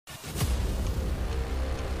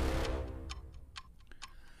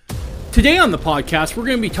Today on the podcast, we're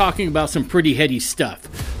going to be talking about some pretty heady stuff.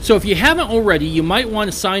 So if you haven't already, you might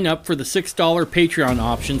want to sign up for the $6 Patreon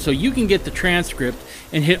option so you can get the transcript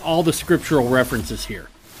and hit all the scriptural references here.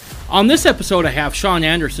 On this episode, I have Sean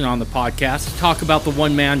Anderson on the podcast to talk about the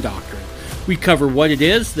one-man doctrine. We cover what it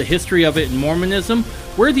is, the history of it in Mormonism,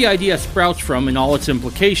 where the idea sprouts from, and all its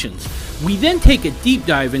implications. We then take a deep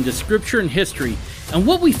dive into scripture and history, and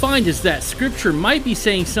what we find is that scripture might be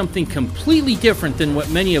saying something completely different than what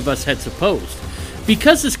many of us had supposed.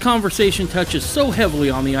 Because this conversation touches so heavily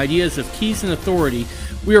on the ideas of keys and authority,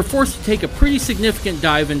 we are forced to take a pretty significant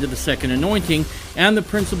dive into the second anointing and the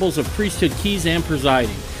principles of priesthood keys and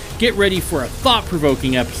presiding. Get ready for a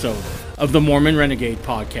thought-provoking episode of the Mormon Renegade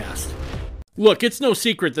Podcast. Look, it's no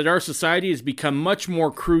secret that our society has become much more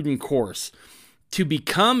crude and coarse. To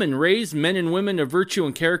become and raise men and women of virtue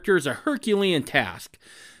and character is a Herculean task.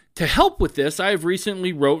 To help with this, I have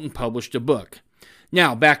recently wrote and published a book.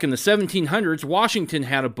 Now, back in the 1700s, Washington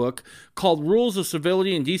had a book called Rules of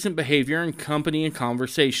Civility and Decent Behavior in Company and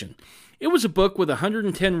Conversation. It was a book with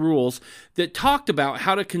 110 rules that talked about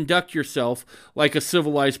how to conduct yourself like a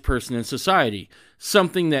civilized person in society,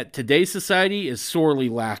 something that today's society is sorely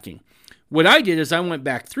lacking. What I did is I went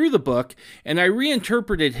back through the book and I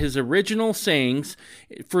reinterpreted his original sayings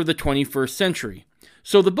for the 21st century.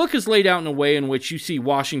 So the book is laid out in a way in which you see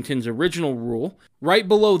Washington's original rule. Right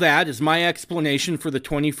below that is my explanation for the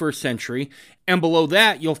 21st century, and below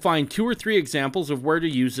that you'll find 2 or 3 examples of where to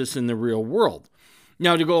use this in the real world.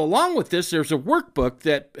 Now, to go along with this, there's a workbook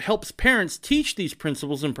that helps parents teach these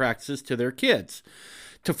principles and practices to their kids.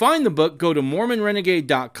 To find the book, go to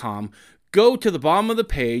MormonRenegade.com, go to the bottom of the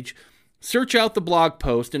page, search out the blog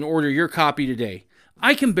post, and order your copy today.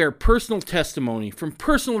 I can bear personal testimony from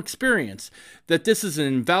personal experience that this is an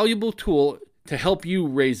invaluable tool to help you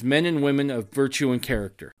raise men and women of virtue and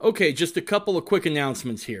character. Okay, just a couple of quick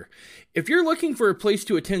announcements here. If you're looking for a place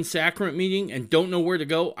to attend sacrament meeting and don't know where to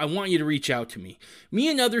go, I want you to reach out to me. Me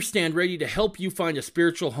and others stand ready to help you find a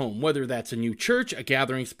spiritual home, whether that's a new church, a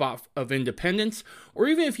gathering spot of independence, or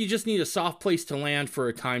even if you just need a soft place to land for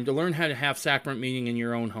a time to learn how to have sacrament meeting in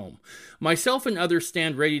your own home. Myself and others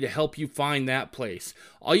stand ready to help you find that place.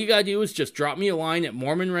 All you gotta do is just drop me a line at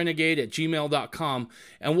mormonrenegade@gmail.com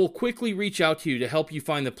and we'll quickly reach out to you to help you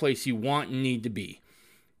find the place you want and need to be.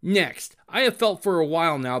 Next, I have felt for a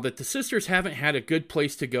while now that the sisters haven't had a good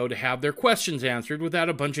place to go to have their questions answered without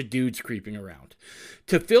a bunch of dudes creeping around.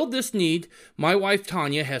 To fill this need, my wife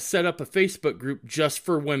Tanya has set up a Facebook group just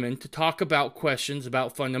for women to talk about questions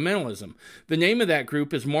about fundamentalism. The name of that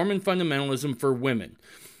group is Mormon Fundamentalism for Women.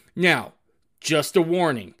 Now, just a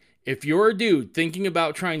warning, if you're a dude thinking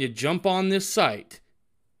about trying to jump on this site,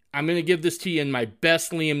 I'm going to give this to you in my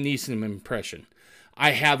best Liam Neeson impression.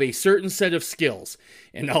 I have a certain set of skills,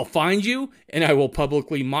 and I'll find you, and I will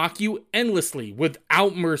publicly mock you endlessly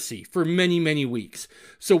without mercy for many, many weeks.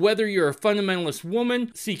 So whether you're a fundamentalist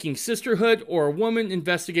woman seeking sisterhood or a woman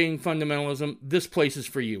investigating fundamentalism, this place is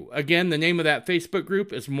for you. Again, the name of that Facebook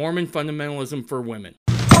group is Mormon Fundamentalism for Women.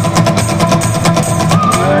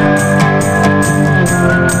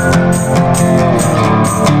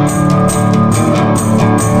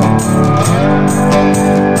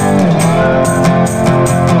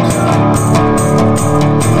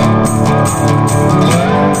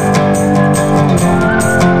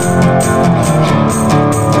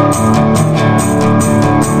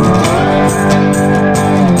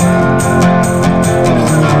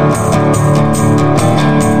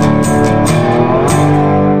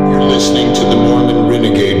 You're listening to the Mormon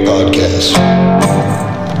Renegade Podcast.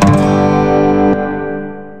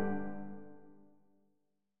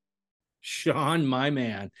 Sean, my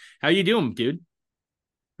man. How you doing, dude?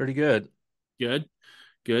 Pretty good. Good.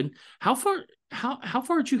 How far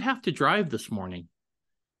did you have to drive this morning?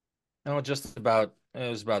 No, it was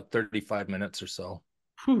about 35 minutes or so.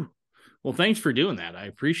 Whew. Well, thanks for doing that. I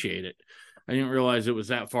appreciate it. I didn't realize it was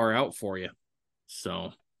that far out for you.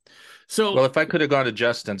 So Well, if I could have gone to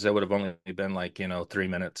Justin's, it would have only been 3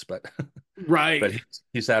 minutes, but right. But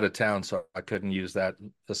he's out of town, so I couldn't use that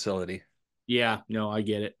facility. Yeah, no, I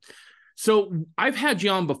get it. So I've had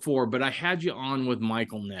you on before, but I had you on with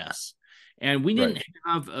Michael Ness, and we didn't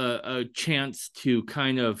have a chance to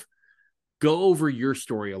kind of go over your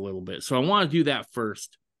story a little bit. So I want to do that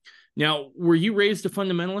first. Now, were you raised a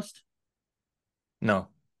fundamentalist? No.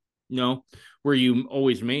 Were you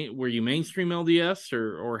always mainstream LDS,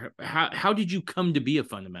 or how did you come to be a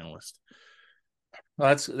fundamentalist?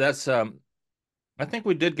 Well, that's I think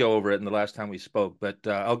we did go over it in the last time we spoke, but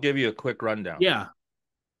I'll give you a quick rundown. Yeah.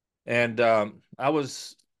 And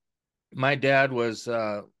my dad was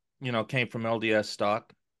came from LDS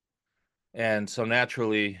stock, And so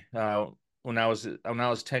naturally, when I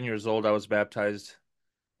was 10 years old, I was baptized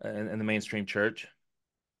in the mainstream church,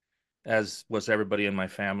 as was everybody in my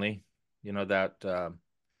family. You know that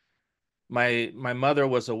my mother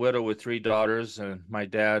was a widow with three daughters, and my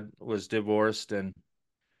dad was divorced, and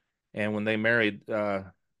when they married,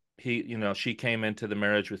 she came into the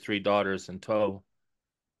marriage with three daughters in tow,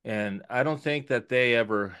 and I don't think that they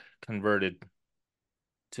ever converted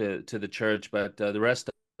to the church, but the rest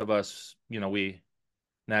of us, we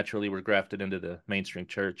naturally were grafted into the mainstream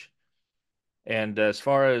church. And as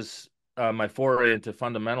far as my foray into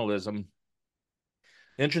fundamentalism,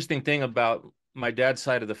 the interesting thing about my dad's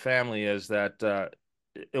side of the family is that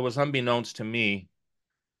it was unbeknownst to me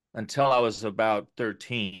until I was about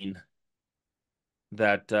 13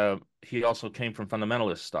 that he also came from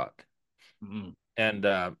fundamentalist stock. Mm.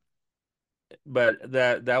 And but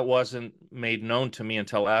that wasn't made known to me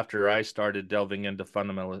until after I started delving into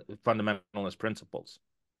fundamentalist principles.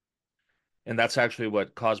 And that's actually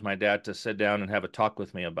what caused my dad to sit down and have a talk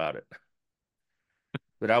with me about it.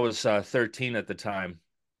 But I was 13 at the time.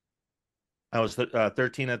 I was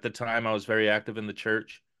 13 at the time. I was very active in the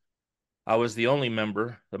church. I was the only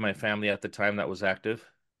member of my family at the time that was active.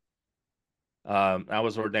 I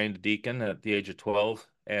was ordained a deacon at the age of 12.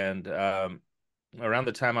 And around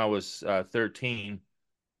the time I was 13,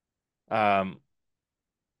 um,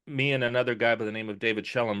 me and another guy by the name of David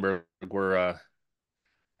Schellenberg were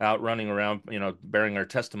out running around, bearing our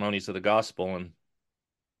testimonies of the gospel.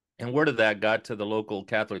 And word of that got to the local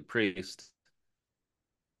Catholic priest.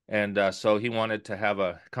 And so he wanted to have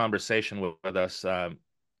a conversation with us.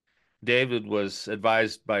 David was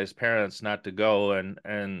advised by his parents not to go, and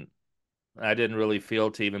I didn't really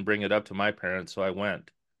feel to even bring it up to my parents, so I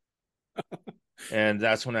went. And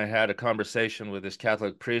that's when I had a conversation with this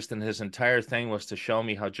Catholic priest, and his entire thing was to show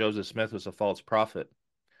me how Joseph Smith was a false prophet.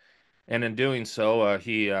 And in doing so,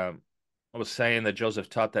 he was saying that Joseph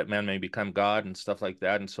taught that man may become God and stuff like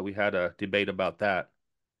that. And so we had a debate about that.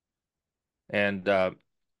 And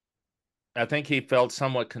I think he felt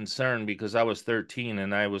somewhat concerned because I was 13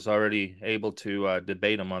 and I was already able to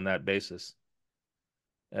debate him on that basis.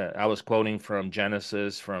 I was quoting from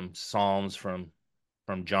Genesis, from Psalms, from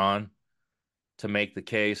John to make the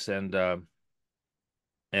case, and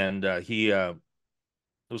he it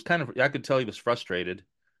was kind of, I could tell he was frustrated,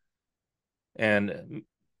 and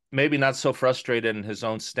maybe not so frustrated in his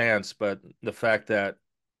own stance, but the fact that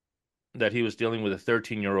he was dealing with a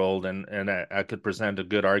 13-year-old, and I could present a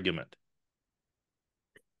good argument.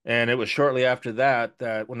 And it was shortly after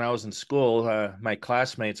that when I was in school, my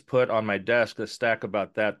classmates put on my desk a stack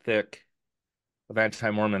about that thick of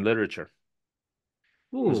anti-Mormon literature.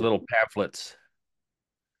 It was Ooh. little pamphlets,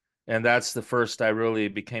 and that's the first I really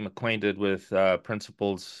became acquainted with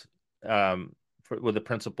principles, with the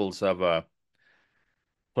principles of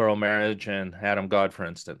plural marriage and Adam God, for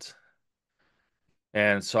instance.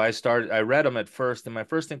 And so I read them at first, and my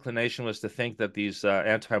first inclination was to think that these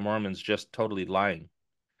anti-Mormons just totally lying,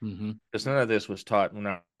 Hmm. because none of this was taught when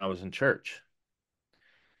I was in church.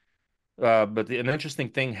 But an interesting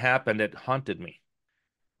thing happened. It haunted me.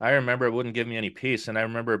 I remember it wouldn't give me any peace, and I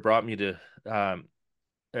remember it brought me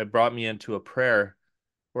into a prayer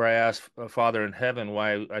where I asked Father in heaven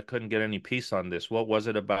why I couldn't get any peace on this. What was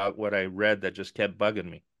it about what I read that just kept bugging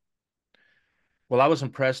me? Well, I was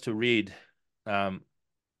impressed um,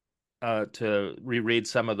 to reread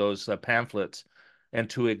some of those pamphlets and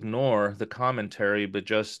to ignore the commentary, but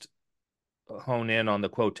just hone in on the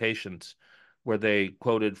quotations where they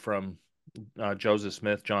quoted from Joseph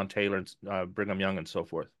Smith, John Taylor, and Brigham Young, and so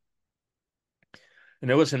forth. And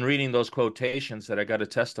it was in reading those quotations that I got a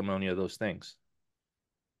testimony of those things.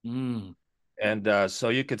 Mm. And so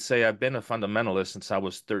you could say I've been a fundamentalist since I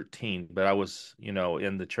was 13, but I was,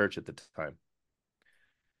 in the church at the time.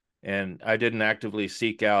 And I didn't actively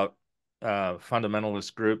seek out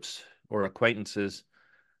fundamentalist groups or acquaintances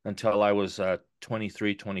until I was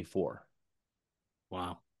 23, 24.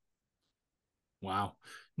 Wow. Wow.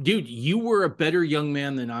 Dude, you were a better young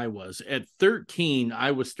man than I was. At 13,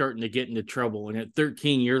 I was starting to get into trouble. And at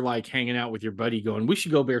 13, you're like hanging out with your buddy going, we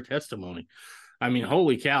should go bear testimony. I mean,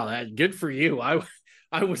 holy cow, that good for you.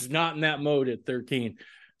 I was not in that mode at 13.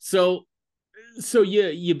 So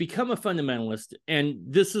you become a fundamentalist, and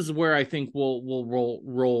this is where I think we'll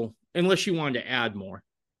roll unless you wanted to add more.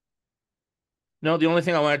 No, the only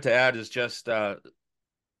thing I wanted to add is just at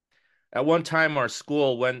one time our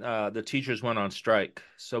school when the teachers went on strike.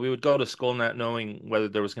 So we would go to school not knowing whether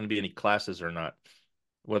there was going to be any classes or not,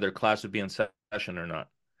 whether class would be in session or not.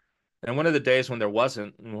 And one of the days when there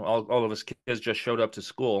wasn't, all of us kids just showed up to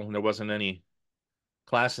school and there wasn't any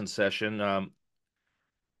class in session.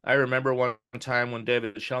 I remember one time when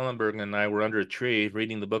David Schellenberg and I were under a tree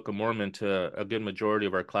reading the Book of Mormon to a good majority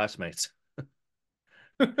of our classmates,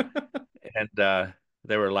 and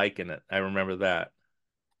they were liking it. I remember that.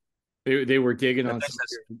 They were digging And on this some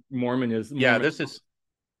is, yeah, Mormon. this is,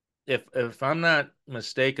 if I'm not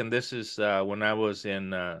mistaken, this is when I was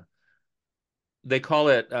in they call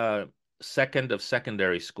it second of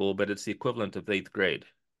secondary school, but it's the equivalent of eighth grade.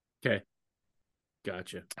 Okay,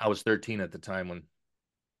 gotcha. I was 13 at the time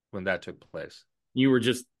when that took place. You were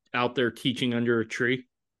just out there teaching under a tree.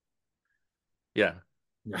 Yeah.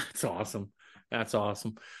 That's awesome. That's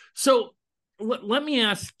awesome. So let me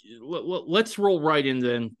ask. Let's roll right in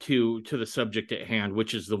then to the subject at hand,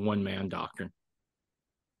 which is the one man doctrine.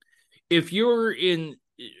 If you're in,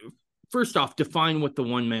 first off, define what the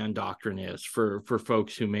one man doctrine is for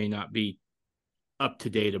folks who may not be up to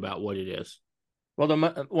date about what it is. Well,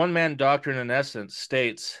 the one man doctrine, in essence,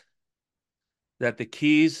 states that the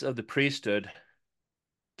keys of the priesthood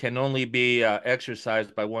can only be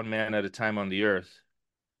exercised by one man at a time on the earth.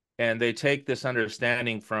 And they take this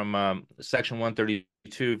understanding from section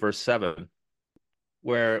 132, verse 7,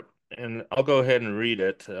 where, and I'll go ahead and read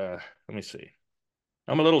it. Let me see.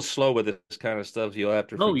 I'm a little slow with this kind of stuff. You'll have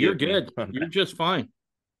to Oh, you're forgive me good. on You're that. just fine.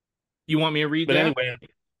 You want me to read But that? anyway,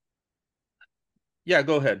 yeah,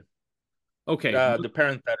 go ahead. Okay. The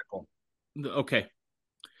parenthetical. Okay.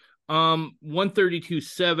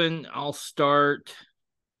 132:7. I'll start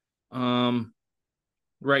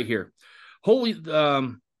right here. Holy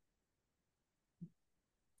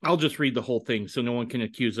I'll just read the whole thing so no one can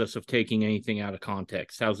accuse us of taking anything out of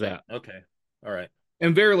context. How's that? Okay. All right.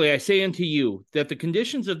 And verily I say unto you that the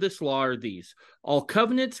conditions of this law are these: all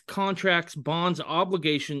covenants, contracts, bonds,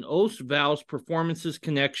 obligation, oaths, vows, performances,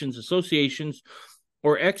 connections, associations,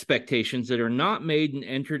 or expectations that are not made and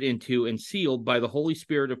entered into and sealed by the Holy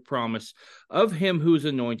Spirit of promise of him who is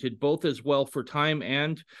anointed, both as well for time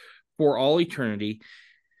and for all eternity,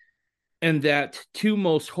 and that two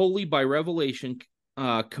most holy by revelation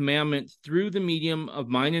commandment through the medium of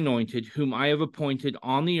mine anointed, whom I have appointed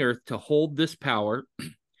on the earth to hold this power,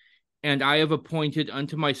 and I have appointed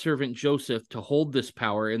unto my servant Joseph to hold this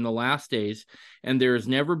power in the last days, and there is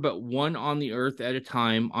never but one on the earth at a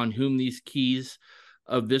time on whom these keys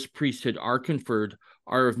of this priesthood are conferred,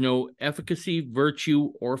 are of no efficacy,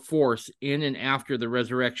 virtue, or force in and after the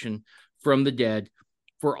resurrection from the dead.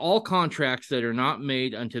 For all contracts that are not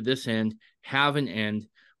made unto this end have an end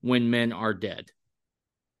when men are dead.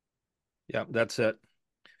 Yeah, that's it.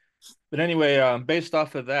 But anyway, based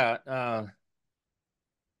off of that,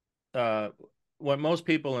 uh, what most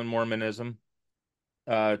people in Mormonism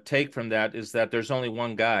take from that is that there's only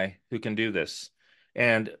one guy who can do this,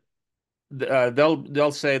 and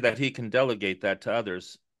they'll say that he can delegate that to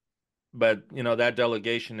others, but that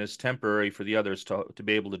delegation is temporary for the others to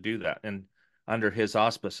be able to do that, and under his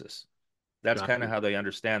auspices. That's kind of Gotcha. how they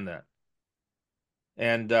understand that.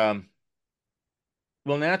 And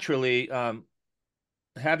well, naturally,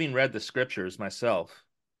 having read the scriptures myself.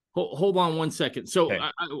 Hold on one second. So Okay.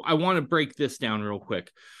 I want to break this down real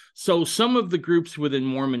quick. So some of the groups within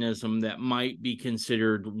Mormonism that might be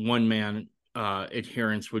considered one man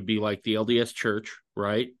adherents would be like the LDS Church,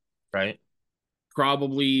 right? Right.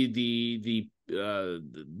 Probably the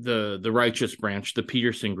righteous branch, the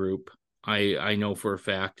Peterson group. I know for a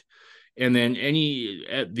fact, and then any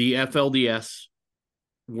the FLDS,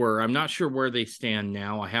 where I'm not sure where they stand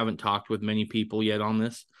now. I haven't talked with many people yet on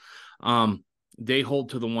this. They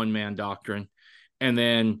hold to the one man doctrine, and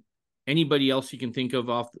then anybody else you can think of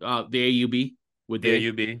off the AUB, would The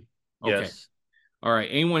they? AUB. Okay, Yes. all right.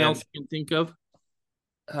 Anyone else And you can think of?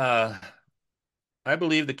 uh, I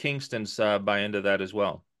believe the Kingstons buy into that as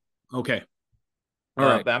well. Okay, all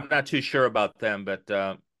right. But I'm not too sure about them. But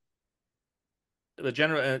the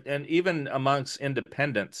general and even amongst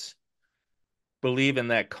independents believe in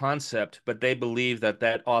that concept, but they believe that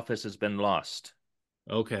that office has been lost.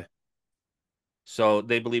 Okay. So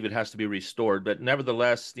they believe it has to be restored. But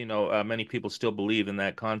nevertheless, many people still believe in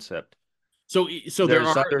that concept. So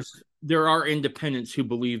There's others, there are independents who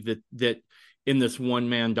believe that in this one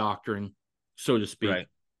man doctrine, so to speak, right?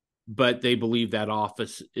 but they believe that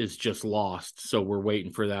office is just lost. So we're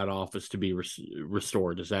waiting for that office to be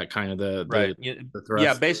restored. Is that kind of Right. the Yeah,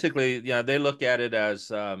 thrust? basically, yeah, they look at it as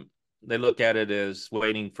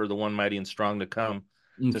waiting for the one mighty and strong to come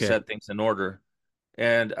to Okay. set things in order.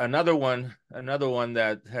 And another one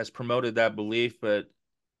that has promoted that belief, but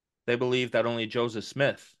they believe that only Joseph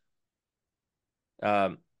Smith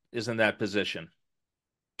is in that position.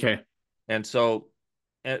 Okay. And so,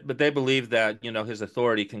 but they believe that, his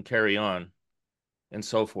authority can carry on and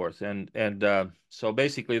so forth. And so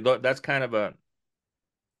basically that's kind of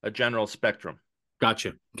a general spectrum.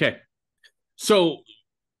 Gotcha. Okay. So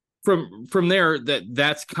from there,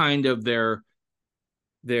 that's kind of their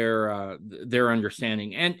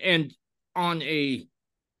understanding. And on a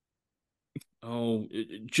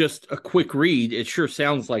just a quick read, it sure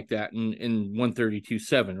sounds like that in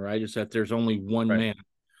 132:7, right? Is that there's only one Right. man.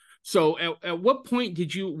 So at what point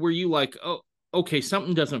were you like, oh, okay,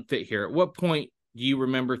 something doesn't fit here? At what point do you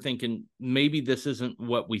remember thinking maybe this isn't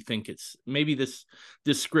what we think maybe this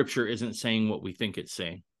scripture isn't saying what we think it's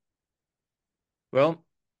saying? Well,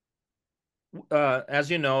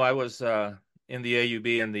 as you know, I was in the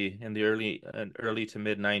AUB in the early to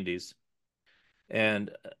mid '90s,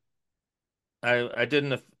 and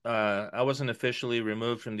I wasn't officially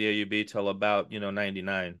removed from the AUB till about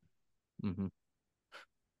 '99. Mm-hmm.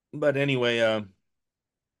 But anyway,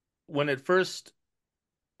 when it first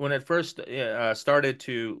started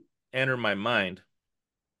to enter my mind,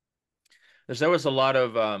 there was a lot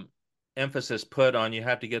of emphasis put on you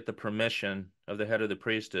have to get the permission of the head of the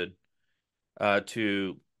priesthood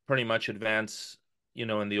to pretty much advance,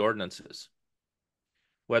 in the ordinances,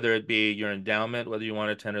 whether it be your endowment, whether you want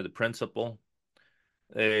to tender the principal.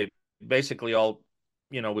 They basically all,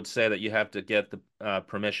 would say that you have to get the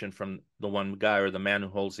permission from the one guy or the man who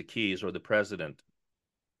holds the keys or the president.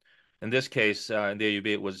 In this case, in the AUB,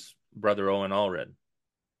 it was Brother Owen Allred.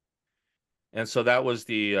 And so that was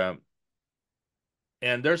and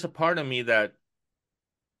there's a part of me that,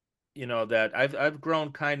 that I've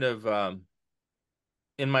grown kind of,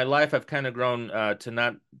 in my life, I've kind of grown to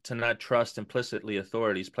not trust implicitly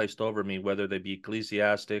authorities placed over me, whether they be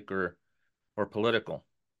ecclesiastic or political.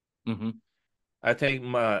 Mm-hmm. I think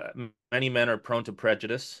many men are prone to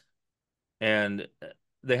prejudice, and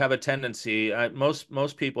they have a tendency.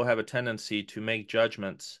 Most people have a tendency to make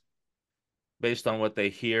judgments based on what they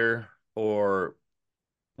hear or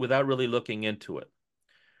without really looking into it,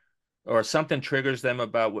 or something triggers them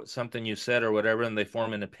about something you said or whatever, and they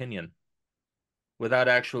form an opinion without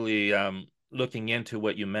actually looking into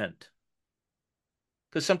what you meant.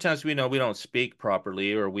 Because sometimes we know we don't speak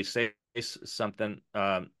properly, or we say something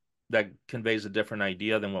that conveys a different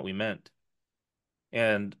idea than what we meant.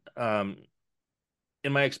 And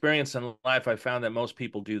in my experience in life, I found that most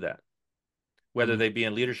people do that, whether Mm-hmm. they be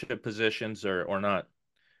in leadership positions or not.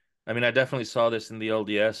 I mean, I definitely saw this in the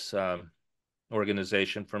LDS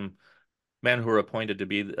organization from men who were appointed to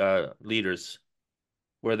be leaders,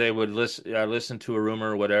 where they would listen to a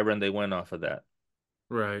rumor or whatever, and they went off of that.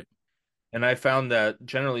 Right. And I found that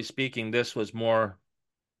generally speaking, this was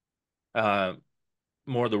uh,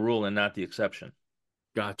 more the rule and not the exception,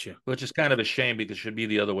 Gotcha. which is kind of a shame because it should be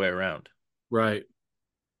the other way around. Right.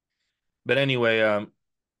 But anyway,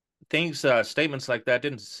 statements like that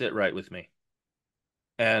didn't sit right with me,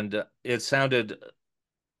 and to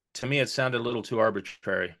me, it sounded a little too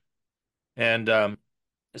arbitrary. And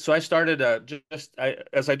so I started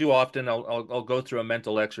as I do often, I'll go through a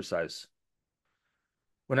mental exercise.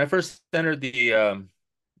 When I first entered the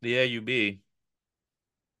AUB,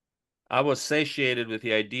 I was satiated with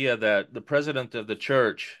the idea that the president of the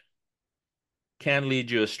church can lead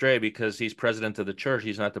you astray because he's president of the church.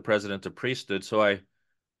 He's not the president of priesthood. So I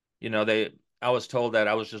was told that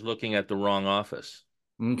I was just looking at the wrong office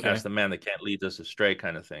Okay. as the man that can't lead us astray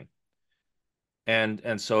kind of thing.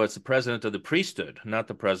 And so it's the president of the priesthood, not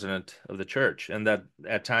the president of the church. And that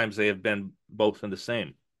at times they have been both in the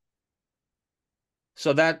same.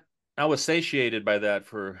 So that I was satiated by that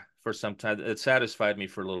for some time. It satisfied me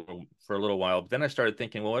for a little while. But then I started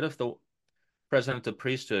thinking, well, what if the president of the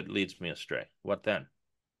priesthood leads me astray? What then?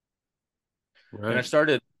 And Right.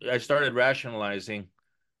 I started rationalizing.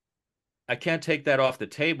 I can't take that off the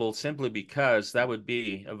table simply because that would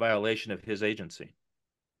be a violation of his agency.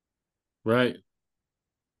 Right.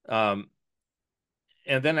 Um,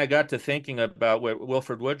 and then I got to thinking about what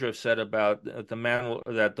Wilford Woodruff said about that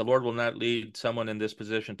the Lord will not lead someone in this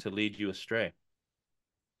position to lead you astray.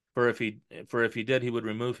 For if he did, he would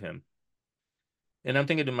remove him. And I'm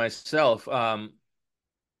thinking to myself, well,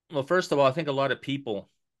 first of all, I think a lot of people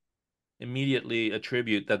immediately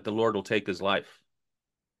attribute that the Lord will take his life.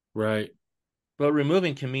 Right. But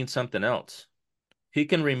removing can mean something else. He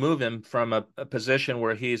can remove him from a position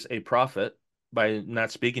where he's a prophet by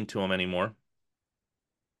not speaking to him anymore.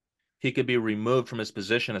 He could be removed from his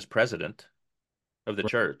position as president of the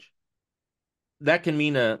church. That can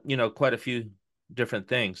mean quite a few different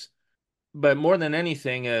things. But more than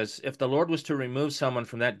anything is if the Lord was to remove someone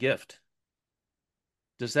from that gift,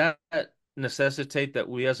 does that necessitate that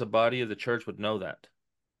we as a body of the church would know that?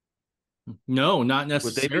 No, not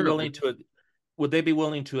Would they be necessarily.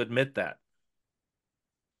 willing to admit that?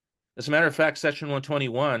 As a matter of fact, Section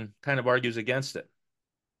 121 kind of argues against it.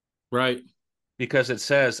 Right. because it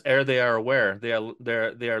says, ere they are aware, they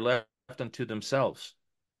are left unto themselves.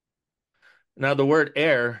 Now, the word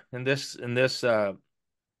ere in this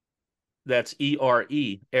that's ere,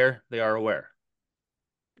 ere they are aware,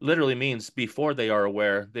 literally means before they are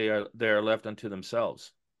aware, they are left unto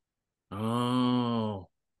themselves. Oh,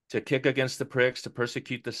 To kick against the pricks, to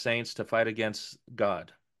persecute the saints, to fight against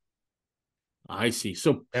God. I see.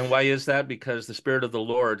 So, And why is that? Because the Spirit of the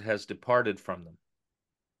Lord has departed from them.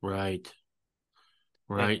 right,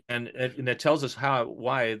 And, right. and it tells us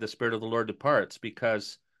why the Spirit of the Lord departs,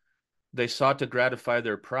 because they sought to gratify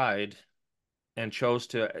their pride and chose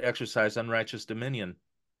to exercise unrighteous dominion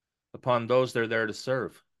upon those they're there to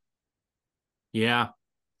serve. Yeah.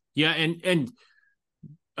 Yeah. And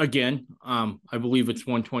again, I believe it's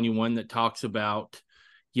 121 that talks about,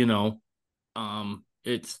 you know,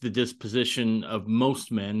 it's the disposition of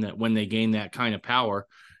most men that when they gain that kind of power,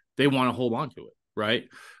 they want to hold on to it, right?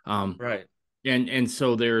 Um, Right. and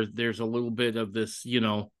so there's a little bit of this,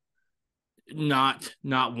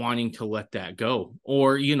 not wanting to let that go,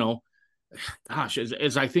 or gosh,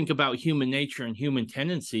 as I think about human nature and human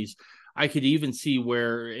tendencies, I could even see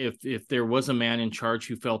where if there was a man in charge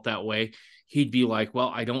who felt that way, he'd be like,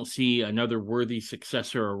 well, I don't see another worthy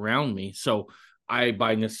successor around me, so I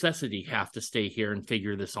by necessity have to stay here and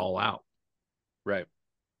figure this all out. Right.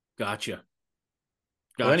 Gotcha.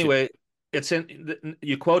 Well, Gotcha. anyway, it's in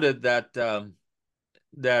you quoted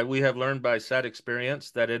that we have learned by sad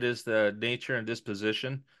experience that it is the nature and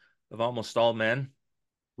disposition of almost all men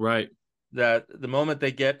Right. that the moment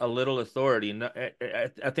they get a little authority,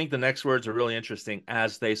 I think the next words are really interesting,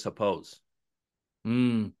 as they suppose.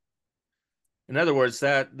 Mm, In other words,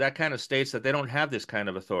 that kind of states that they don't have this kind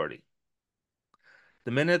of authority.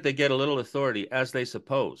 The minute they get a little authority, as they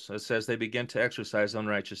suppose, it says they begin to exercise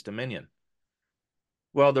unrighteous dominion.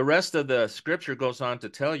 Well, the rest of the scripture goes on to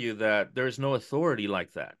tell you that there is no authority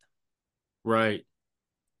like that. right.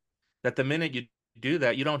 That the minute you do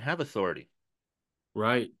that, you don't have authority.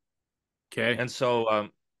 Right. Okay. And so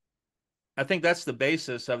I think that's the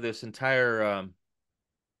basis of this entire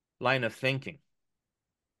line of thinking.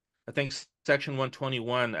 I think section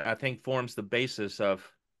 121, I think, forms the basis of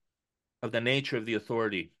the nature of the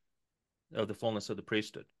authority of the fullness of the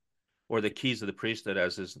priesthood, or the keys of the priesthood,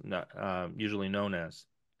 as is not, usually known as.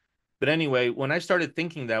 But anyway, when I started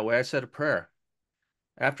thinking that way, I said a prayer.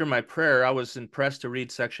 After my prayer, I was impressed to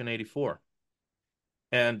read section 84.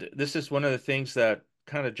 And this is one of the things that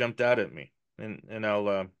kind of jumped out at me. And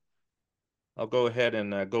I'll go ahead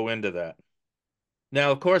and go into that.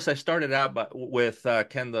 Now, of course, I started out with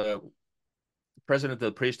can the president of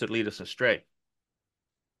the priesthood lead us astray?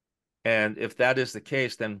 And if that is the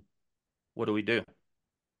case, then what do we do?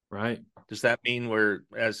 Right. Does that mean we're,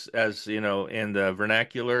 as you know, in the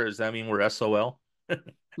vernacular, does that mean we're SOL?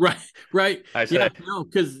 Right. Right. I Yeah. said, No,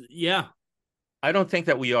 because yeah. I don't think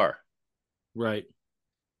that we are. Right.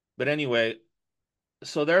 But anyway,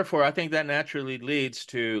 so therefore, I think that naturally leads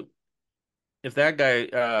to, if that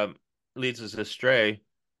guy leads us astray,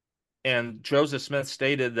 and Joseph Smith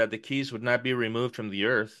stated that the keys would not be removed from the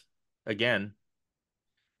earth again,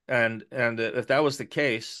 and if that was the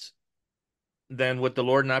case, then would the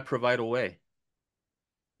Lord not provide a way,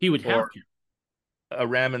 He would have or to. a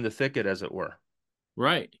ram in the thicket, as it were?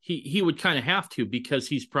 Right. He would kind of have to because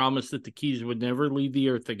he's promised that the keys would never leave the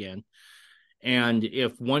earth again. And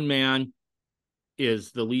if one man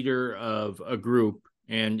is the leader of a group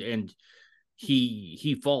and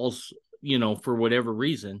he falls, for whatever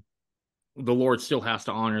reason, the Lord still has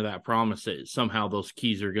to honor that promise that somehow those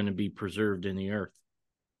keys are going to be preserved in the earth.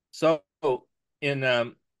 So in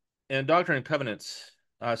um, in Doctrine and Covenants,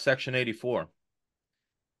 section 84,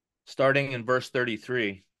 starting in verse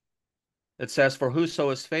 33, it says, "For whoso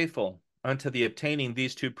is faithful unto the obtaining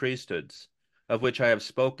these two priesthoods, of which I have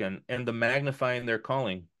spoken, and the magnifying their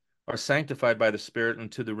calling, are sanctified by the Spirit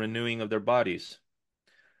unto the renewing of their bodies,"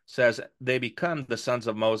 says they become the sons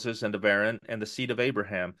of Moses and of Aaron and the seed of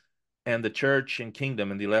Abraham and the church and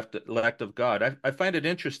kingdom and the elect of God. I find it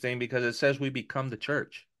interesting because it says we become the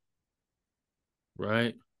church.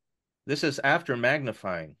 Right. This is after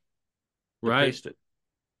magnifying the Right. priesthood.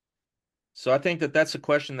 So I think that that's a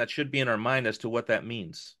question that should be in our mind as to what that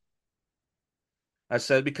means. I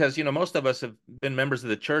said, because, most of us have been members of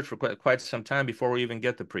the church for quite some time before we even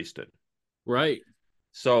get the priesthood. Right.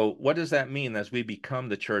 So what does that mean as we become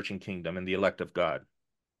the church and kingdom and the elect of God?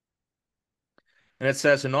 And it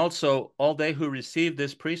says, "And also all they who receive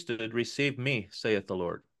this priesthood receive me, saith the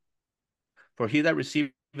Lord. For he that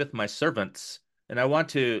receiveth my servants," and I want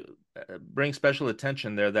to bring special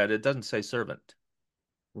attention there that it doesn't say servant.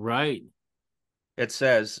 Right. It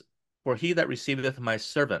says For he that receiveth my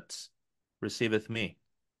servants receiveth me.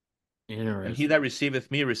 And he Interesting. that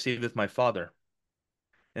receiveth me receiveth my Father.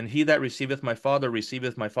 And he that receiveth my Father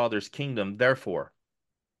receiveth my Father's kingdom. Therefore,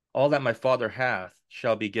 all that my Father hath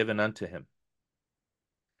shall be given unto him.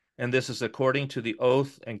 And this is according to the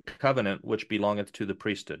oath and covenant which belongeth to the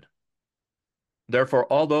priesthood. Therefore,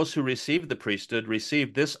 all those who receive the priesthood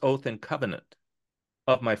receive this oath and covenant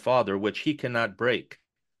of my Father, which he cannot break,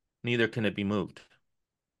 neither can it be moved.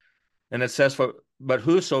 And it says, but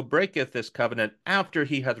whoso breaketh this covenant after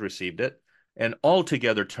he hath received it, and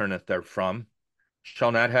altogether turneth therefrom,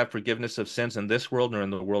 shall not have forgiveness of sins in this world nor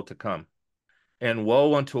in the world to come. And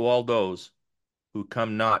woe unto all those who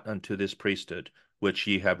come not unto this priesthood which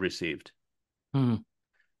ye have received. Hmm.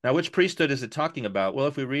 Now, which priesthood is it talking about? Well,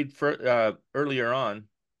 if we read earlier on,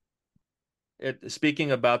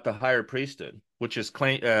 speaking about the higher priesthood, which is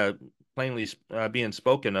plainly being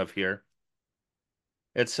spoken of here,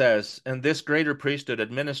 it says, and this greater priesthood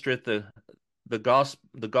administreth the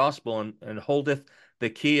gospel and holdeth the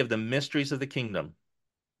key of the mysteries of the kingdom,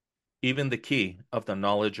 even the key of the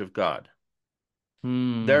knowledge of God.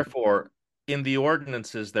 Hmm. Therefore, in the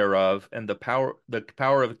ordinances thereof, and the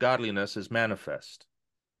power of godliness is manifest.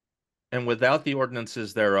 And without the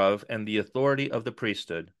ordinances thereof, and the authority of the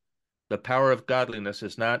priesthood, the power of godliness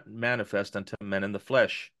is not manifest unto men in the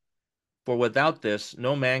flesh. For without this,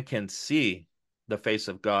 no man can see the face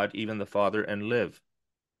of God, even the Father, and live.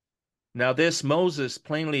 Now this Moses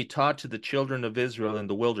plainly taught to the children of Israel in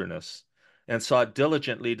the wilderness, and sought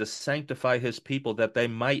diligently to sanctify his people that they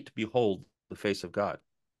might behold the face of God.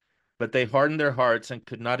 But they hardened their hearts and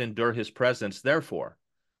could not endure his presence. Therefore,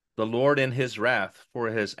 the Lord in his wrath, for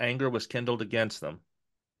his anger was kindled against them,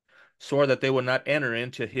 swore that they would not enter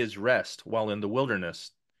into his rest while in the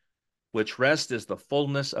wilderness, which rest is the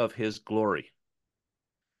fullness of his glory.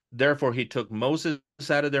 Therefore he took Moses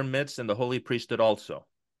out of their midst, and the holy priesthood also.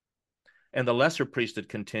 And the lesser priesthood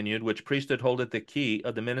continued, which priesthood holdeth the key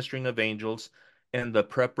of the ministering of angels and the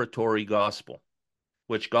preparatory gospel,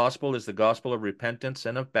 which gospel is the gospel of repentance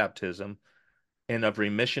and of baptism, and of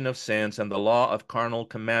remission of sins, and the law of carnal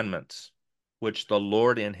commandments, which the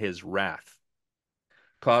Lord in his wrath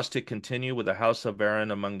caused to continue with the house of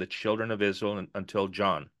Aaron among the children of Israel until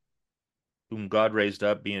John, whom God raised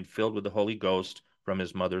up, being filled with the Holy Ghost from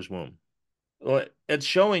his mother's womb. Well, it's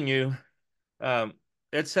showing you,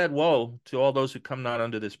 it said, woe to all those who come not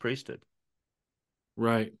under this priesthood.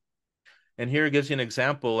 Right. And here it gives you an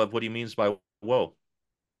example of what he means by woe,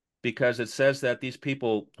 because it says that these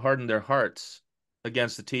people hardened their hearts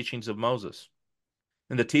against the teachings of Moses.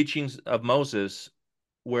 And the teachings of Moses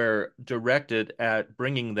were directed at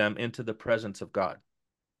bringing them into the presence of God.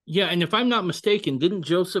 Yeah, and if I'm not mistaken, didn't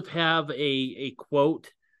Joseph have a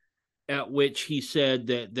quote at which he said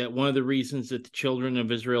that one of the reasons that the children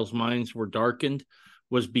of Israel's minds were darkened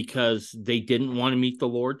was because they didn't want to meet the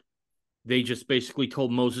Lord? They just basically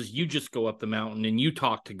told Moses, "You just go up the mountain and you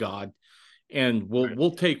talk to God, and we'll Right.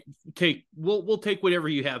 we'll take whatever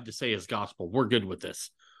you have to say as gospel. We're good with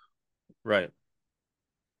this." Right.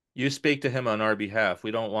 You speak to him on our behalf.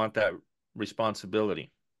 We don't want that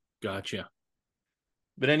responsibility. Gotcha.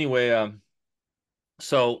 But anyway,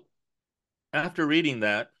 so after reading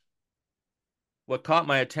that, what caught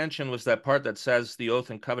my attention was that part that says the oath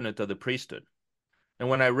and covenant of the priesthood. And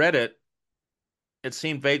when I read it, it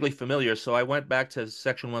seemed vaguely familiar, so I went back to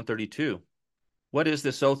section 132. What is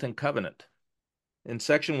this oath and covenant? In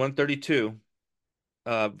section 132,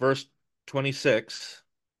 verse 26.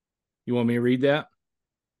 You want me to read that?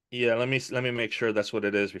 Yeah, let me make sure that's what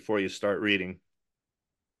it is before you start reading.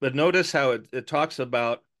 But notice how it talks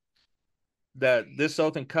about that this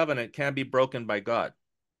oath and covenant can be broken by God.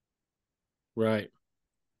 Right.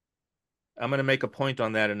 I'm going to make a point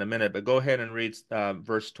on that in a minute, but go ahead and read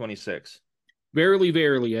verse 26. Verily,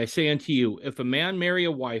 verily, I say unto you, if a man marry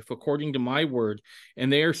a wife according to my word,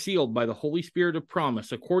 and they are sealed by the Holy Spirit of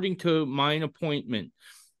promise, according to mine appointment,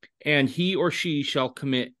 and he or she shall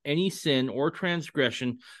commit any sin or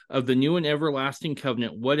transgression of the new and everlasting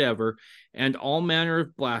covenant, whatever, and all manner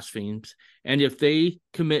of blasphemies, and if they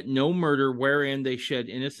commit no murder wherein they shed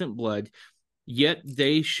innocent blood, yet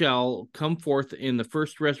they shall come forth in the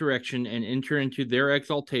first resurrection and enter into their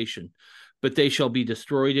exaltation. But they shall be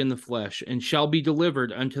destroyed in the flesh, and shall be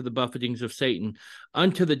delivered unto the buffetings of Satan,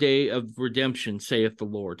 unto the day of redemption, saith the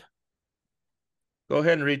Lord. Go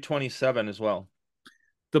ahead and read 27 as well.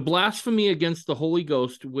 The blasphemy against the Holy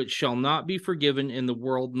Ghost, which shall not be forgiven in the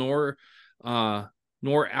world, nor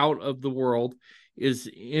out of the world, is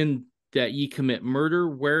in that ye commit murder,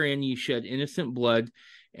 wherein ye shed innocent blood,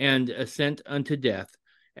 and assent unto death,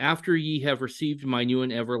 after ye have received my new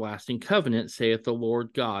and everlasting covenant, saith the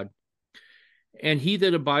Lord God. And he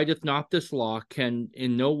that abideth not this law can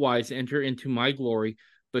in no wise enter into my glory,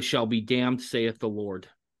 but shall be damned, saith the Lord.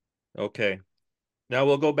 Okay. Now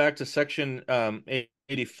we'll go back to section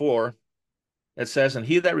 84. It says, "And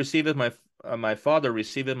he that receiveth my Father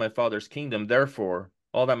receiveth my Father's kingdom. Therefore,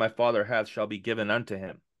 all that my Father hath shall be given unto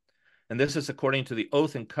him. And this is according to the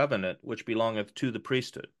oath and covenant which belongeth to the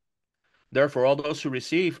priesthood. Therefore, all those who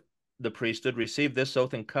receive the priesthood receive this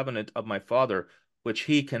oath and covenant of my Father, which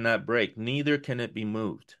he cannot break, neither can it be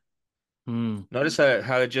moved." Hmm. Notice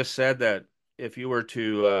how it just said that if you were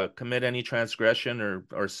to commit any transgression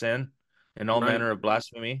or sin and all Right, manner of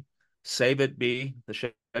blasphemy, save it be the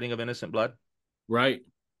shedding of innocent blood. It right,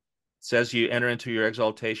 says you enter into your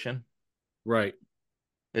exaltation. right.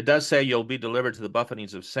 It does say you'll be delivered to the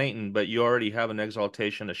buffetings of Satan, but you already have an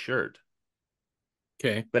exaltation assured.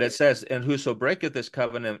 Okay. But it says, "And whoso breaketh this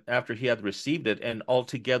covenant after he hath received it, and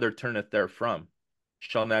altogether turneth therefrom,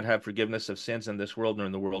 shall not have forgiveness of sins in this world nor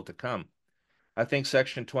in the world to come." I think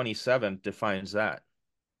section 27 defines that.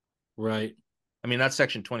 Right, I mean, that's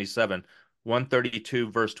section 27, 132,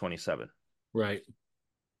 verse 27. right,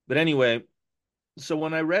 But anyway, so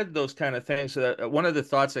when I read those kind of things, one of the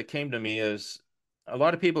thoughts that came to me is a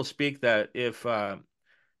lot of people speak that if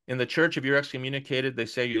in the church, if you're excommunicated, they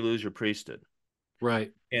say you lose your priesthood.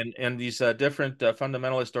 right, And these different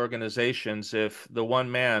fundamentalist organizations, if the one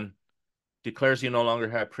man declares you no longer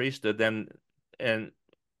have priesthood, then and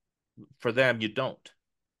for them you don't.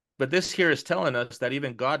 But this here is telling us that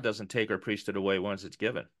even God doesn't take our priesthood away once it's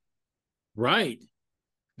given. right,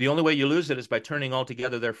 The only way you lose it is by turning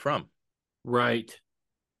altogether therefrom. right.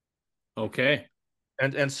 Okay.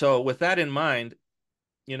 And so with that in mind,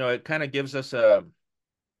 it kind of gives us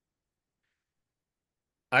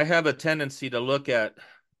I have a tendency to look at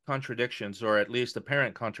contradictions, or at least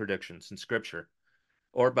apparent contradictions in scripture,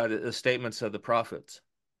 or by the statements of the prophets.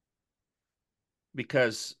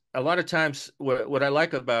 Because a lot of times what I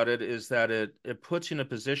like about it is that it puts you in a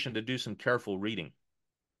position to do some careful reading.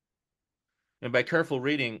 And by careful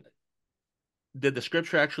reading, did the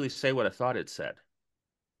scripture actually say what I thought it said?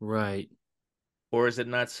 Right. Or is it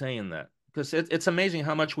not saying that? Because it's amazing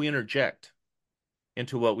how much we interject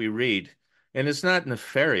into what we read. And it's not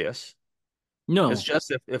nefarious. It's No,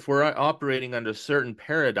 just if we're operating under a certain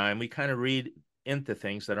paradigm, we kind of read into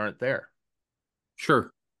things that aren't there.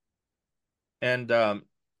 sure. And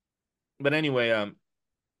but anyway,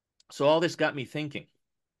 so all this got me thinking.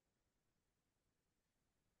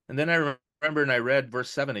 And then I remember and I read verse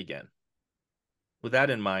 7 again. With that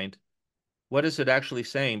in mind, what is it actually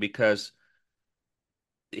saying? Because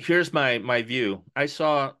here's my view. I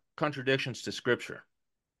saw contradictions to scripture,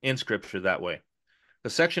 in scripture that way.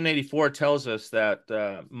 The section 84 tells us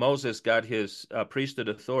that Moses got his priesthood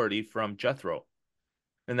authority from Jethro,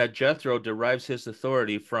 and that Jethro derives his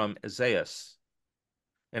authority from Isaiah.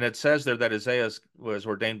 And it says there that Isaiah was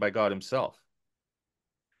ordained by God himself.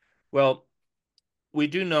 Well, we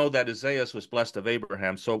do know that Isaiah was blessed of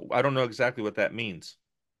Abraham, so I don't know exactly what that means.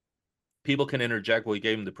 People can interject, well, he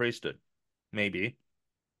gave him the priesthood. Maybe.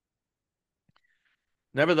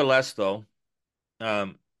 Nevertheless, though,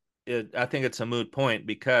 um, I think it's a moot point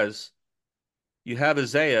because you have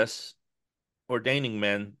Isaiah ordaining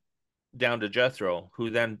men down to Jethro, who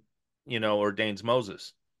then, ordains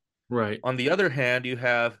Moses. Right. On the other hand, you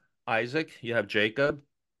have Isaac, you have Jacob,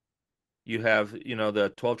 you have,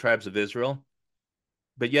 the 12 tribes of Israel,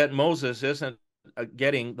 but yet Moses isn't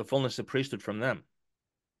getting the fullness of priesthood from them.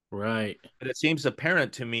 Right. But it seems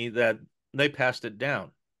apparent to me that they passed it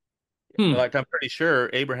down. Hmm. Like I'm pretty sure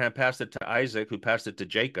Abraham passed it to Isaac, who passed it to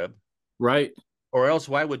Jacob, Right. or else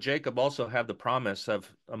why would Jacob also have the promise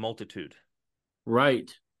of a multitude?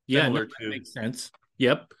 Right. Yeah, no, Similar that to, makes sense.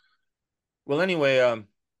 Yep. well, anyway,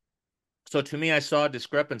 so to me, I saw a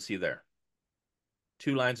discrepancy there.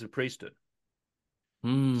 Two lines of priesthood.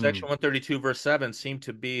 Hmm. Section 132, verse 7 seemed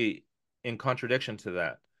to be in contradiction to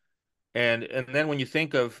that. And then when you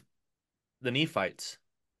think of the Nephites,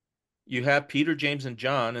 you have Peter, James, and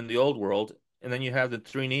John in the old world, and then you have the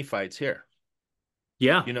three Nephites here,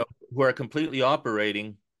 Yeah. who are completely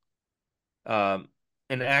operating um,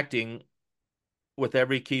 and acting with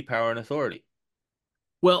every key power and authority.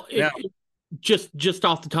 Well, Now, just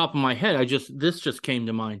off the top of my head, this just came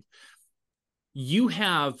to mind. You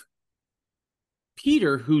have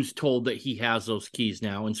Peter, who's told that he has those keys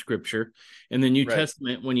now in Scripture, in the New right,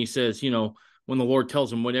 Testament, when he says, when the Lord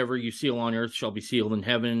tells him, "Whatever you seal on earth shall be sealed in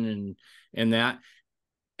heaven," and that,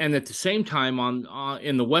 and at the same time, on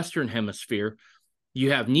in the Western Hemisphere,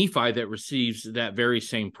 you have Nephi that receives that very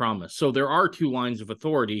same promise. So there are two lines of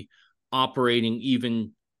authority operating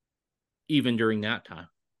even during that time.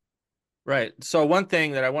 Right. So one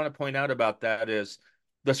thing that I want to point out about that is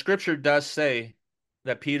the scripture does say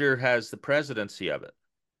that Peter has the presidency of it,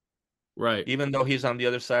 Right. even though he's on the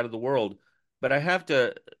other side of the world. But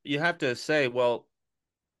you have to say, well,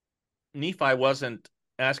 Nephi wasn't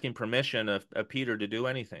asking permission of Peter to do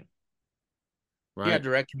anything. He had Right.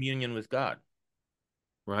 direct communion with God.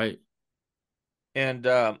 Right. And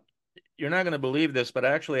you're not going to believe this, but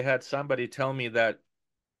I actually had somebody tell me that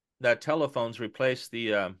telephones replaced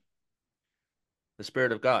the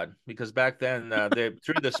Spirit of God, because back then they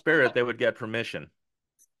through the Spirit they would get permission.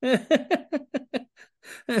 And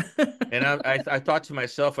I thought to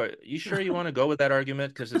myself, are you sure you want to go with that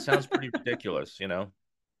argument? Because it sounds pretty ridiculous, you know.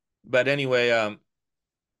 But anyway,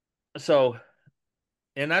 so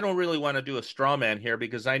and I don't really want to do a straw man here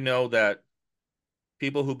because I know that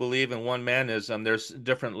people who believe in one manism, there's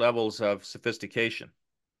different levels of sophistication.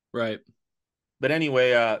 Right. But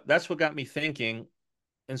anyway, that's what got me thinking.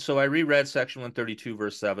 And so I reread section 132,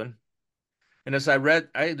 verse 7. And as I read,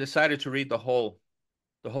 I decided to read the whole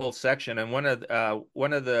section. And one of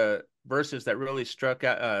the verses that really stuck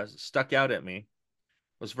out at me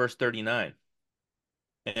was verse 39.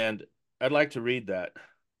 And I'd like to read that.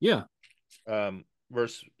 Yeah.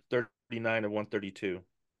 Verse 39 of 132.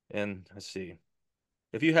 And let's see.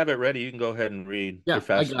 If you have it ready, you can go ahead and read. You're Yeah. I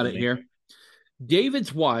faster got than it me. here.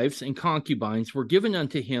 David's wives and concubines were given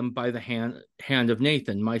unto him by the hand of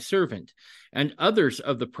Nathan, my servant, and others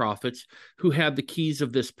of the prophets who had the keys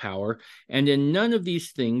of this power, and in none of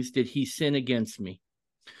these things did he sin against me,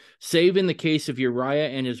 save in the case of Uriah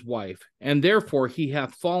and his wife. And therefore he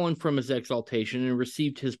hath fallen from his exaltation and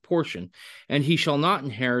received his portion, and he shall not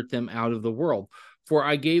inherit them out of the world. For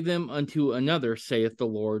I gave them unto another, saith the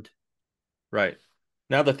Lord. Right.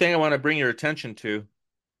 Now, the thing I want to bring your attention to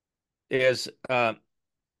is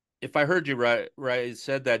if I heard you right, it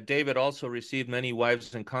said that David also received many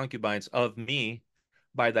wives and concubines of me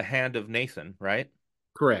by the hand of Nathan, right?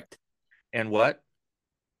 Correct. And what?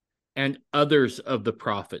 And others of the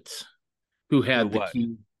prophets who Who had the what?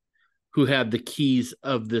 key, who had the keys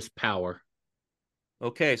of this power.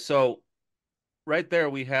 Okay, so right there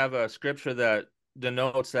we have a scripture that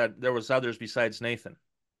denotes that there was others besides Nathan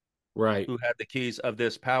Right. who had the keys of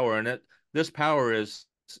this power, and this power is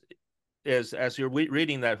as you're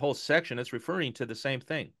reading that whole section, it's referring to the same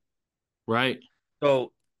thing. Right.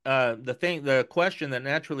 So the question that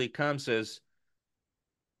naturally comes is,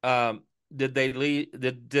 um, did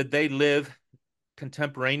they live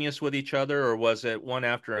contemporaneous with each other, or was it one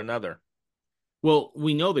after another? Well,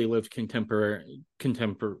 we know they lived contemporary.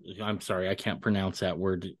 I'm sorry, I can't pronounce that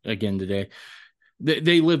word again today.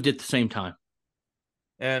 They lived at the same time.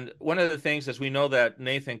 And one of the things is we know that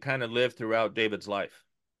Nathan kind of lived throughout David's life,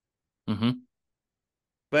 Mm-hmm.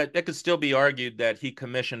 but it could still be argued that he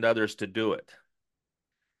commissioned others to do it.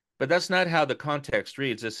 But that's not how the context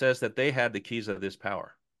reads. It says that they had the keys of this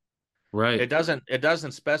power. Right. It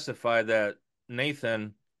doesn't specify that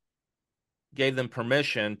Nathan gave them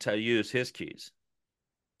permission to use his keys.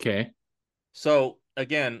 Okay. So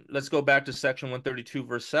again, let's go back to section 132,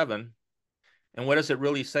 verse 7. And what does it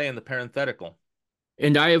really say in the parenthetical?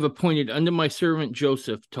 And I have appointed unto my servant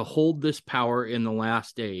Joseph to hold this power in the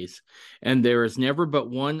last days. And there is never but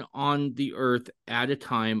one on the earth at a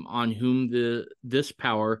time on whom this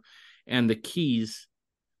power and the keys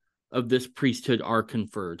of this priesthood are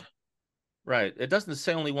conferred. Right. It doesn't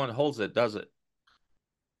say only one holds it, does it?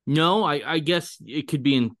 No, I guess it could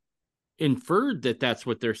be inferred that that's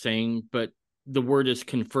what they're saying, but the word is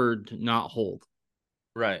conferred, not hold.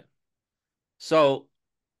 Right. So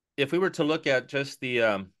if we were to look at just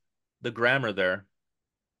the grammar there,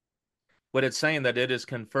 what it's saying that it is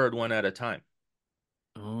conferred one at a time.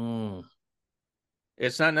 Oh,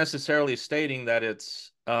 It's not necessarily stating that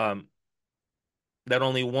it's that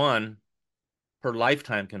only one per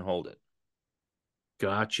lifetime can hold it.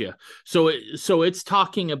 gotcha. So it's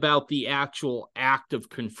talking about the actual act of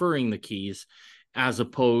conferring the keys as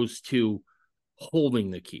opposed to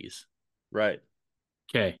holding the keys. Right.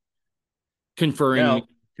 Okay. Conferring Now,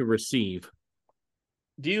 to receive.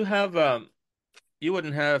 do you have you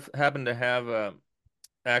wouldn't have happen to have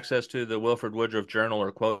access to the Wilford Woodruff Journal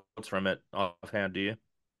or quotes from it offhand, do you?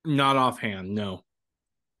 Not offhand, no.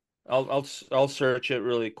 I'll search it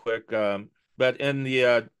really quick. But in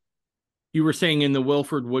the You were saying in the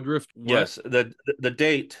Wilford Woodruff what? yes, the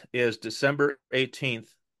date is December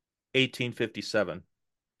 18th, 1857.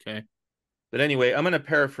 Okay. But anyway, I'm going to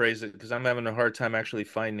paraphrase it because I'm having a hard time actually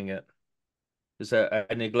finding it. Because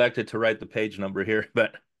I neglected to write the page number here,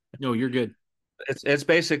 but No, you're good. it's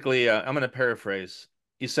basically I'm going to paraphrase.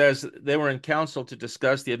 He says they were in council to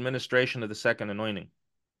discuss the administration of the second anointing.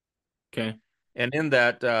 Okay. And in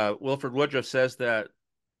that, Wilford Woodruff says that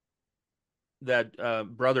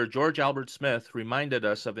brother George Albert Smith reminded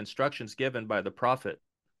us of instructions given by the prophet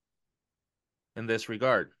in this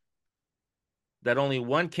regard, that only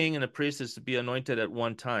one king and a priest is to be anointed at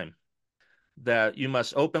one time, that you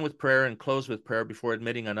must open with prayer and close with prayer before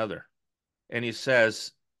admitting another. And he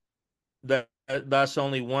says that thus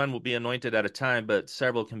only one will be anointed at a time, but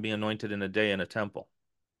several can be anointed in a day in a temple.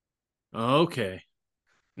 Okay.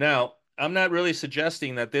 Now, I'm not really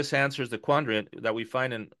suggesting that this answers the quandary that we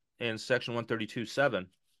find in section 132:7,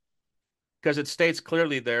 because it states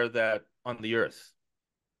clearly there that on the earth.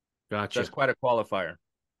 That's Gotcha. quite a qualifier.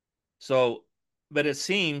 So, but it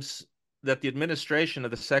seems that the administration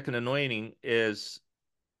of the second anointing is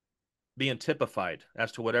being typified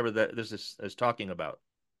as to whatever this is talking about.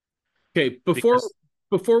 Okay, Because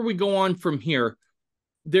before we go on from here,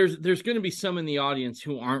 there's going to be some in the audience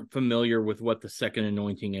who aren't familiar with what the second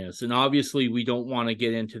anointing is. And obviously we don't want to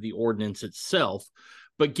get into the ordinance itself,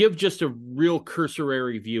 but give just a real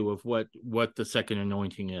cursory view of what the second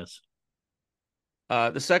anointing is.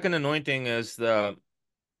 the second anointing is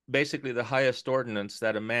basically the highest ordinance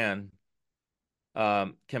that a man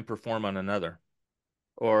can perform on another,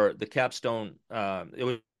 or the capstone. It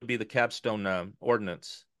would be the capstone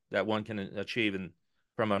ordinance that one can achieve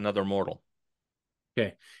from another mortal.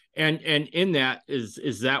 Okay. And in that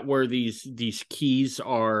is that where these keys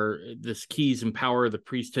are, this keys and power of the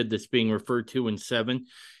priesthood that's being referred to in 7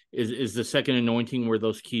 is the second anointing where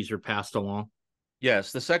those keys are passed along?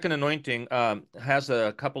 Yes, the second anointing has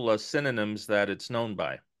a couple of synonyms that it's known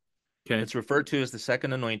by. Okay. It's referred to as the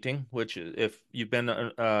second anointing, which if you've been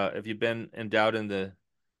endowed in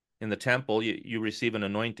the temple, you receive an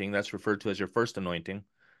anointing. That's referred to as your first anointing.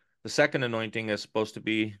 The second anointing is supposed to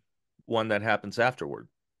be one that happens afterward.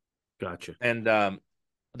 Gotcha. And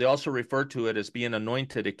they also refer to it as being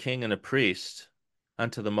anointed a king and a priest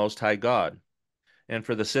unto the Most High God. And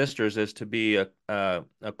for the sisters is to be a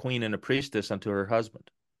queen and a priestess unto her husband.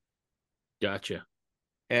 Gotcha.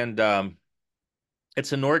 And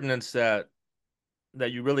it's an ordinance that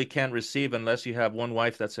you really can't receive unless you have one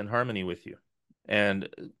wife that's in harmony with you. And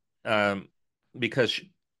um, because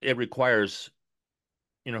it requires,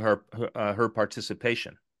 her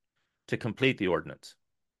participation to complete the ordinance.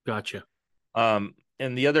 Gotcha. And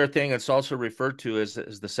the other thing it's also referred to is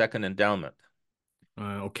the second endowment.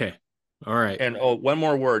 Okay. All right. And oh, one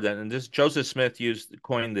more word, and this Joseph Smith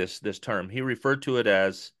coined this term. He referred to it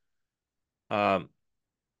as um,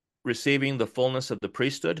 receiving the fullness of the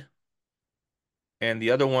priesthood, and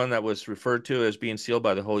the other one that was referred to as being sealed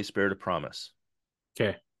by the Holy Spirit of promise.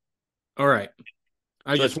 Okay. All right.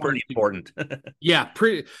 I So just it's pretty wanted to, important. yeah,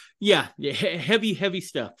 pretty, yeah, heavy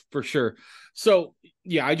stuff for sure. So,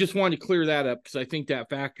 yeah, I just wanted to clear that up because I think that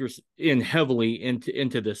factors in heavily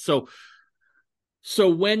into this. So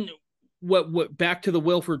when what back to the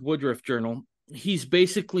Wilford Woodruff Journal, he's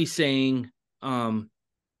basically saying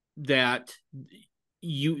that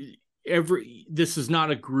you every this is not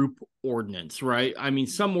a group ordinance, right? I mean,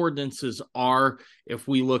 some ordinances are, if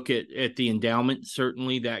we look at the endowment,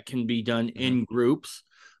 certainly that can be done in groups.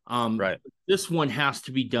 Right. This one has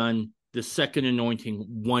to be done, the second anointing,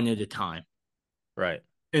 one at a time. Right.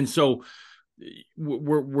 And so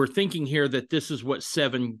we're thinking here that this is what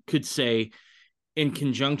 7 could say in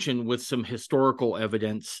conjunction with some historical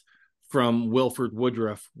evidence from Wilford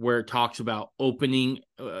Woodruff, where it talks about opening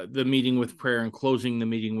the meeting with prayer and closing the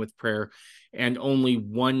meeting with prayer, and only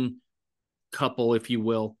one couple, if you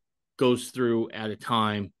will, goes through at a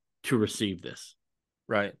time to receive this.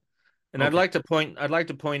 Right. And Okay. I'd like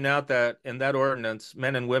to point out that in that ordinance,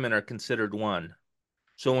 men and women are considered one.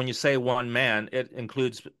 So when you say one man, it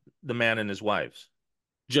includes the man and his wives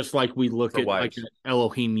Just like we look for at like an wives.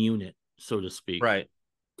 Elohim unit, so to speak. Right.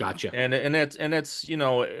 Gotcha. And it's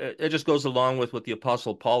it just goes along with what the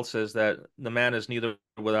Apostle Paul says, that the man is neither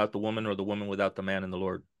without the woman nor the woman without the man in the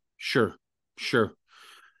Lord. Sure. Sure.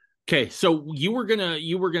 Okay, so you were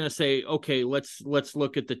gonna say, okay, let's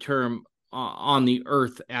look at the term on the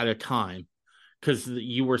earth at a time, because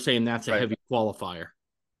you were saying that's a Right. heavy qualifier.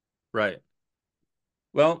 Right.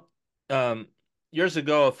 Well, um, years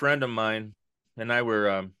ago, a friend of mine and I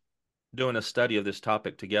were doing a study of this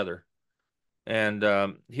topic together, and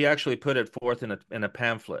he actually put it forth in a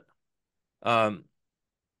pamphlet. Um,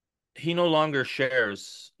 he no longer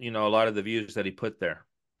shares, a lot of the views that he put there.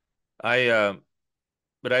 I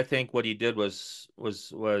but I think what he did was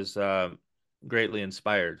greatly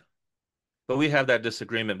inspired. But we have that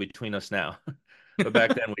disagreement between us now. But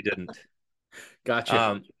back then we didn't. Gotcha.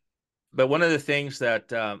 Um, but one of the things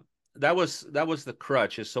that was the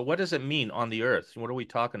crutch is, so what does it mean on the earth? What are we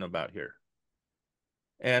talking about here?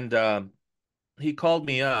 And he called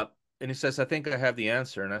me up and he says, I think I have the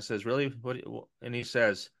answer. And I says, really? And he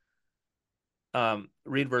says,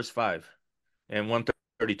 read verse 5 and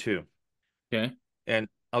 132. Okay. And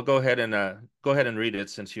I'll go ahead and read it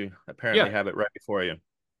since you apparently Yeah. have it right before you.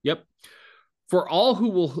 Yep. For all who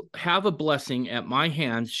will have a blessing at my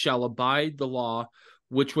hands shall abide the law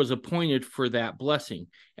which was appointed for that blessing,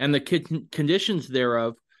 and the conditions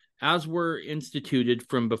thereof, as were instituted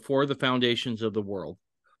from before the foundations of the world.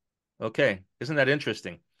 Okay. Isn't that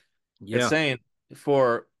interesting? It's Yeah. saying,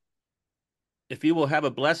 for if you will have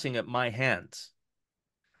a blessing at my hands,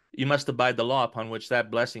 you must abide the law upon which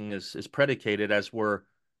that blessing is predicated,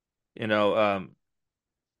 you know,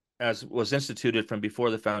 as was instituted from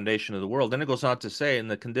before the foundation of the world. Then it goes on to say,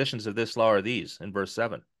 and the conditions of this law are these in verse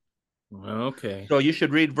 7. Okay. So you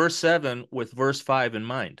should read verse 7 with verse 5 in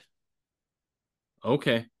mind.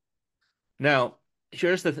 Okay. Now,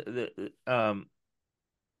 here's the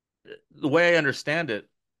way I understand it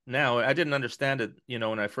now. I didn't understand it,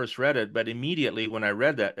 when I first read it, but immediately when I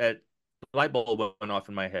read that, the light bulb went off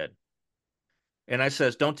in my head. And I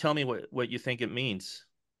says, don't tell me what you think it means.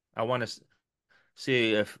 I want to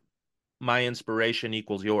see if my inspiration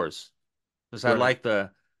equals yours, because I Right. like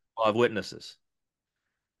the law of witnesses.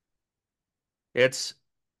 It's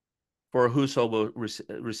for whoso will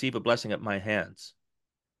receive a blessing at my hands.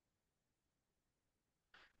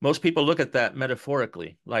 Most people look at that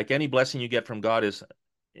metaphorically, like any blessing you get from God is,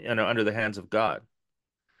 under the hands of God.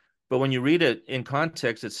 But when you read it in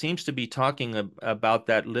context, it seems to be talking about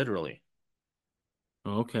that literally.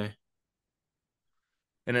 Okay.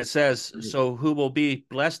 And it says, so who will be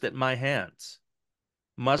blessed at my hands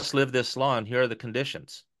must live this law, and here are the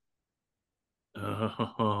conditions.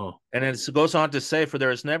 Oh, And it goes on to say, for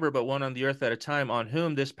there is never but one on the earth at a time on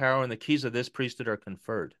whom this power and the keys of this priesthood are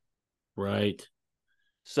conferred. right.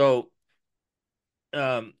 So,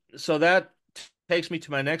 so that takes me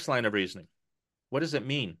to my next line of reasoning. What does it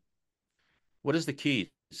mean? What does the keys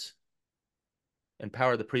and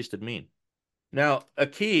power of the priesthood mean? Now, a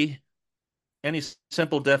key, any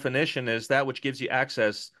simple definition, is that which gives you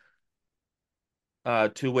access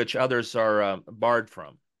to which others are barred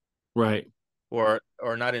from, Right. or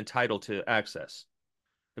not entitled to access.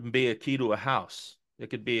 It can be a key to a house.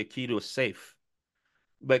 It could be a key to a safe.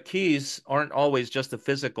 But keys aren't always just a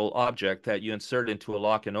physical object that you insert into a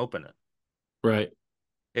lock and open it. Right.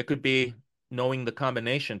 It could be knowing the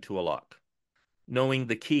combination to a lock, knowing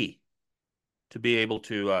the key to be able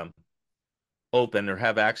to open or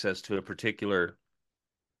have access to a particular,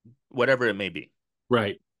 whatever it may be.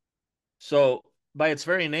 Right. So, by its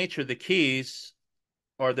very nature, the keys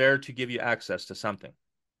are there to give you access to something.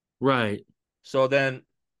 Right. So then,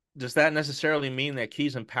 does that necessarily mean that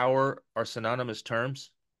keys and power are synonymous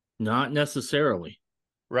terms? Not necessarily.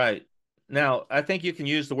 Right. Now, I think you can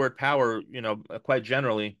use the word power, quite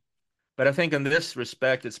generally, but I think in this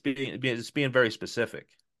respect, it's being very specific.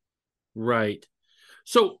 Right.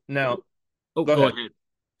 So, Now, oh, go go ahead. ahead.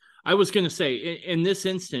 I was going to say, in this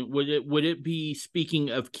instant, would it be speaking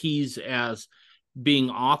of keys as being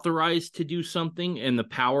authorized to do something, and the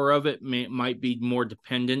power of it might be more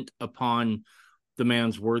dependent upon the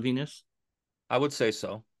man's worthiness? I would say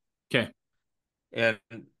so. Okay. And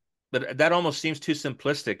but that almost seems too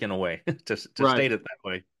simplistic in a way to Right. state it that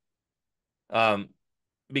way. Um,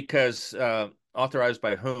 because authorized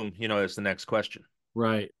by whom, is the next question.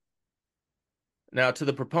 Right. Now, to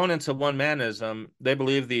the proponents of one manism, they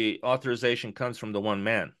believe the authorization comes from the one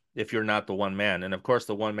man, if you're not the one man. And of course,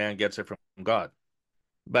 the one man gets it from God.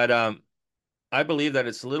 But I believe that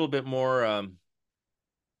it's a little bit more,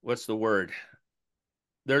 what's the word?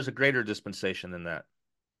 There's a greater dispensation than that.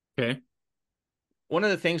 Okay. One of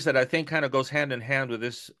the things that I think kind of goes hand in hand with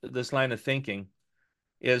this line of thinking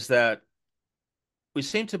is that we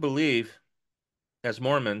seem to believe, as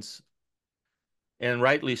Mormons, and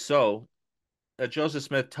rightly so, that Joseph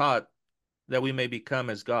Smith taught that we may become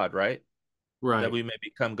as God, right? That Right. we may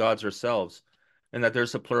become gods ourselves, and that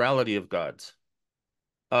there's a plurality of gods.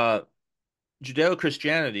 Uh,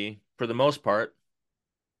 Judeo-Christianity, for the most part,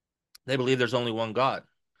 they believe there's only one God.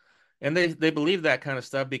 And they believe that kind of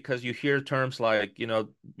stuff because you hear terms like,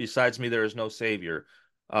 besides me, there is no savior.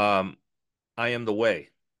 Um, I am the way.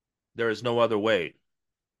 There is no other way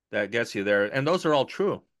that gets you there. And those are all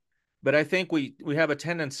true. But I think we have a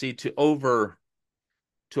tendency to over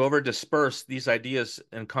disperse these ideas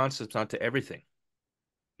and concepts onto everything.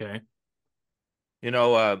 Okay.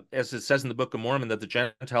 As it says in the Book of Mormon, that the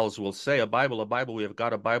Gentiles will say, a Bible, we have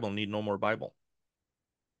got a Bible, need no more Bible.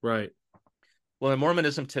 Right. Well, in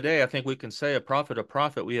Mormonism today, I think we can say a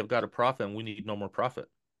prophet, we have got a prophet, and we need no more prophet.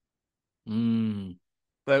 Mm.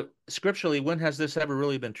 But scripturally, when has this ever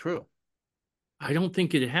really been true? I don't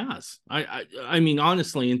think it has. I mean,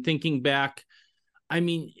 honestly, in thinking back, I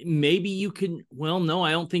mean, maybe you can. Well, no,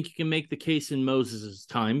 I don't think you can make the case in Moses'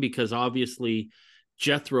 time because obviously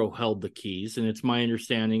Jethro held the keys, and it's my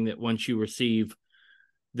understanding that once you receive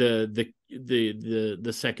the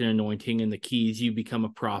second anointing and the keys, you become a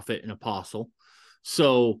prophet and apostle.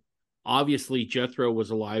 So obviously Jethro was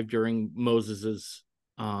alive during Moses's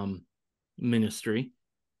ministry.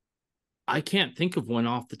 I can't think of one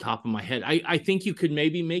off the top of my head. I think you could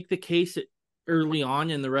maybe make the case early on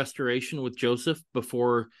in the restoration with Joseph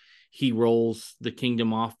before he rolls the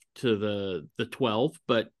kingdom off to the 12,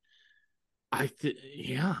 but I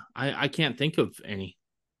can't think of any.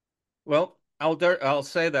 Well, I'll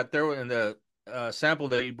say that there were in the sample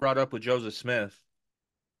that you brought up with Joseph Smith.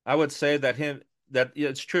 I would say that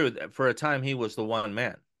it's true that for a time he was the one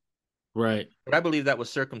man, Right. but I believe that was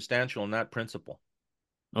circumstantial, not principle.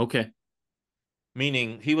 Okay.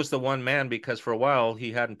 Meaning he was the one man because for a while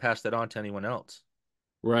he hadn't passed it on to anyone else.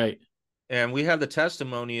 Right. And we have the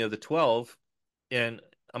testimony of the 12, and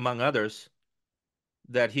among others,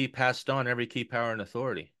 that he passed on every key power and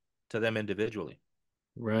authority to them individually.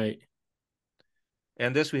 Right.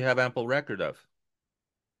 And this we have ample record of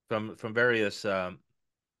from various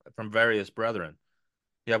brethren.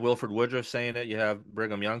 You have Wilford Woodruff saying it, you have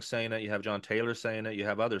Brigham Young saying it, you have John Taylor saying it, you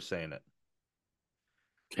have others saying it.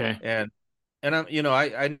 Okay. And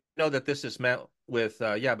I know that this is met with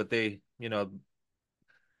but they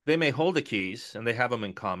may hold the keys and they have them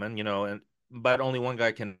in common, but only one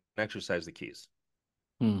guy can exercise the keys.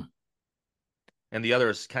 Hmm. And the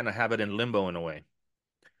others kind of have it in limbo in a way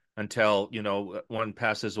until, one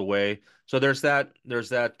passes away. So there's that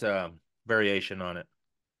variation on it.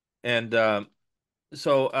 And I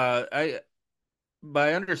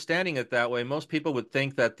by understanding it that way, most people would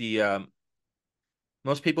think that the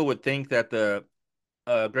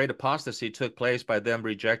great apostasy took place by them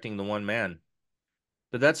rejecting the one man.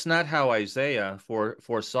 But that's not how Isaiah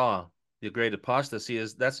foresaw the great apostasy.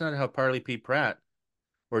 That's not how Parley P. Pratt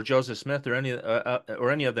or Joseph Smith or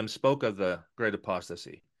any of them spoke of the great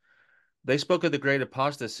apostasy. They spoke of the great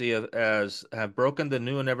apostasy as have broken the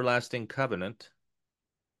new and everlasting covenant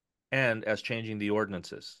and as changing the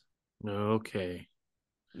ordinances. Okay.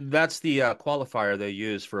 That's the qualifier they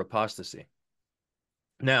use for apostasy.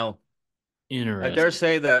 Now, I dare Interesting.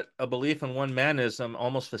 say that a belief in one manism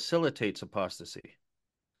almost facilitates apostasy.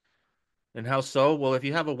 And how so? Well, if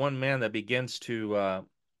you have a one man that begins to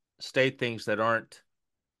state things that aren't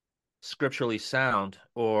scripturally sound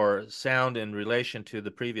or sound in relation to the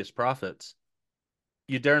previous prophets,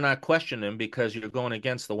 you dare not question him because you're going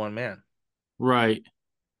against the one man. Right.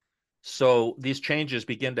 So these changes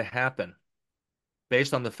begin to happen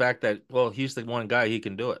based on the fact that, well, he's the one guy, he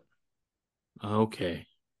can do it. Okay.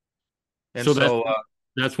 And So so,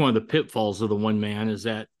 that's one of the pitfalls of the one man is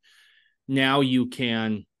that now you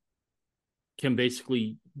can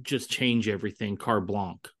basically just change everything carte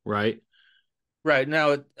blanche, right? right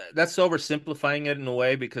now, that's oversimplifying it in a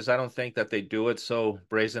way because I don't think that they do it so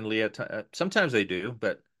brazenly. Sometimes they do,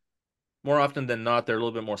 but more often than not, they're a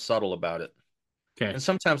little bit more subtle about it. Okay. And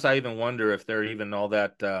sometimes I even wonder if they're even all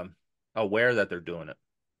that aware that they're doing it.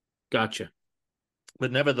 Gotcha.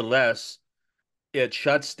 But nevertheless, it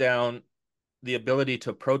shuts down the ability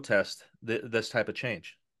to protest this type of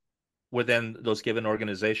change within those given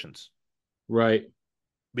organizations Right.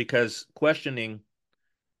 because questioning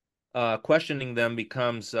them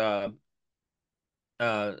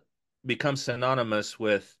uh, becomes synonymous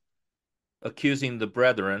with accusing the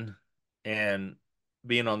brethren and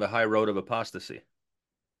being on the high road of apostasy.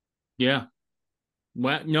 Yeah.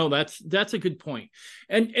 Well, no, that's a good point.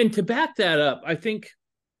 And to back that up, I think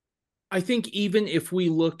even if we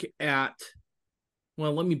look at,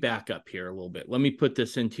 well, let me back up here a little bit. Let me put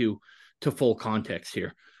this into to full context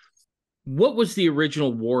here. What was the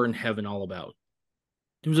original war in heaven all about?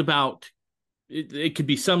 It was about it could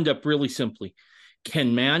be summed up really simply.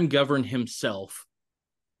 Can man govern himself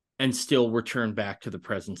and still return back to the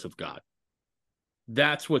presence of God?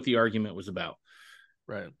 That's what the argument was about.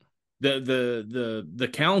 Right. The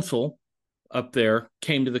council up there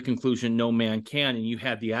came to the conclusion no man can, and you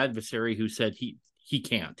had the adversary who said he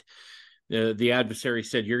can't. The adversary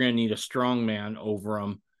said you're going to need a strong man over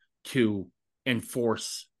him to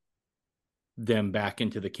enforce them back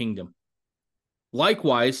into the kingdom.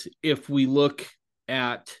 Likewise, if we look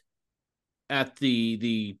at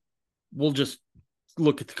the we'll just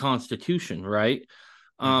look at the Constitution, right?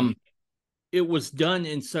 Mm-hmm. It was done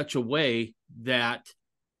in such a way that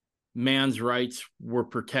man's rights were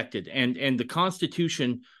protected, and the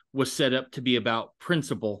Constitution was set up to be about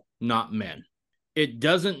principle, not men. It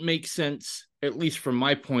doesn't make sense, at least from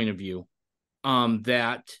my point of view,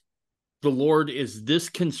 that the Lord is this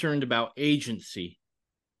concerned about agency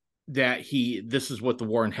that this is what the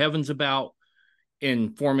war in heaven's about,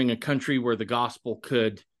 in forming a country where the gospel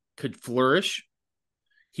could flourish.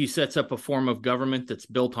 He sets up a form of government that's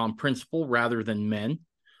built on principle rather than men.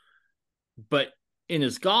 But in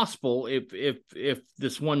his gospel, if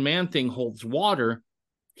this one man thing holds water,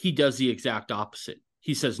 he does the exact opposite.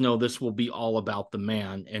 He says, no, this will be all about the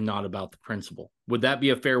man and not about the principle. Would that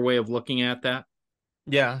be a fair way of looking at that?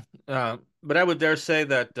 Yeah, but I would dare say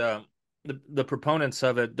that the proponents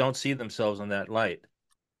of it don't see themselves in that light.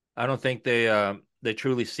 I don't think they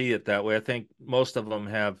truly see it that way. I think most of them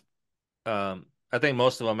have. I think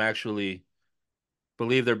most of them actually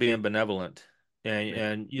believe they're being benevolent,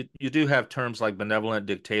 and you do have terms like benevolent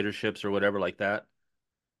dictatorships or whatever like that.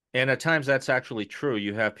 And at times that's actually true.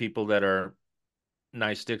 You have people that are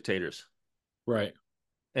nice dictators, Right.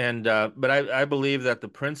 and but I believe that the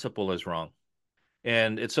principle is wrong,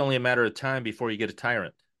 and it's only a matter of time before you get a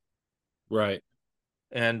tyrant. Right.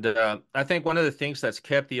 And I think one of the things that's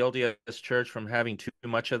kept the LDS Church from having too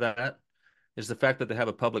much of that is the fact that they have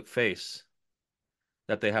a public face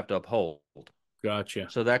that they have to uphold. Gotcha.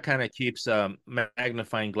 So that kind of keeps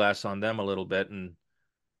magnifying glass on them a little bit,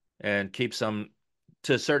 and keeps them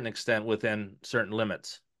to a certain extent within certain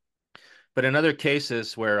limits. But in other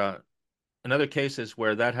cases where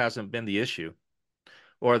that hasn't been the issue,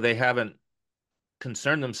 or they haven't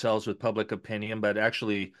concerned themselves with public opinion, but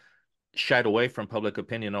actually shied away from public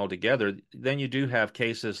opinion altogether, then you do have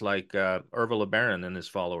cases like Ervil LeBaron and his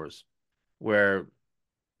followers, where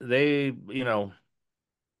they,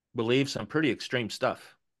 believe some pretty extreme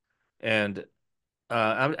stuff. And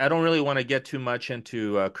I don't really want to get too much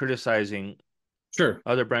into criticizing Sure.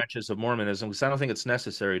 other branches of Mormonism because I don't think it's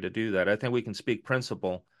necessary to do that. I think we can speak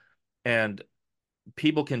principle, and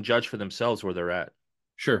people can judge for themselves where they're at.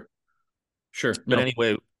 Sure. Sure. But No.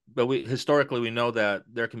 anyway, but we historically we know that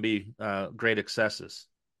there can be great excesses.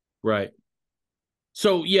 Right.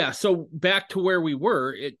 So yeah, so back to where we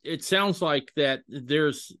were, it sounds like that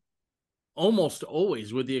there's almost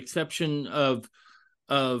always, with the exception of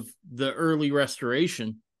the early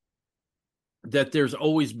restoration, that there's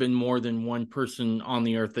always been more than one person on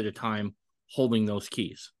the earth at a time holding those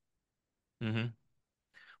keys. Mm-hmm.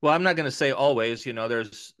 Well, I'm not going to say always.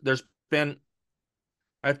 There's been.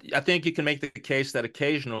 I think you can make the case that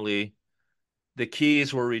occasionally the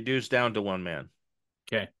keys were reduced down to one man.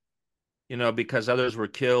 Okay. Because others were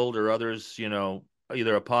killed or others,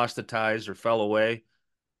 either apostatized or fell away,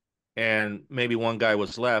 and maybe one guy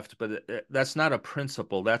was left. But that's not a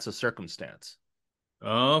principle. That's a circumstance.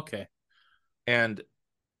 Okay. And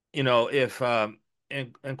if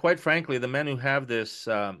and quite frankly, the men who have this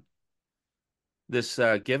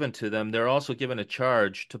given to them, they're also given a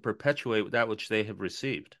charge to perpetuate that which they have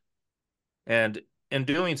received. And in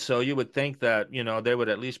doing so, you would think that, they would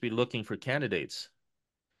at least be looking for candidates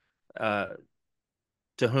uh,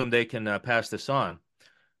 to whom they can pass this on.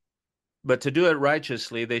 But to do it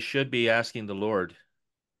righteously, they should be asking the Lord,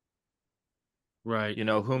 Right.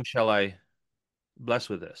 whom shall I bless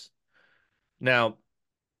with this? Now,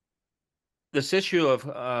 this issue of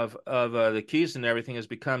the keys and everything has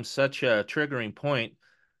become such a triggering point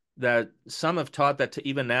that some have taught that to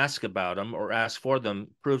even ask about them or ask for them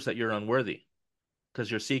proves that you're unworthy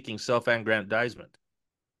because you're seeking self-aggrandizement.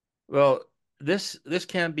 Well, this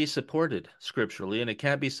can't be supported scripturally, and it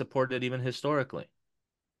can't be supported even historically,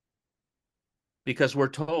 because we're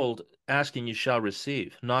told, asking you shall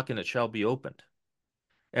receive, knocking it shall be opened.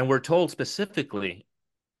 And we're told specifically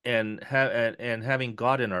and having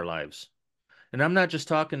God in our lives. And I'm not just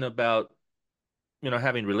talking about,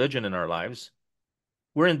 having religion in our lives.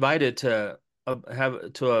 We're invited to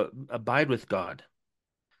abide with God.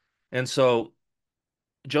 And so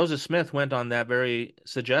Joseph Smith went on that very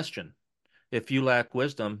suggestion. If you lack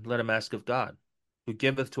wisdom, let him ask of God, who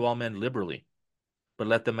giveth to all men liberally, but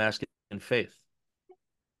let them ask in faith.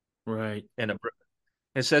 Right. And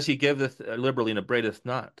it says he giveth liberally and upbraideth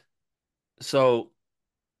not. So,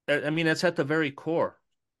 I mean, it's at the very core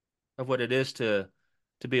of what it is to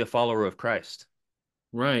be a follower of Christ.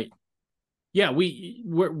 Right. Yeah,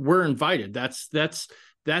 we're invited.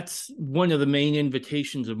 That's one of the main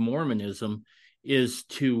invitations of Mormonism, is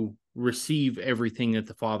to receive everything that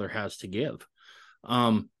the Father has to give.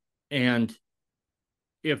 And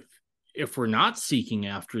if we're not seeking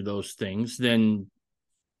after those things, then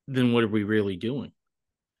what are we really doing?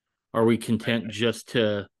 Are we content just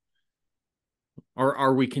to or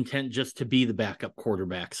are we content just to be the backup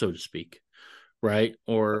quarterback, so to speak? Right?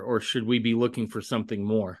 Or should we be looking for something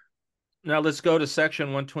more? Now let's go to section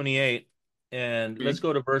 128 and Okay. let's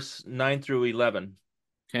go to verse 9 through 11.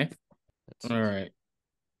 Okay. Let's All right.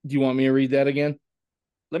 Do you want me to read that again?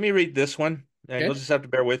 Let me read this one, and you'll Okay. just have to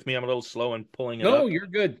bear with me. I'm a little slow in pulling it No, up. you're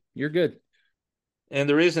good. You're good. And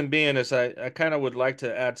the reason being is I kind of would like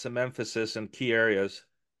to add some emphasis in key areas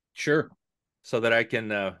Sure. so that I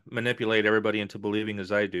can manipulate everybody into believing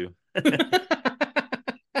as I do.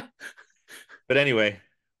 But anyway,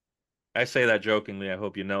 I say that jokingly. I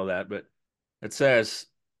hope you know that. But it says,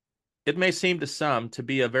 it may seem to some to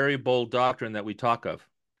be a very bold doctrine that we talk of,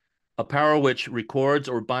 a power which records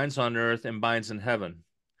or binds on earth and binds in heaven.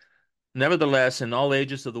 Nevertheless, in all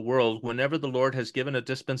ages of the world, whenever the Lord has given a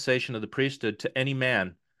dispensation of the priesthood to any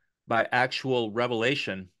man by actual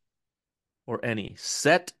revelation or any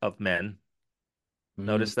set of men, Mm,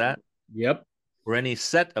 notice that, yep. or any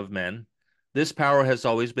set of men, this power has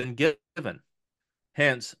always been given.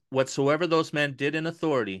 Hence, whatsoever those men did in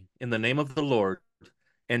authority in the name of the Lord,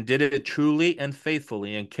 and did it truly and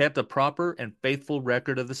faithfully, and kept a proper and faithful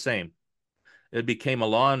record of the same, it became a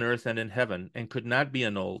law on earth and in heaven, and could not be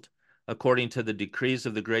annulled, according to the decrees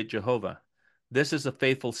of the great Jehovah. This is a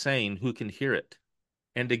faithful saying, who can hear it?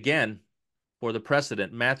 And again, for the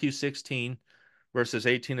precedent, Matthew 16, verses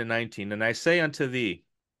 18 and 19. And I say unto thee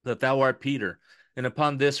that thou art Peter, and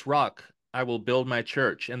upon this rock I will build my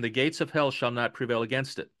church, and the gates of hell shall not prevail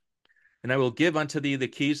against it. And I will give unto thee the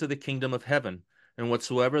keys of the kingdom of heaven, and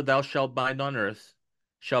whatsoever thou shalt bind on earth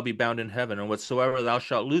shall be bound in heaven, and whatsoever thou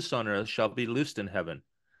shalt loose on earth shall be loosed in heaven.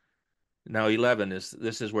 Now 11 is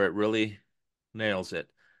this is where it really nails it.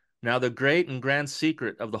 Now the great and grand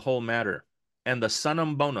secret of the whole matter, and the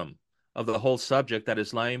summum bonum of the whole subject that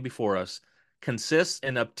is lying before us, consists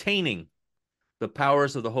in obtaining the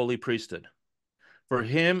powers of the holy priesthood. For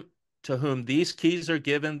him to whom these keys are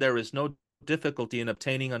given, there is no difficulty in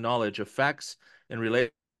obtaining a knowledge of facts in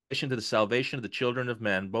relation to the salvation of the children of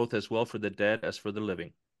men, both as well for the dead as for the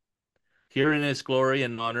living. Herein is glory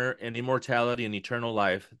and honor and immortality and eternal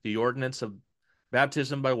life, the ordinance of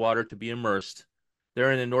baptism by water to be immersed,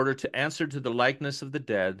 therein in order to answer to the likeness of the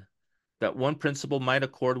dead, that one principle might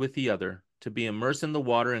accord with the other. To be immersed in the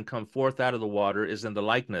water and come forth out of the water is in the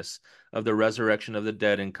likeness of the resurrection of the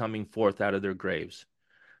dead and coming forth out of their graves.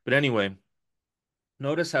 But anyway,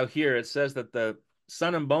 notice how here it says that the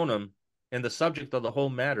summum bonum and the subject of the whole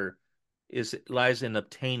matter lies in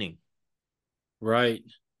obtaining. Right.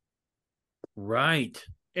 Right.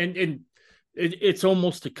 And it's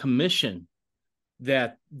almost a commission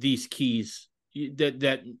that these keys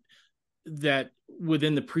that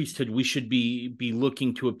within the priesthood we should be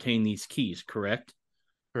looking to obtain these keys, correct?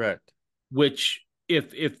 Correct. Which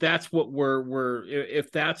if that's what we're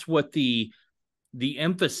if that's what the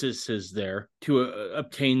emphasis is there to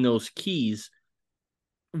obtain those keys,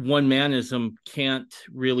 one manism can't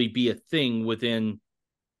really be a thing within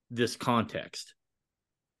this context.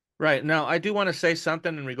 Right. Now, I do want to say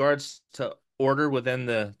something in regards to order within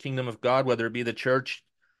the kingdom of God, whether it be the church,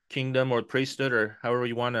 kingdom, or priesthood, or however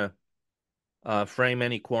you want to frame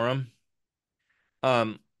any quorum.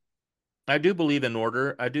 Um, I do believe in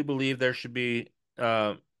order. I do believe there should be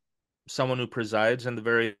someone who presides in the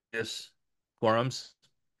various quorums.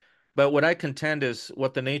 But what I contend is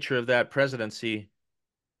what the nature of that presidency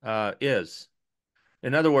is.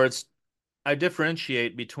 In other words, I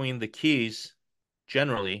differentiate between the keys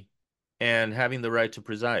generally and having the right to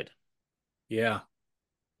preside. Yeah.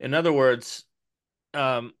 In other words,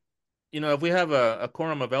 um, if we have a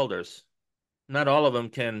quorum of elders, not all of them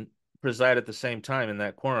can preside at the same time in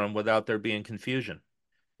that quorum without there being confusion.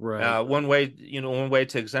 Right. One way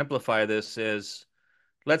to exemplify this is,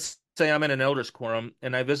 let's say I'm in an elders quorum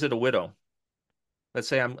and I visit a widow. Let's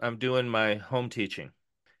say I'm doing my home teaching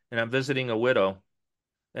and I'm visiting a widow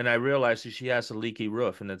and I realize that she has a leaky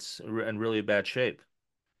roof and it's in really bad shape.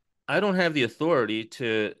 I don't have the authority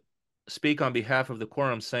to speak on behalf of the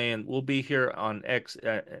quorum saying we'll be here on X,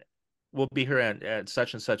 we'll be here at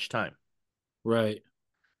such and such time. Right.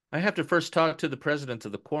 I have to first talk to the president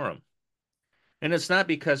of the quorum. And it's not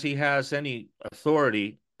because he has any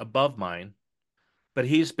authority above mine, but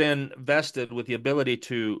he's been vested with the ability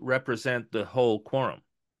to represent the whole quorum,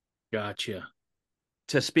 Gotcha.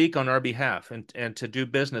 to speak on our behalf and to do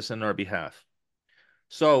business on our behalf.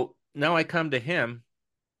 So now I come to him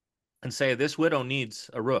and say, this widow needs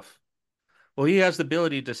a roof. Well, he has the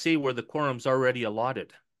ability to see where the quorum's already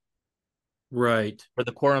allotted, Right. where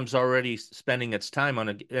the quorum's already spending its time on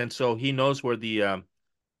it. And so he knows where the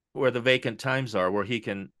vacant times are, where he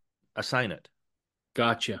can assign it.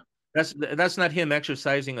 Gotcha. That's not him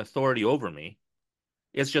exercising authority over me.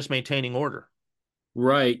 It's just maintaining order.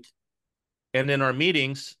 Right. And in our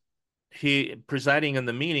meetings, he presiding in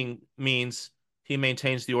the meeting means he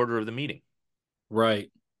maintains the order of the meeting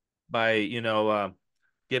Right. by,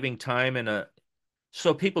 giving time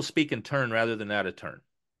so people speak in turn rather than out of turn.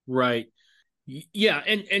 Right. Yeah,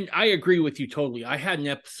 and I agree with you totally. I had an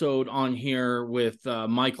episode on here with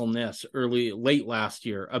Michael Ness late last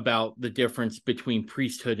year about the difference between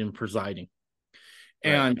priesthood and presiding,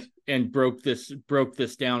 Right. and broke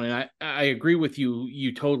this down. And I agree with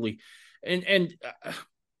you totally. And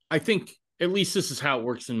I think at least this is how it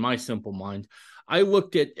works in my simple mind. I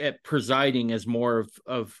looked at presiding as more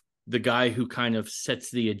of the guy who kind of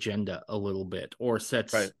sets the agenda a little bit, or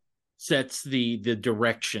Right. sets the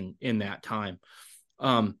direction in that time.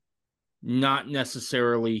 Um, Not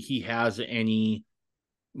necessarily he has any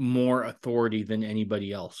more authority than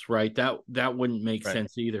anybody else, right? That wouldn't make Right.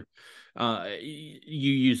 sense either.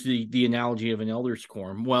 You use the analogy of an elders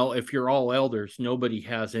quorum. Well, if you're all elders, nobody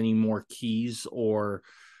has any more keys or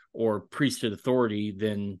priesthood authority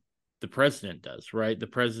than the president does, right? The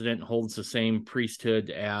president holds the same priesthood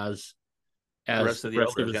The as rest the of the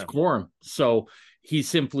rest of elders, his yeah. quorum. So he's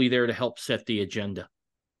simply there to help set the agenda.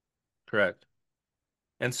 Correct.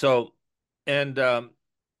 And so, and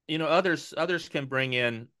others can bring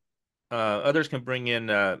in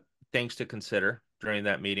things to consider during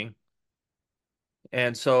that meeting.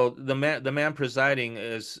 And so the man presiding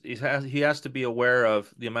he has to be aware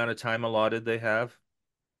of the amount of time allotted they have.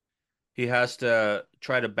 He has to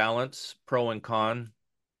try to balance pro and con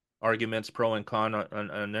arguments, pro and con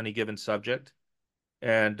on any given subject,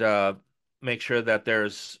 and make sure that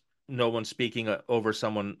there's no one speaking over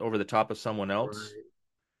the top of someone else. Right.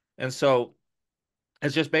 And so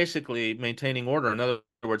it's just basically maintaining order. In other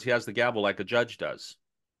words, he has the gavel like a judge does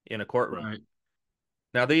in a courtroom. Right.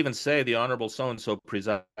 Now, they even say the Honorable so and so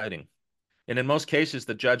presiding. And in most cases,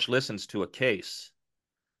 the judge listens to a case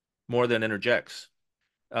more than interjects.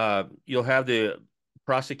 You'll have the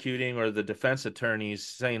prosecuting or the defense attorneys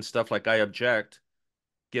saying stuff like, I object,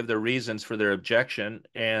 give their reasons for their objection,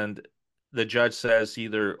 and the judge says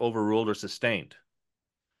either overruled or sustained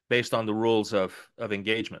based on the rules of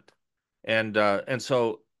engagement. And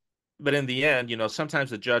so, but in the end, sometimes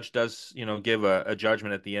the judge does, give a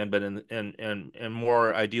judgment at the end, but in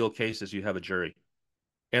more ideal cases, you have a jury.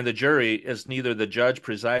 And the jury is neither the judge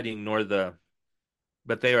presiding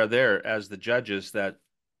but they are there as the judges that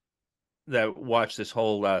watch this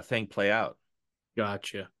whole thing play out.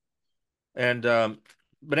 Gotcha. And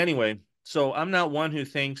but anyway, so I'm not one who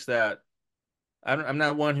thinks that I'm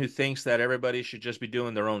not one who thinks that everybody should just be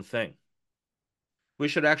doing their own thing. We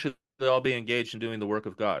should actually all be engaged in doing the work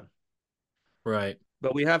of God. Right.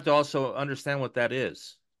 But we have to also understand what that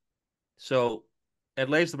is. So it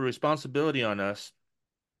lays the responsibility on us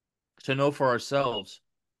to know for ourselves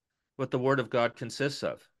what the Word of God consists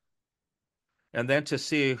of, and then to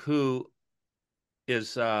see who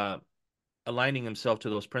is aligning himself to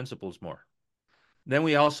those principles more. Then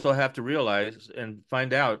we also have to realize and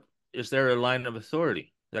find out, is there a line of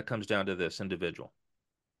authority that comes down to this individual?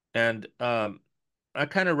 And I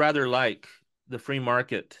kind of rather like the free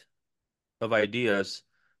market of ideas,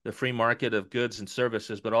 the free market of goods and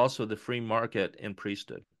services, but also the free market in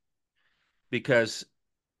priesthood. Because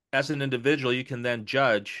as an individual, you can then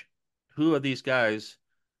judge who of these guys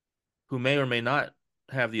who may or may not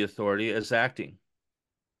have the authority is acting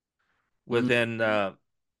Mm. within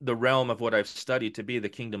the realm of what I've studied to be the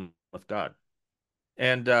kingdom of God.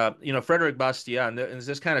 And Frederick Bastiat, and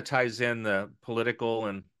this kind of ties in the political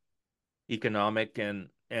and economic and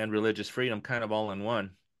religious freedom kind of all in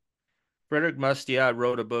one. Frederick Bastiat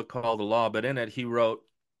wrote a book called The Law, but in it he wrote,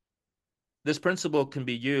 this principle can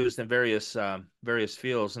be used in various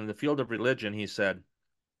fields. In the field of religion, he said,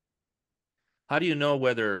 how do you know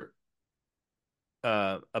whether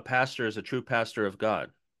a pastor is a true pastor of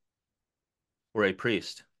God or a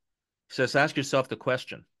priest? He says, ask yourself the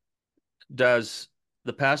question, does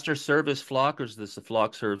the pastor serve his flock, or does the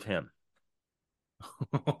flock serve him?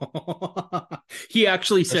 He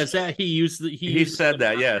actually says that he He uses said the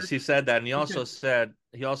that, yes, pastor. he said that, and Okay.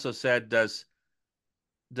 he also said, does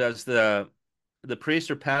the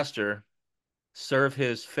priest or pastor serve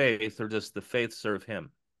his faith, or does the faith serve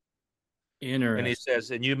him? And he Interesting. says,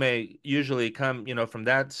 and you may usually come, from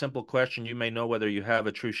that simple question, you may know whether you have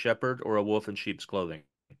a true shepherd or a wolf in sheep's clothing.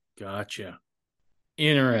 Gotcha.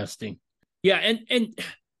 Interesting. Yeah, and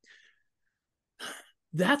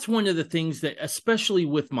that's one of the things that, especially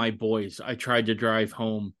with my boys, I tried to drive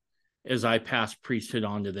home as I passed priesthood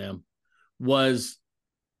on to them, was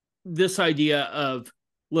this idea of,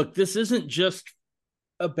 look, this isn't just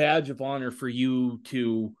a badge of honor for you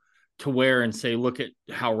to wear and say, look at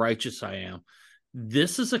how righteous I am.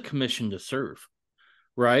 This is a commission to serve,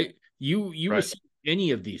 right? You Right. receive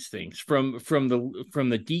any of these things from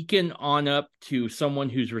the deacon on up to someone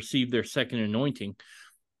who's received their second anointing.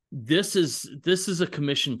 this is a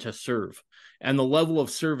commission to serve, and the level of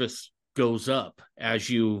service goes up as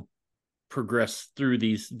you progress through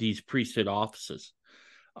these priesthood offices.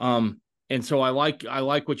 And so I like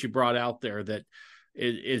what you brought out there, that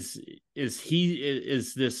is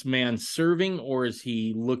this man serving, or is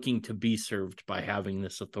he looking to be served by having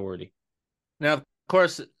this authority? Now, of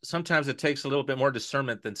course, sometimes it takes a little bit more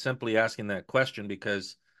discernment than simply asking that question,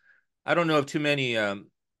 because I don't know of too many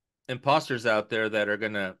imposters out there that are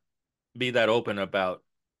going to be that open about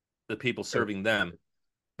the people serving them.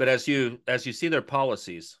 But as you see their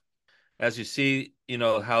policies, as you see,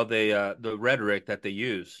 how they the rhetoric that they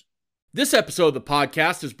use. This episode of the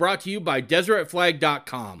podcast is brought to you by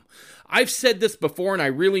DeseretFlag.com. I've said this before and I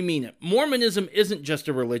really mean it. Mormonism isn't just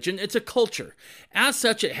a religion, it's a culture. As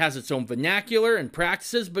such, it has its own vernacular and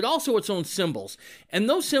practices, but also its own symbols. And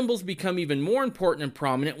those symbols become even more important and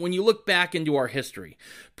prominent when you look back into our history.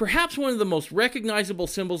 Perhaps one of the most recognizable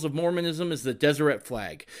symbols of Mormonism is the Deseret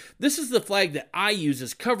flag. This is the flag that I use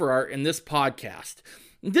as cover art in this podcast.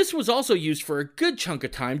 This was also used for a good chunk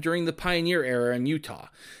of time during the pioneer era in Utah.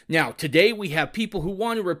 Now, today we have people who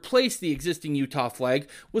want to replace the existing Utah flag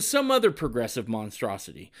with some other progressive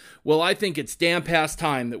monstrosity. Well, I think it's damn past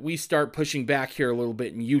time that we start pushing back here a little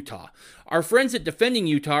bit in Utah. Our friends at Defending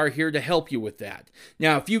Utah are here to help you with that.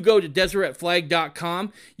 Now, if you go to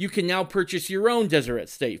DeseretFlag.com, you can now purchase your own Deseret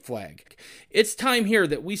State flag. It's time here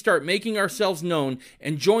that we start making ourselves known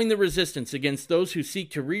and join the resistance against those who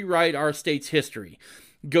seek to rewrite our state's history.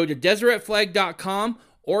 Go to DeseretFlag.com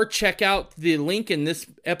or check out the link in this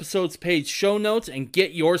episode's page show notes and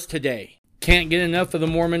get yours today. Can't get enough of the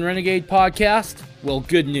Mormon Renegade podcast? Well,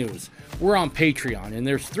 good news. We're on Patreon, and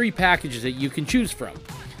there's 3 packages that you can choose from.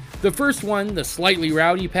 The first one, the Slightly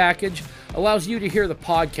Rowdy package, allows you to hear the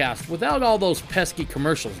podcast without all those pesky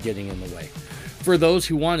commercials getting in the way. For those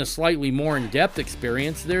who want a slightly more in-depth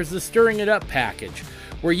experience, there's the Stirring It Up package,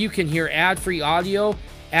 where you can hear ad-free audio,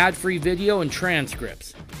 ad-free video, and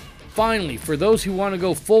transcripts. Finally, for those who want to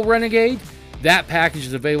go full Renegade, that package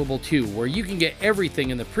is available too, where you can get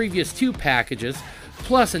everything in the previous 2 packages,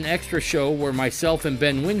 plus an extra show where myself and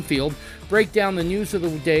Ben Winfield break down the news of the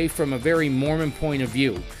day from a very Mormon point of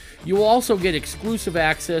view. You will also get exclusive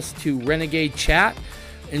access to Renegade Chat,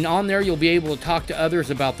 and on there you'll be able to talk to others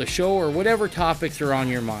about the show or whatever topics are on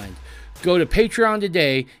your mind. Go to Patreon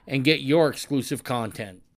today and get your exclusive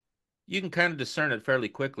content. You can kind of discern it fairly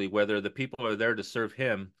quickly whether the people are there to serve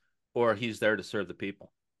him or he's there to serve the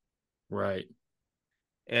people. Right.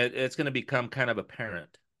 It's going to become kind of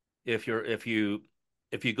apparent if you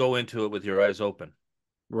go into it with your eyes open.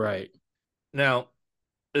 Right. Now,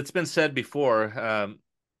 it's been said before,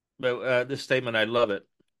 but this statement, I love it.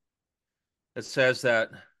 It says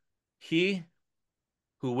that he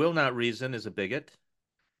who will not reason is a bigot,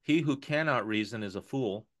 he who cannot reason is a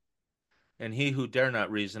fool, and he who dare not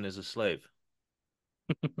reason is a slave.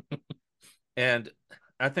 And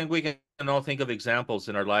I think we can all think of examples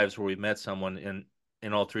in our lives where we've met someone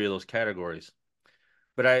in all 3 of those categories.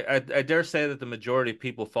 But I dare say that the majority of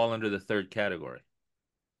people fall under the 3rd category.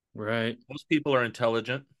 Right. Most people are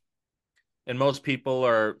intelligent, and most people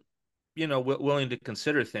are, willing to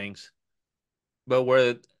consider things, but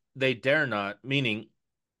where they dare not, meaning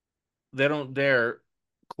they don't dare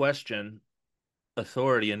question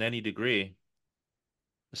authority in any degree,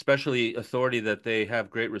 especially authority that they have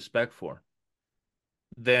great respect for,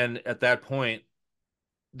 then at that point,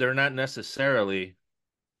 they're not necessarily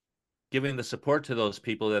giving the support to those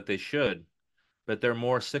people that they should, but they're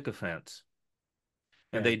more sycophants.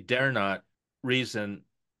 And they dare not reason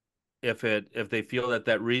if they feel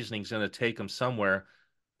that reasoning is going to take them somewhere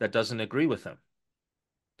that doesn't agree with them.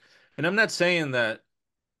 And I'm not saying that,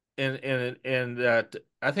 and that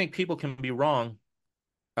I think people can be wrong,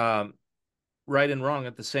 right and wrong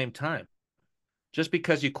at the same time. Just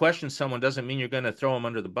because you question someone doesn't mean you're going to throw them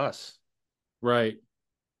under the bus. Right.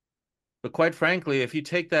 But quite frankly, if you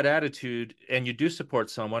take that attitude and you do support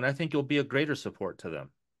someone, I think you'll be a greater support to them,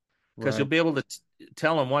 because you'll be able to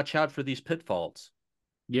tell them, watch out for these pitfalls.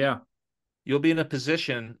 Yeah. You'll be in a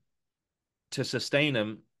position to sustain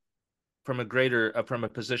them from a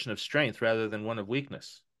position of strength rather than one of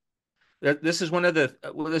weakness. This is one of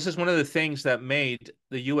the things that made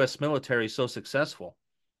the U.S. military so successful,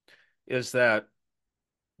 is that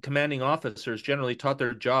commanding officers generally taught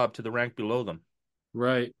their job to the rank below them.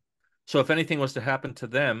 Right. So if anything was to happen to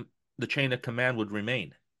them, the chain of command would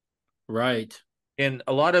remain. Right. And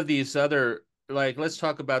a lot of these other, like, let's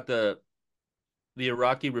talk about the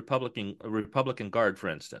Iraqi Republican Guard, for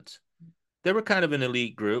instance. They were kind of an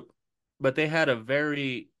elite group, but they had a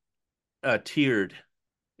very tiered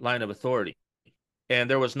line of authority. and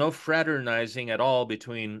there was no fraternizing at all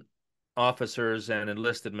between officers and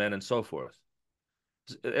enlisted men and so forth.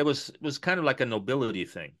 It was kind of like a nobility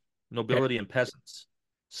thing, Okay. nobility and peasants.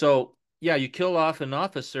 So yeah, you kill off an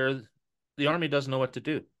officer, the army doesn't know what to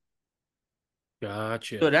do. So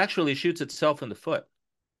Gotcha. it actually shoots itself in the foot.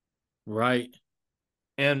 Right.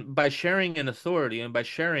 And by sharing in authority and by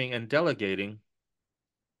sharing and delegating,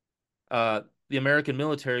 the American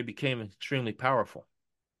military became extremely powerful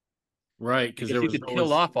Right. Because because there you was could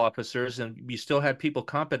kill always off officers and you still had people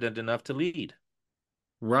competent enough to lead.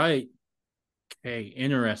 right. Okay,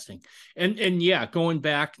 interesting. And yeah, going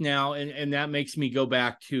back now, and that makes me go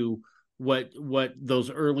back to what those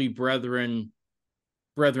early brethren's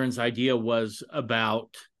idea was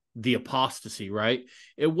about the apostasy, right?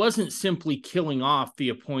 It wasn't simply killing off the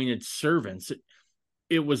appointed servants.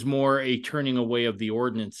 It was more a turning away of the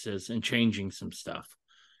ordinances and changing some stuff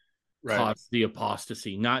Right. caused the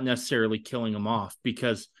apostasy, not necessarily killing them off,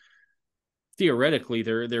 because theoretically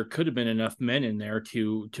there could have been enough men in there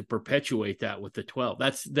to perpetuate that with the 12.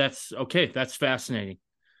 That's okay. That's fascinating.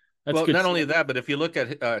 That's Well, good not stuff. only that, but if you look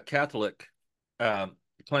at Catholic um,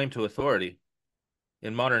 claim to authority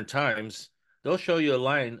in modern times, they'll show you a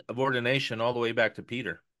line of ordination all the way back to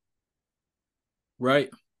Peter. Right.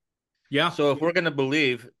 Yeah. So if we're going to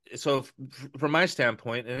believe, so if, from my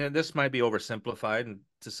standpoint, and this might be oversimplified and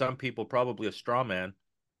to some people probably a straw man,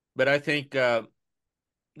 but I think that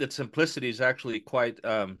simplicity is actually quite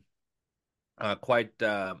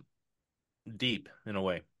deep in a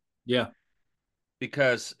way. Yeah.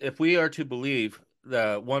 Because if we are to believe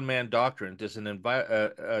the one man doctrine is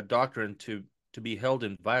a doctrine to be held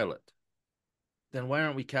inviolate, then why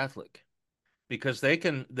aren't we Catholic? Because they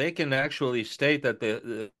can actually state that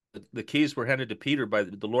the keys were handed to Peter by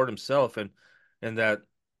the Lord Himself, and that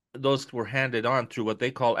those were handed on through what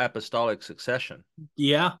they call apostolic succession.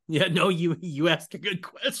 Yeah. Yeah. No, you asked a good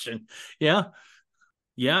question. Yeah.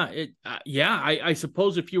 Yeah. Yeah. I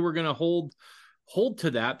suppose if you were going to hold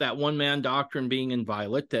to that one man doctrine being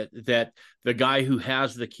inviolate, that the guy who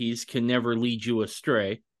has the keys can never lead you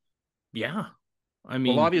astray. Yeah. I Well,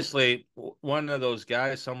 mean, obviously, one of those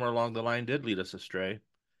guys somewhere along the line did lead us astray,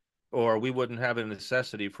 or we wouldn't have a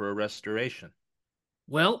necessity for a restoration.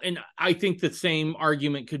 well, and I think the same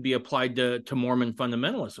argument could be applied to Mormon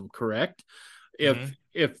fundamentalism, correct? Mm-hmm.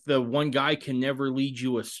 If the one guy can never lead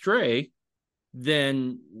you astray,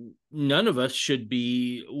 then none of us should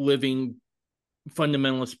be living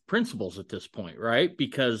fundamentalist principles at this point, right?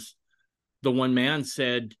 Because the one man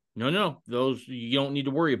said, no, no, those you don't need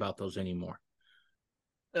to worry about those anymore.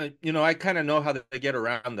 I kind of know how they get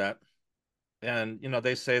around that. And,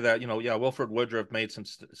 they say that, yeah, Wilford Woodruff made some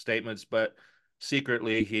statements, but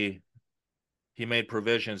secretly he made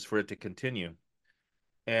provisions for it to continue.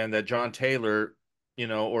 And that John Taylor,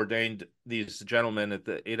 ordained these gentlemen at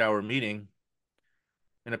the 8-hour meeting.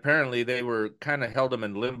 And apparently they were kind of held them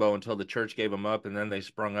in limbo until the church gave them up, and then they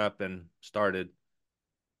sprung up and started.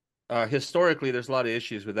 Historically, there's a lot of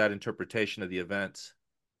issues with that interpretation of the events.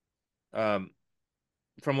 Um,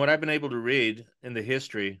 from what I've been able to read in the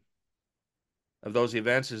history of those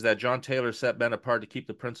events is that John Taylor set men apart to keep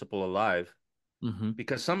the principle alive, Mm-hmm.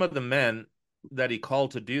 because some of the men that he called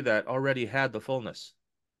to do that already had the fullness.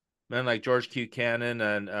 Men like George Q. Cannon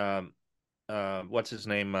and what's his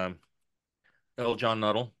name, L. John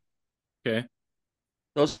Nuttall. Okay.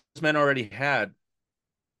 Those men already had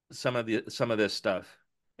some of this stuff,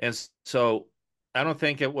 and so I don't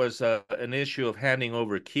think it was an issue of handing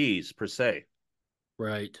over keys per se.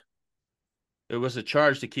 Right. It was a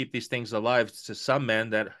charge to keep these things alive to some men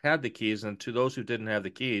that had the keys, and to those who didn't have the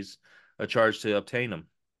keys, a charge to obtain them.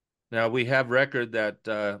 Now we have record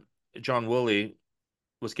that John Woolley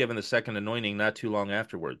was given the second anointing not too long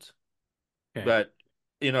afterwards. Okay.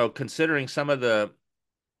 But considering some of the,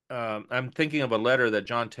 I'm thinking of a letter that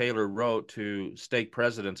John Taylor wrote to stake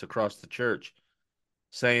presidents across the church,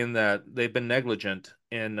 saying that they've been negligent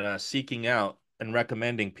in seeking out and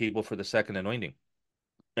recommending people for the second anointing.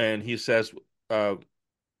 And he says, uh,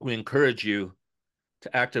 we encourage you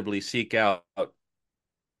to actively seek out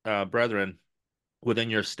brethren within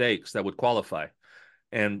your stakes that would qualify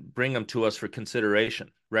and bring them to us for consideration,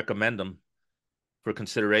 recommend them for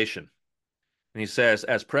consideration. And he says,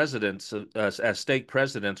 as presidents, as stake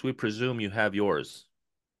presidents, we presume you have yours.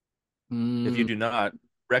 If you Mm, do not,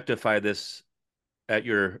 rectify this at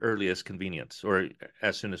your earliest convenience or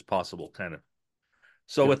as soon as possible, kind of.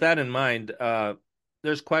 So, yeah. with that in mind,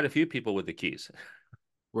 there's quite a few people with the keys.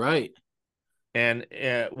 Right. And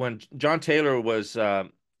when John Taylor was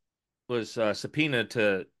subpoenaed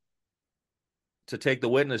to take the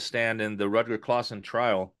witness stand in the Rutger Clawson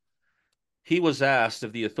trial, he was asked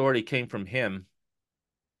if the authority came from him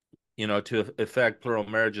to effect plural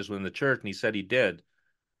marriages within the church, and he said he did.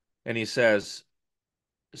 And he says,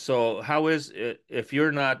 so how is it if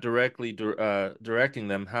you're not directly directing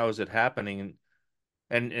them? How is it happening?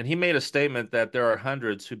 And he made a statement that there are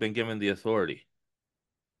hundreds who've been given the authority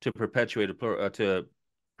to perpetuate to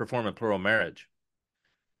perform a plural marriage.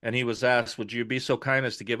 And he was asked, "Would you be so kind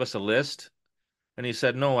as to give us a list?" And he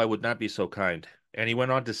said, "No, I would not be so kind." And he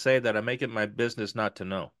went on to say that I make it my business not to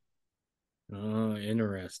know. Oh,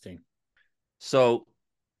 interesting. So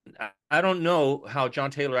I don't know how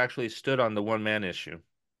John Taylor actually stood on the one man issue.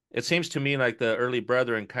 It seems to me like the early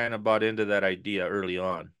brethren kind of bought into that idea early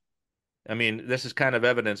on. I mean, this is kind of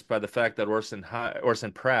evidenced by the fact that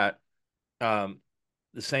Orson Pratt, um,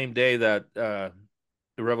 the same day that the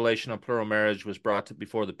revelation of plural marriage was brought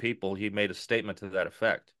before the people, he made a statement to that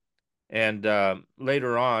effect. And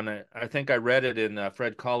later on, I think I read it in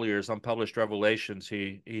Fred Collier's Unpublished Revelations.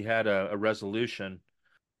 He had a resolution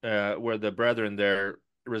where the brethren there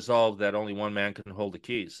resolved that only one man can hold the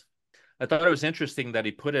keys. I thought it was interesting that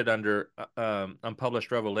he put it under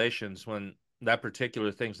unpublished revelations when that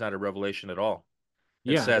particular thing's not a revelation at all.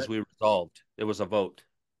 It Yeah, says we resolved. It was a vote.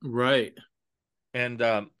 right.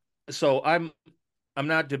 And so I'm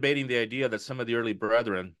not debating the idea that some of the early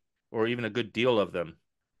brethren, or even a good deal of them,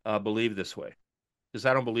 believe this way. Because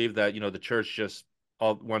I don't believe that, the church just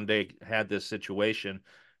all one day had this situation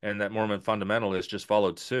and that Mormon fundamentalists just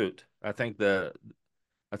followed suit. I think the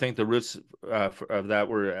roots of that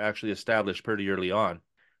were actually established pretty early on.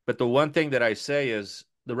 But the one thing that I say is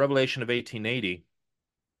the revelation of 1880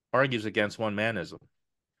 argues against one manism.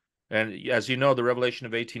 And as you know, the revelation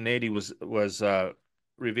of 1880 was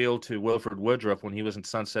revealed to Wilford Woodruff when he was in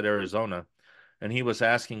Sunset, Arizona, and he was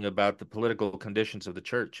asking about the political conditions of the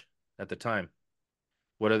church at the time.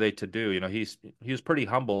 What are they to do? He was pretty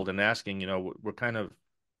humbled and asking, we're kind of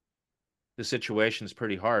the situation is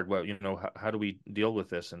pretty hard. Well, how do we deal with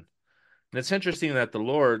this? And it's interesting that the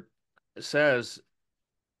Lord says,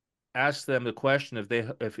 ask them the question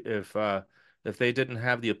if they didn't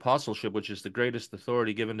have the apostleship, which is the greatest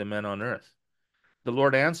authority given to men on earth. The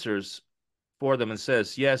Lord answers for them and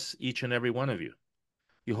says, yes, each and every one of you.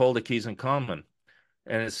 You hold the keys in common.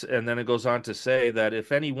 And then it goes on to say that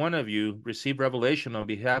if any one of you receive revelation on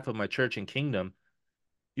behalf of my church and kingdom,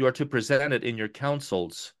 you are to present it in your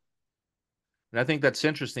councils. And I think that's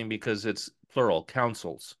interesting because it's plural,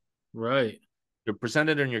 councils. Right. You're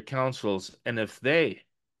presented in your councils, and if they,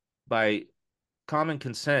 by common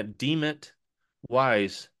consent, deem it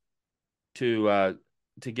wise to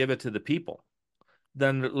give it to the people,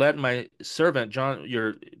 then let my servant John,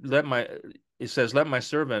 your let my it says, let my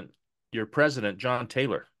servant, your president, John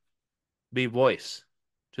Taylor, be voice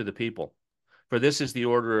to the people. For this is the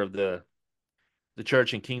order of the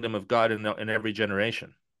church and kingdom of God in every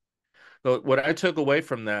generation. So what I took away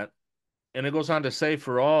from that, and it goes on to say,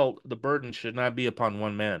 for all the burden should not be upon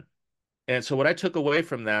one man. And so what I took away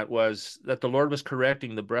from that was that the Lord was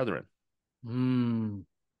correcting the brethren. Mm,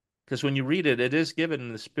 Because when you read it, it is given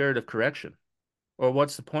in the spirit of correction. Or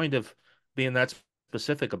what's the point of being that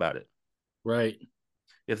specific about it right.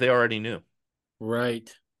 if they already knew?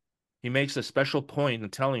 Right. He makes a special point in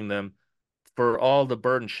telling them, for all the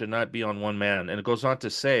burden should not be on one man. And it goes on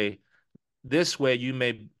to say, this way you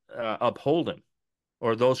may uphold him,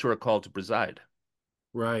 or those who are called to preside.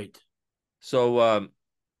 Right. So,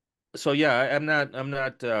 so yeah, I'm not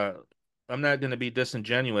going to be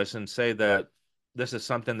disingenuous and say that this is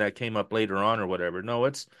something that came up later on or whatever. No,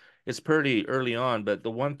 it's pretty early on. But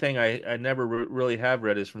the one thing I never really have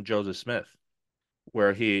read is from Joseph Smith, where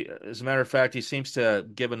as a matter of fact, he seems to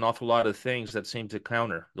give an awful lot of things that seem to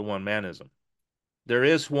counter the one manism. There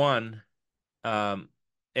is one um,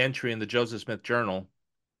 entry in the Joseph Smith Journal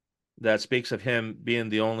that speaks of him being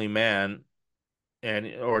the only man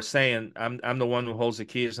and or saying I'm the one who holds the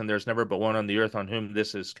keys and there's never but one on the earth on whom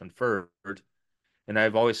this is conferred. And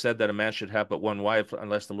I've always said that a man should have but one wife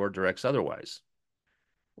unless the Lord directs otherwise.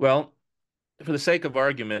 Well, for the sake of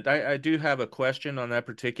argument, I do have a question on that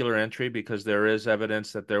particular entry because there is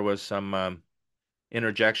evidence that there was some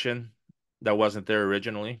interjection that wasn't there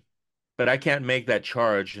originally. But I can't make that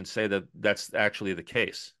charge and say that that's actually the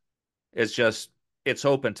case. It's just, it's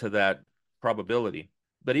open to that probability.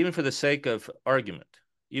 But even for the sake of argument,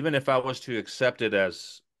 even if I was to accept it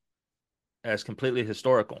as completely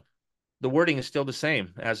historical, the wording is still the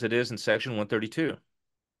same as it is in section 132,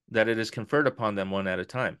 that it is conferred upon them one at a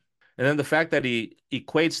time. And then the fact that he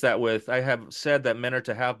equates that with, I have said that men are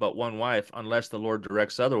to have but one wife unless the Lord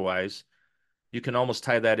directs otherwise, you can almost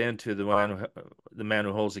tie that into the man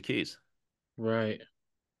who holds the keys. Right.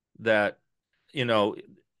 That, you know,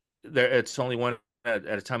 it's only one at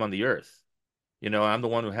a time on the earth. I'm the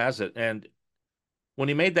one who has it. And when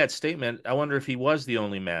he made that statement, I wonder if he was the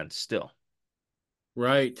only man still.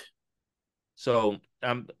 Right. So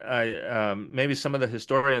maybe some of the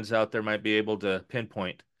historians out there might be able to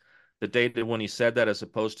pinpoint the date when he said that, as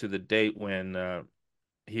opposed to the date when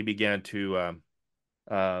he began to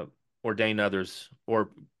uh, ordain others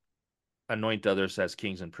or anoint others as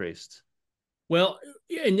kings and priests. Well,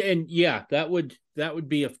 and yeah, that would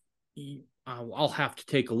be a. I'll have to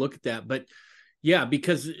take a look at that, but yeah,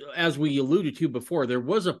 because as we alluded to before, there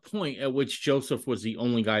was a point at which Joseph was the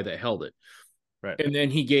only guy that held it, Right. and then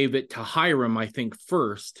he gave it to Hiram, I think,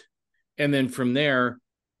 first, and then from there,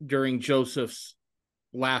 during Joseph's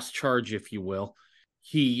last charge, if you will,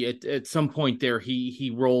 he at some point there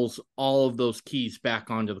he rolls all of those keys back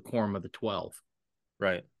onto the quorum of the 12,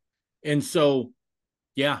 Right. and so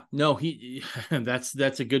yeah, no, he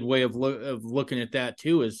that's a good way of looking at that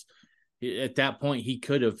too. Is at that point he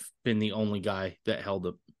could have been the only guy that held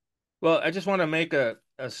it. Well, I just want to make a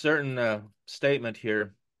certain statement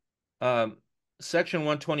here. Um, Section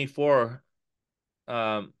 124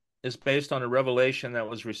 is based on a revelation that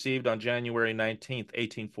was received on January 19th,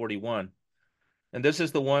 1841. And this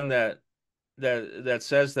is the one that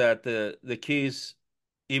says that the keys,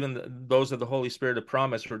 even those of the Holy Spirit of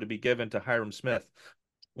promise, were to be given to Hiram Smith.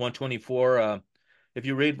 124, if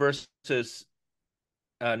you read verses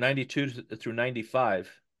 92 through 95,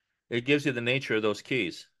 it gives you the nature of those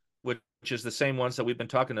keys, which is the same ones that we've been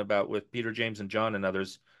talking about with Peter, James, and John and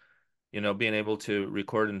others, being able to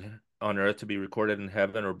record on earth to be recorded in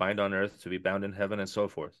heaven, or bind on earth to be bound in heaven, and so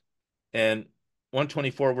forth. And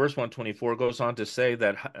 124, verse 124 goes on to say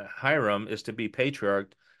that Hiram is to be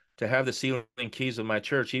patriarch, to have the sealing keys of my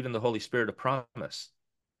church, even the Holy Spirit of promise.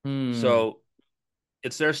 Hmm. So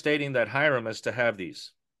it's there stating that Hiram is to have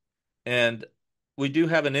these. And we do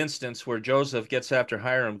have an instance where Joseph gets after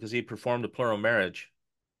Hiram because he performed a plural marriage.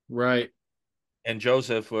 Right. And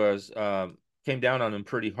Joseph came down on him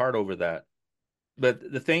pretty hard over that.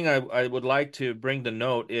 But the thing I would like to bring to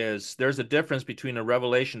note is there's a difference between a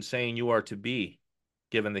revelation saying you are to be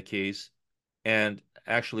given the keys and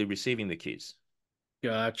actually receiving the keys.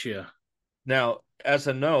 Gotcha. Now, as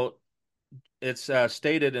a note, it's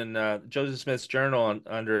stated in Joseph Smith's journal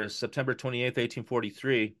under September 28th,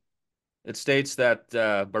 1843. It states that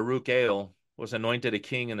Baruch Ale was anointed a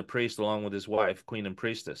king and a priest along with his wife, queen and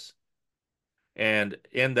priestess, and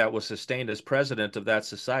in that was sustained as president of that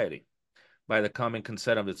society by the common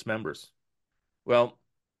consent of its members. Well,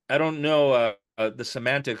 I don't know the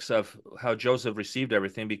semantics of how Joseph received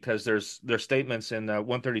everything, because there's statements in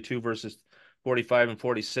 132 verses 45 and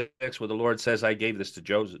 46 where the Lord says, "I gave this to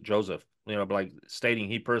Joseph," like stating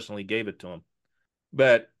he personally gave it to him.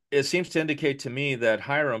 But it seems to indicate to me that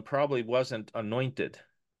Hiram probably wasn't anointed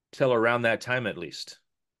till around that time, at least.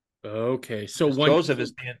 Okay. So Because one.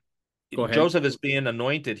 Go ahead. Joseph is being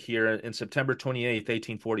anointed here in September 28th,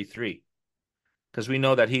 1843, because we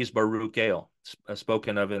know that he's Baruch Ale,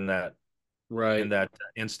 spoken of in Right. that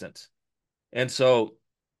instance. And so,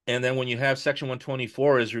 and then when you have Section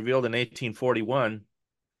 124 is revealed in 1841,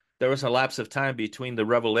 there was a lapse of time between the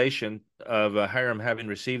revelation of Hiram having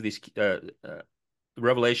received these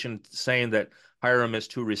revelation saying that Hiram is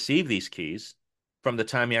to receive these keys from the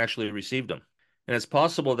time he actually received them. And it's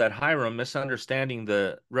possible that Hiram, misunderstanding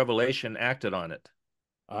the revelation, acted on it.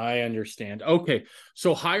 I understand. Okay.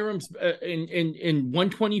 So Hiram's in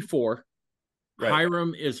 124, Right.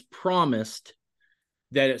 Hiram is promised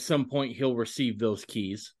that at some point he'll receive those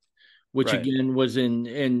keys, which Right. again was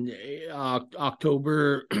in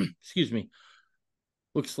October. Excuse me.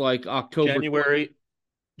 Looks like October 20.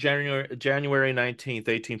 January January 19th,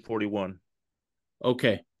 1841.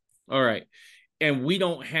 Okay. All right. And we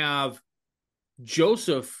don't have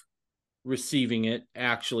Joseph receiving it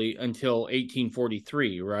actually until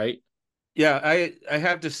 1843, right? Yeah, I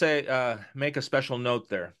have to say, make a special note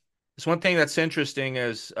there. It's one thing that's interesting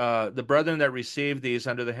is the brethren that received these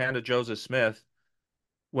under the hand of Joseph Smith,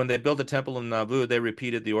 when they built the temple in Nauvoo, they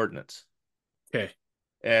repeated the ordinance. Okay.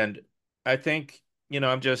 And I think,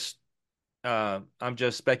 I'm just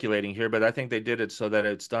speculating here, but I think they did it so that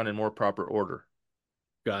it's done in more proper order.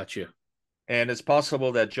 Gotcha. And it's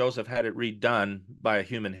possible that Joseph had it redone by a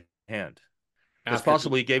human hand. It's After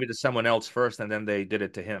possible he gave it to someone else first and then they did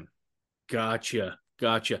it to him. Gotcha.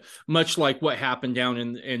 Gotcha. Much like what happened down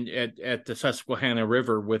in at the Susquehanna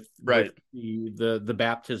River with Right, the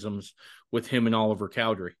baptisms with him and Oliver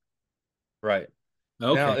Cowdery. right.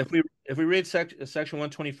 Now, Okay. if we read section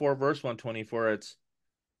 124, verse 124, it's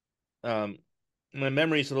um my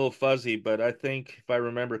memory's a little fuzzy, but I think if I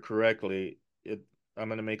remember correctly, I'm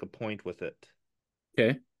going to make a point with it.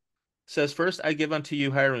 Okay. It says, "First I give unto you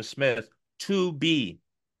Hiram Smith, to be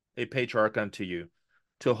a patriarch unto you,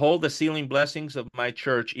 to hold the sealing blessings of my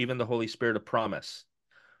church, even the Holy Spirit of promise,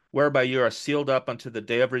 whereby you are sealed up unto the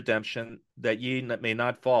day of redemption, that ye may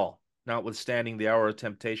not fall, notwithstanding the hour of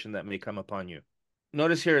temptation that may come upon you.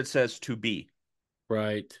 Notice here it says to be,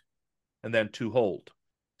 Right. and then to hold.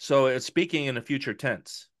 So it's speaking in a future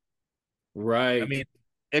tense. I Right. mean,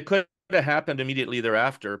 it could have happened immediately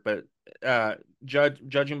thereafter, but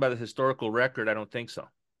judging by the historical record, I don't think so.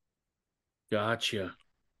 Gotcha.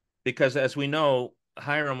 Because as we know,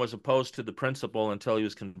 Hiram was opposed to the principle until he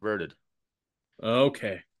was converted.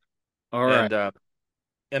 Okay. All right. And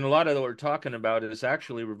and a lot of what we're talking about is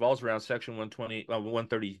actually revolves around section 120,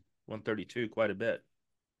 130, 132 quite a bit.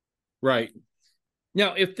 Right.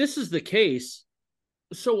 Now, if this is the case,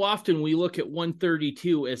 so often we look at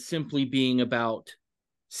 132 as simply being about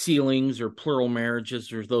sealings or plural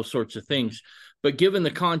marriages or those sorts of things. But given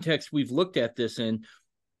the context we've looked at this in,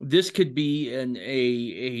 this could be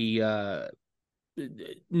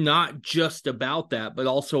not just about that, but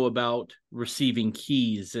also about receiving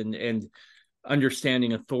keys and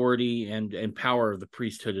understanding authority and power of the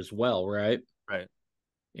priesthood as well, right? Right.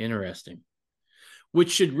 Interesting.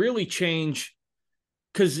 Which should really change,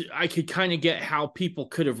 because I could kind of get how people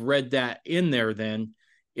could have read that in there then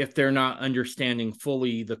if they're not understanding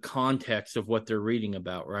fully the context of what they're reading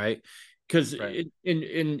about, right? Because Right.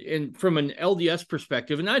 in from an LDS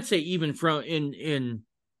perspective, and I'd say even from in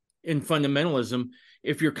fundamentalism,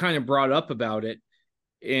 if you're kind of brought up about it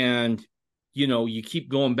and you keep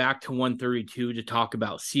going back to 132 to talk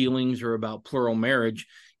about sealings or about plural marriage,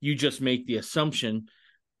 you just make the assumption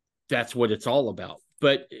that's what it's all about.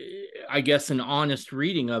 But I guess an honest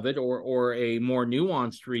reading of it, or a more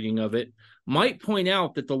nuanced reading of it, might point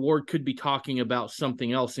out that the Lord could be talking about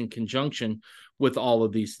something else in conjunction with all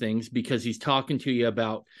of these things, because he's talking to you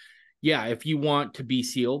about, yeah, if you want to be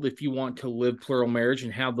sealed, if you want to live plural marriage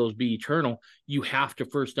and have those be eternal, you have to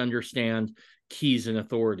first understand keys and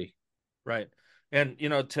authority. Right. And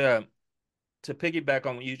to piggyback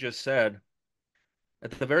on what you just said, at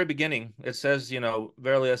the very beginning, it says,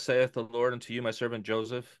 verily I saith the Lord unto you, my servant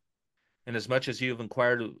Joseph, inasmuch as you have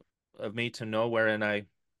inquired of me to know wherein I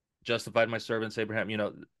justified my servants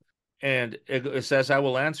Abraham, and it says, I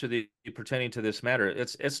will answer thee pertaining to this matter.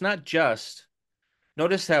 It's not just,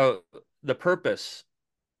 notice how the purpose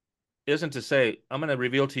isn't to say, I'm going to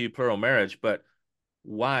reveal to you plural marriage, but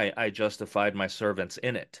why I justified my servants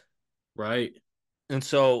in it. Right. And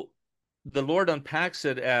so the Lord unpacks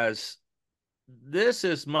it as this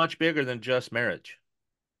is much bigger than just marriage.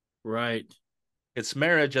 Right. It's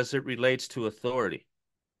marriage as it relates to authority.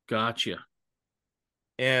 Gotcha.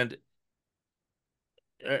 And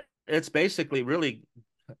it's basically really,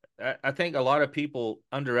 I think a lot of people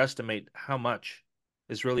underestimate how much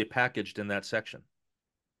is really packaged in that section.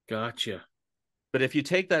 Gotcha. But if you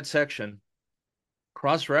take that section,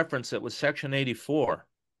 cross-reference it with section 84,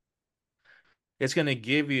 it's going to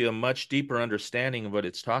give you a much deeper understanding of what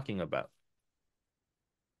it's talking about.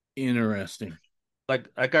 Interesting. Like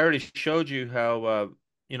I already showed you how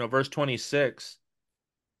verse 26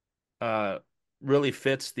 really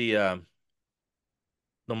fits the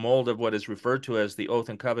mold of what is referred to as the oath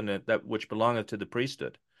and covenant that which belongeth to the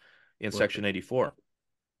priesthood in section 84.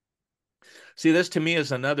 See, this to me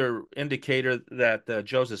is another indicator that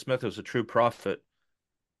Joseph Smith was a true prophet,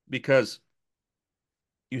 because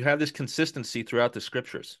you have this consistency throughout the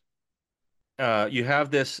scriptures. You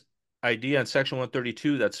have this idea in section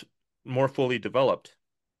 132 that's more fully developed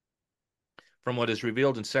from what is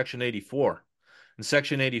revealed in section 84. And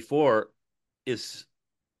section 84 is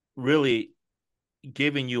really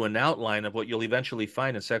giving you an outline of what you'll eventually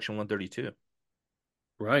find in section 132.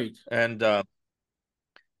 Right. And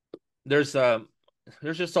there's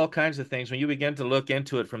just all kinds of things when you begin to look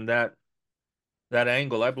into it from that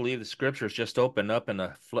angle. I believe the scriptures just open up and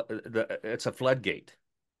it's a floodgate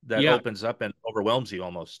that Yeah. opens up and overwhelms you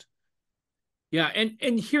almost. Yeah.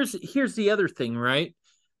 And here's the other thing, right?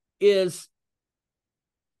 Is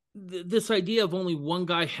this idea of only one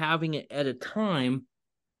guy having it at a time.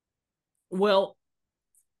 Well,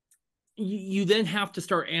 you then have to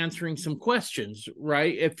start answering some questions,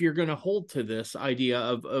 right? If you're going to hold to this idea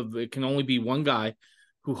of it can only be one guy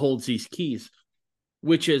who holds these keys,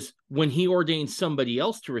 which is when he ordains somebody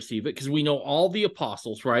else to receive it, because we know all the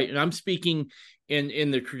apostles, right? And I'm speaking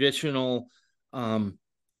in the traditional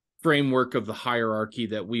framework of the hierarchy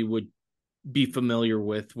that we would be familiar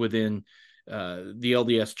with within the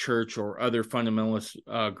LDS Church or other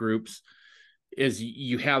fundamentalist groups. Is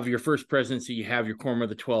you have your first presidency, you have your Quorum of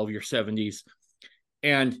the 12, your 70s.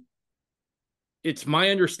 And it's my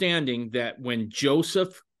understanding that when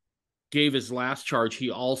Joseph gave his last charge, he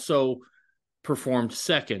also performed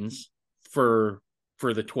seconds for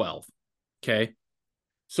the 12. Okay.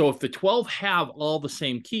 So if the 12 have all the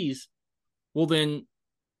same keys, well, then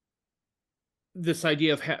this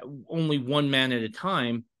idea of only one man at a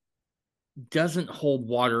time doesn't hold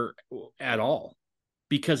water at all.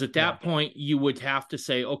 Because at No. that point, you would have to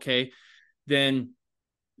say, okay, then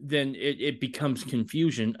it becomes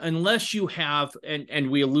confusion unless you have, and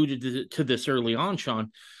we alluded to this early on,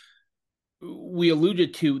 Sean. We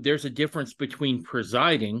alluded to there's a difference between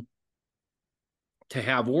presiding to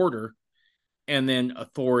have order and then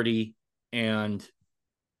authority and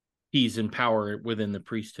keys and power within the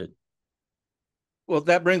priesthood. Well,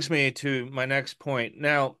 that brings me to my next point.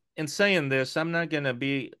 Now, in saying this, I'm not going to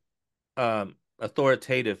be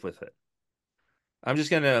authoritative with it. I'm just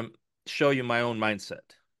going to show you my own mindset.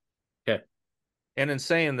 Okay. And in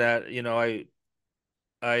saying that,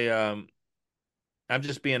 I I'm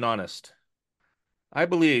just being honest. I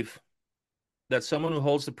believe that someone who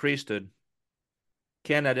holds the priesthood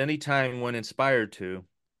can at any time when inspired to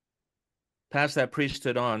pass that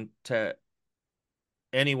priesthood on to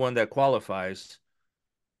anyone that qualifies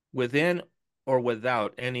within or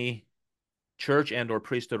without any church and or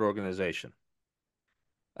priesthood organization.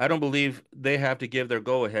 I don't believe they have to give their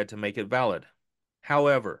go-ahead to make it valid.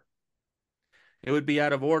 However, it would be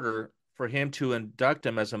out of order for him to induct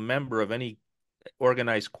him as a member of any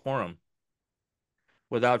organized quorum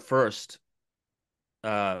without first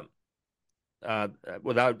uh,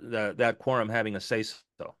 without that quorum having a say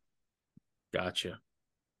so. Gotcha.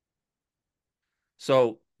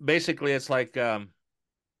 So basically, it's like let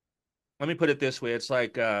me put it this way: it's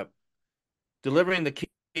like delivering the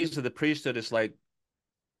keys to the priesthood is like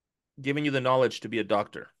giving you the knowledge to be a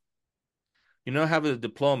doctor. You now have a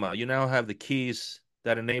diploma. You now have the keys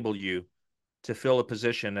that enable you to fill a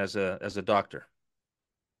position as a doctor.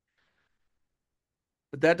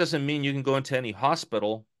 But that doesn't mean you can go into any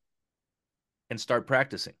hospital and start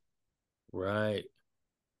practicing. Right.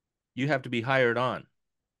 You have to be hired on.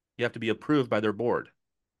 You have to be approved by their board.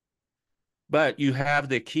 But you have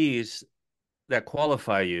the keys that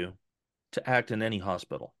qualify you to act in any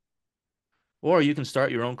hospital. Or you can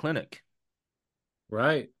start your own clinic.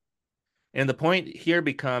 Right. And the point here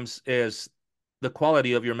becomes is the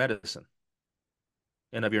quality of your medicine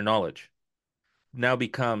and of your knowledge now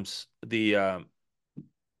becomes the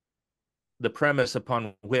premise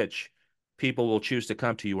upon which people will choose to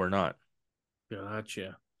come to you or not.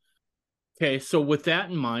 Gotcha. Okay, so with that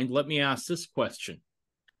in mind, let me ask this question.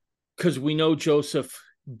 Because we know Joseph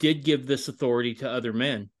did give this authority to other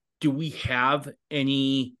men. Do we have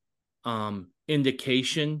any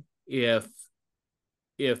indication if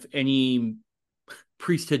any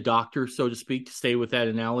priesthood doctor, so to speak, to stay with that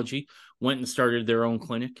analogy, went and started their own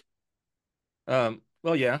clinic?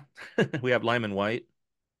 Well, yeah, we have Lyman White.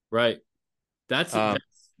 Right. That's Um,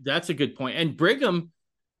 that's a good point. And Brigham,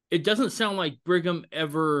 it doesn't sound like Brigham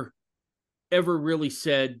ever really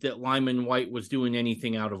said that Lyman White was doing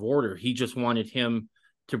anything out of order. He just wanted him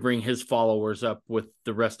to bring his followers up with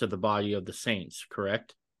the rest of the body of the saints,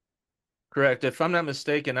 correct? correct. If I'm not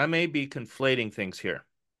mistaken, I may be conflating things here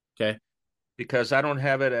Okay. because I don't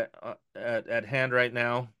have it at hand right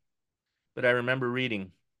now, but I remember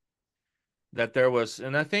reading that there was,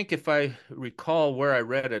 and I think if I recall where I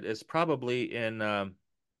read it, it's probably in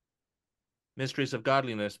Mysteries of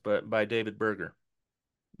Godliness, but by David Berger.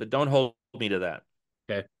 But don't hold me to that.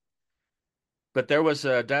 Okay. But there was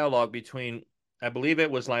a dialogue between, I believe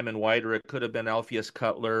it was Lyman White, or it could have been Alpheus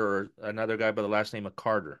Cutler, or another guy by the last name of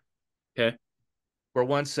Carter, Okay. where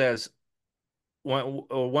one says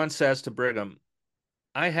to Brigham,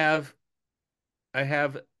 "I have I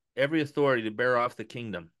have every authority to bear off the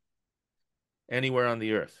kingdom anywhere on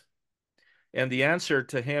the earth." And the answer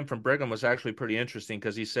to him from Brigham was actually pretty interesting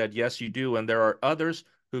because he said, "Yes, you do, and there are others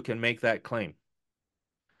who can make that claim,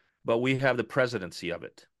 but we have the presidency of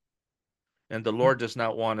it, and the Lord does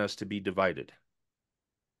not want us to be divided." Yeah.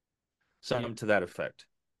 Something to that effect.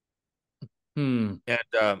 Hmm.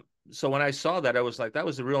 And so when I saw that, I was like, that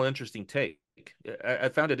was a real interesting take. I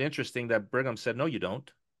found it interesting that Brigham said, "No, you don't."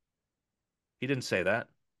 He didn't say that.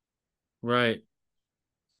 Right.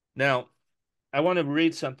 Now, I want to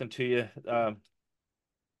read something to you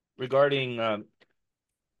regarding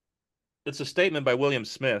it's a statement by William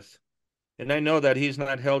Smith, and I know that he's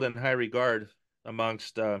not held in high regard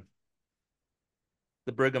amongst the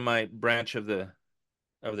Brighamite branch of the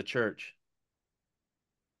church.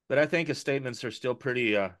 But I think his statements are still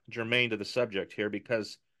pretty germane to the subject here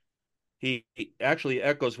because he actually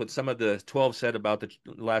echoes what some of the 12 said about the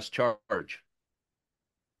last charge.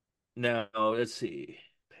 Now, let's see,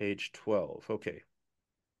 page 12. Okay.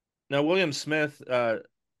 Now, William Smith,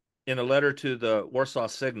 in a letter to the Warsaw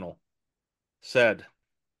Signal, said,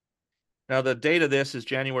 now the date of this is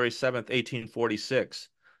January 7th, 1846.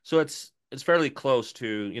 So it's fairly close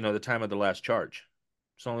to, the time of the last charge.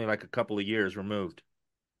 It's only like a couple of years removed.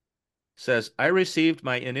 Says, I received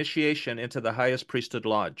my initiation into the highest priesthood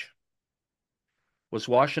lodge, was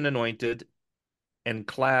washed and anointed, and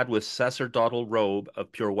clad with sacerdotal robe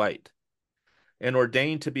of pure white, and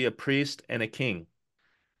ordained to be a priest and a king,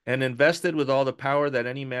 and invested with all the power that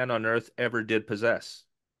any man on earth ever did possess.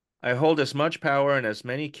 I hold as much power and as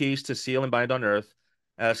many keys to seal and bind on earth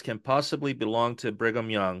as can possibly belong to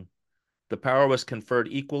Brigham Young. The power was conferred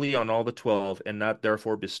equally on all the 12 and not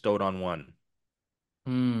therefore bestowed on one.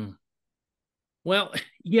 Hmm. Well,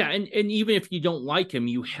 yeah, and even if you don't like him,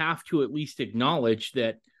 you have to at least acknowledge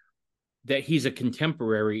that he's a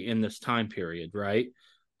contemporary in this time period, right?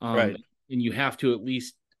 Right. And you have to at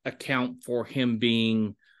least account for him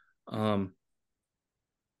being.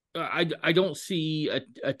 I don't see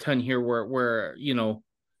a ton here where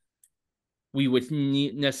we would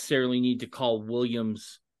necessarily need to call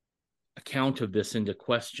Williams' account of this into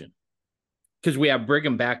question, because we have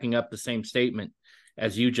Brigham backing up the same statement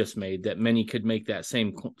as you just made, that many could make that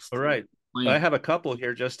same All right. I claim. have a couple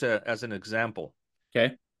here just as an example.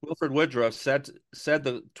 Okay. Wilford Woodruff said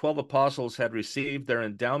the 12 apostles had received their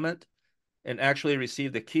endowment and actually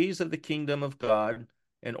received the keys of the kingdom of God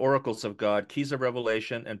and oracles of God, keys of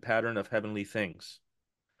revelation and pattern of heavenly things.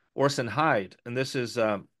 Orson Hyde, and this is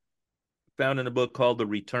found in a book called The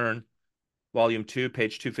Return, Volume 2,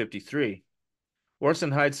 page 253.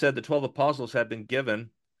 Orson Hyde said the 12 apostles had been given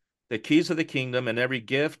the keys of the kingdom and every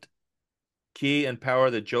gift, key, and power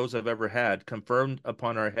that Joseph ever had, confirmed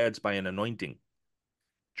upon our heads by an anointing.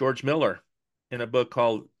 George Miller, in a book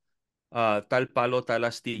called Tal Palo Tal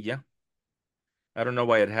Astilla, I don't know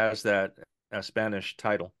why it has that Spanish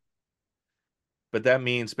title, but that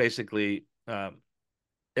means basically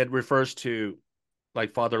it refers to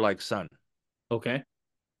like father, like son. Okay.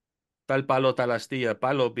 Tal palo, tal astilla.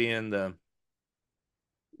 Palo being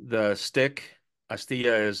the stick.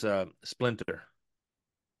 Astilla is a splinter.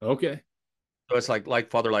 Okay. So it's like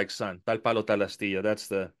father, like son. Tal palo, tal astilla. That's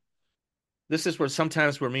the. This is where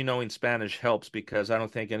sometimes where me knowing Spanish helps because I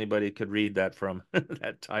don't think anybody could read that from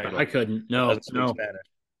that I title couldn't. that No, doesn't speak no. Spanish.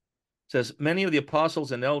 It says many of the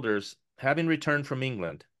apostles and elders, having returned from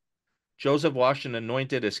England, Joseph washed and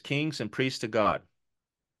anointed as kings and priests to God.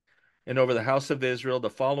 And over the house of Israel, the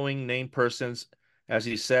following named persons, as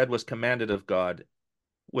he said, was commanded of God,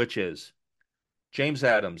 which is James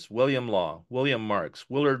Adams, William Law, William Marks,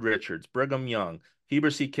 Willard Richards, Brigham Young,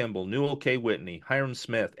 Heber C. Kimball, Newell K. Whitney, Hiram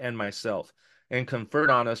Smith, and myself, and conferred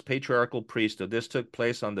on us patriarchal priesthood. This took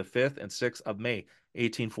place on the 5th and 6th of May,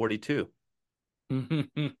 1842.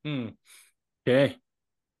 Okay.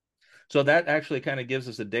 So that actually kind of gives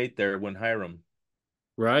us a date there when Hiram.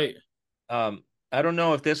 Right. Um, I don't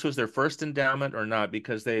know if this was their first endowment or not,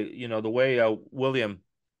 because they, the way William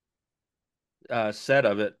said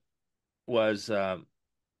of it was,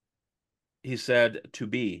 he said to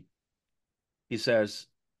be, he says,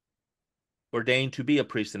 ordained to be a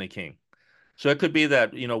priest and a king. So it could be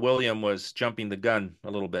that, William was jumping the gun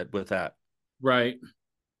a little bit with that. Right.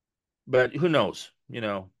 But who knows.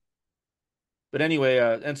 But anyway,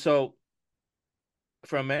 and so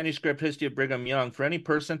from Manuscript History of Brigham Young, for any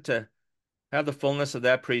person to have the fullness of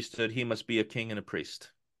that priesthood, he must be a king and a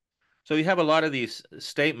priest. So you have a lot of these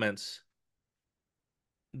statements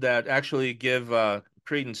that actually give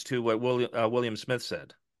credence to what William Smith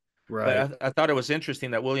said. Right. But I thought it was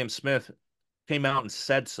interesting that William Smith came out and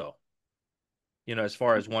said so, as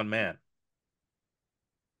far as one man,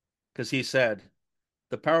 because he said,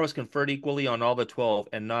 the power was conferred equally on all the 12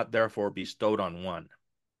 and not therefore bestowed on one.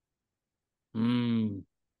 Mm.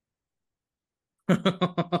 So,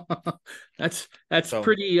 that's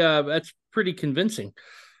pretty convincing.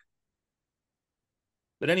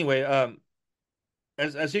 but anyway,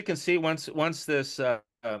 as you can see, once this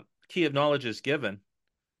key of knowledge is given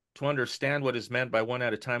to understand what is meant by one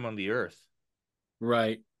at a time on the earth,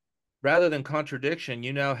 Right. rather than contradiction,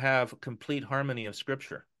 you now have complete harmony of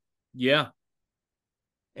Scripture, Yeah.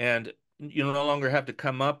 and you no longer have to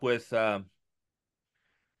come up with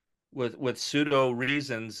pseudo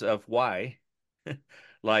reasons of why,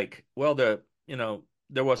 like, well, there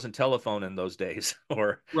wasn't telephone in those days,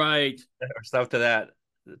 Right. or stuff to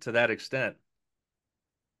that extent.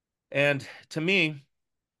 And to me,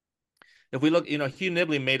 if we look, Hugh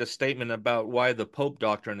Nibley made a statement about why the Pope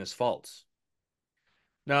doctrine is false.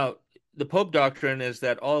 Now, the Pope doctrine is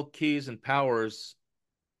that all keys and powers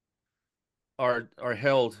are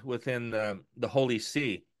held within the Holy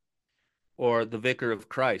See, or the Vicar of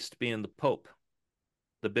Christ being the Pope.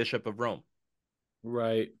 the Bishop of Rome.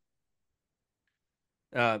 Right.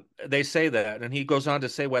 They say that, and he goes on to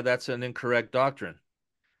say why that's an incorrect doctrine.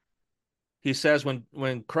 He says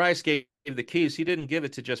when Christ gave the keys, he didn't give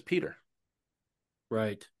it to just Peter.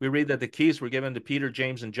 Right. We read that the keys were given to Peter,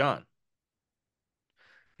 James, and John.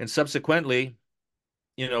 And subsequently,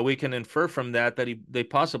 we can infer from that they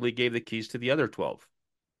possibly gave the keys to the other 12.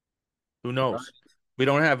 Who Right. knows? We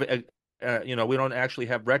don't have we don't actually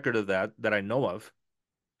have record of that I know of.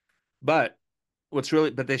 But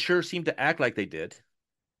but they sure seem to act like they did,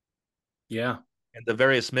 Yeah. and the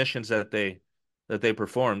various missions that they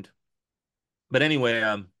performed. But anyway,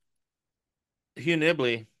 Hugh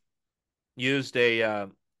Nibley used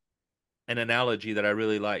an analogy that I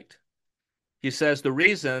really liked. He says the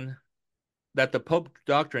reason that the Pope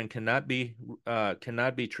doctrine cannot be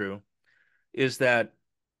true is that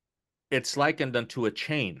it's likened unto a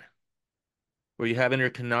chain where you have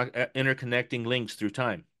interconnecting links through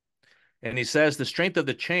time. And he says the strength of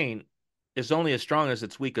the chain is only as strong as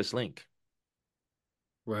its weakest link.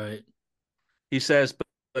 Right. He says,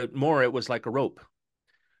 but more, it was like a rope,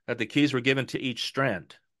 that the keys were given to each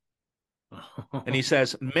strand. And he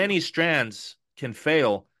says, many strands can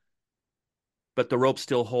fail, but the rope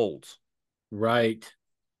still holds. Right.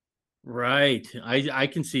 Right. I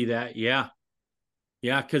can see that. Yeah.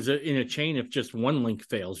 Yeah, because in a chain, if just one link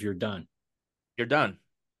fails, you're done. You're done.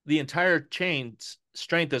 The entire chain's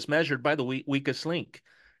strength is measured by the weakest link.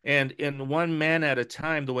 And in one man at a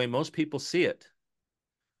time, the way most people see it,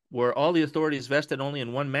 where all the authority is vested only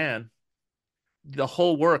in one man, the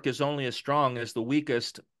whole work is only as strong as the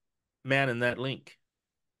weakest man in that link,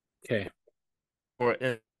 Okay. or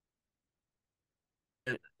in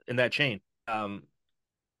that chain.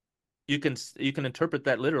 You can interpret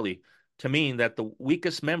that literally to mean that the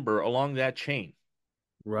weakest member along that chain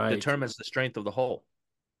Right. determines the strength of the whole.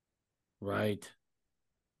 Right.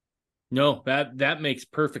 No, that makes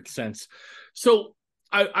perfect sense. So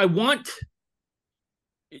I want,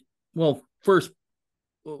 well, first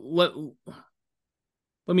let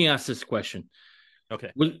me ask this question.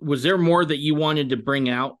 Okay. Was there more that you wanted to bring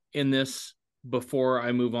out in this before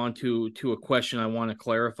I move on to a question I want to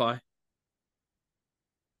clarify?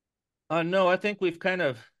 No, I think we've kind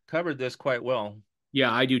of covered this quite well.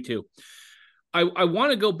 Yeah, I do too. I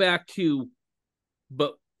want to go back to,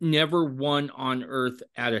 but never one on earth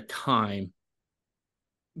at a time,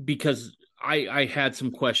 because I had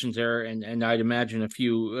some questions there, and I'd imagine a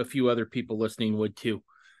few other people listening would too.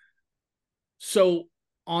 So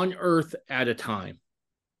on earth at a time,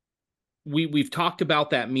 we've talked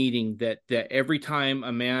about that meeting, that every time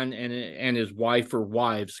a man and his wife or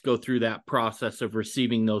wives go through that process of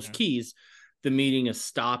receiving those keys, the meeting is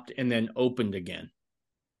stopped and then opened again.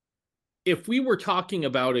 If we were talking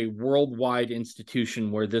about a worldwide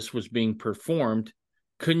institution where this was being performed,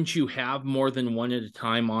 couldn't you have more than one at a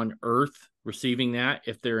time on earth receiving that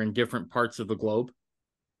if they're in different parts of the globe?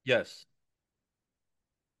 Yes.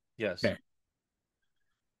 Yes. Okay.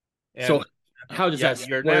 So And how does yeah, that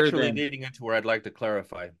you're square naturally then? leading into where I'd like to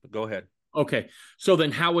clarify, but go ahead. Okay. So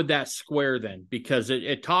then how would that square then? Because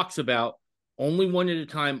it talks about only one at a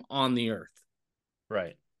time on the earth.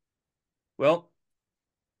 Right. Well,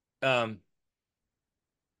 um,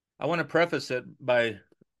 I want to preface it by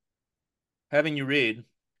having you read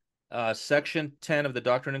section 10 of the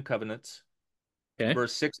Doctrine and Covenants, Okay.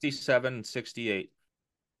 verse 67 and 68.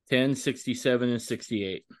 10, 67, and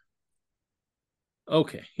 68.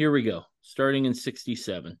 Okay, here we go. Starting in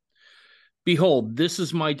 67. Behold, this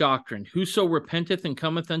is my doctrine. Whoso repenteth and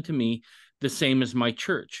cometh unto me, the same is my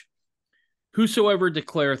church. Whosoever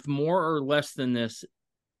declareth more or less than this,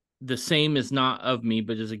 the same is not of me,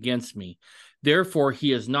 but is against me. Therefore,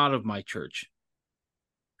 he is not of my church.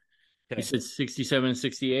 You Okay. said 67 and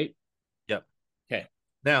 68? Yep. Okay.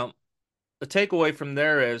 Now, the takeaway from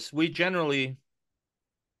there is we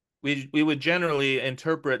would generally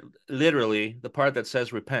interpret literally the part that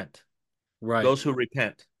says repent. Right. Those who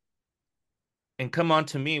repent. And come on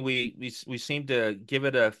to me, we seem to give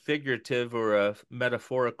it a figurative or a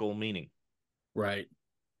metaphorical meaning. Right.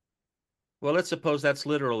 Well, let's suppose that's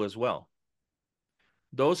literal as well.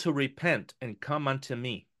 Those who repent and come unto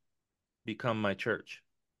me become my church.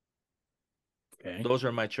 Okay. Those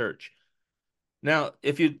are my church. Now,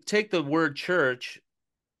 if you take the word church,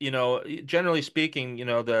 generally speaking,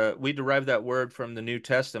 we derive that word from the New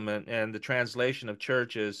Testament, and the translation of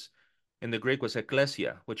church is in the Greek was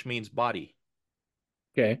ekklesia, which means body,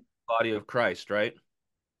 Okay. body of Christ, right?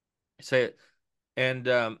 Say it.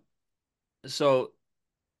 And so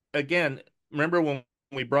again, remember when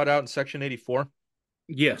we brought out in section 84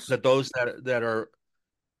 Yes. that those that are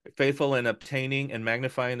faithful in obtaining and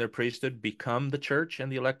magnifying their priesthood, become the church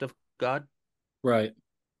and the elect of God. Right.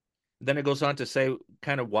 Then it goes on to say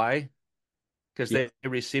kind of why, because Yeah. they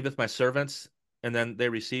receiveth my servants, and then they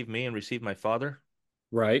receive me and receive my Father.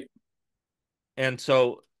 Right. And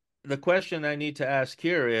so the question I need to ask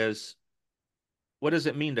here is, what does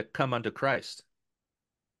it mean to come unto Christ?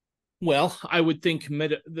 Well, I would think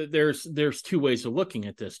there's two ways of looking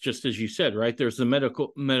at this, just as you said, right? There's the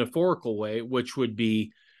medical metaphorical way, which would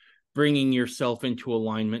be bringing yourself into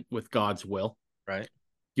alignment with God's will, Right.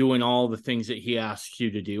 doing all the things that He asks you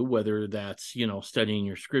to do, whether that's studying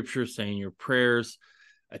your scripture, saying your prayers,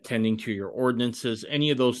 attending to your ordinances. Any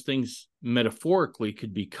of those things metaphorically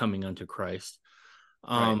could be coming unto Christ.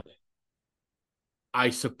 Right. I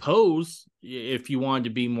suppose if you wanted to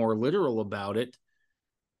be more literal about it,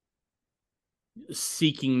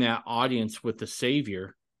 seeking that audience with the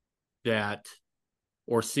Savior, that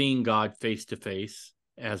or seeing God face to face,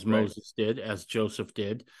 as Right. Moses did, as Joseph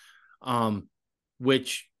did, um,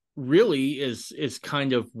 which really is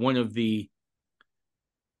kind of one of the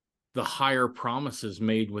higher promises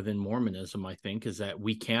made within Mormonism. I think is that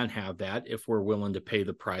we can have that if we're willing to pay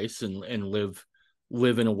the price and live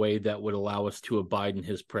in a way that would allow us to abide in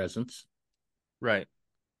His presence. Right.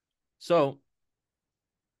 So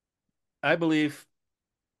I believe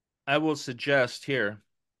I will suggest here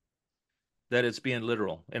that it's being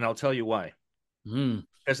literal, and I'll tell you why. Mm,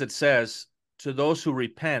 As it says, to those who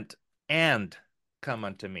repent and come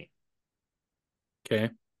unto me. okay.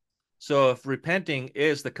 So if repenting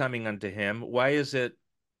is the coming unto him, why is it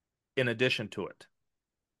in addition to it?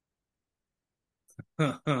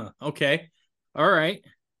 Okay. All right.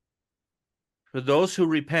 For those who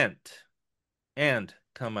repent and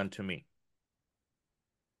come unto me.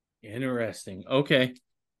 Interesting. Okay.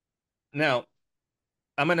 Now,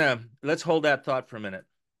 let's hold that thought for a minute.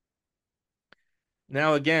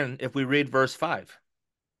 Now, again, if we read verse 5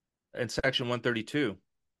 in section 132,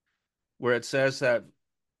 where it says that,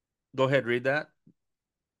 go ahead, read that.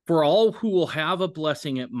 For all who will have a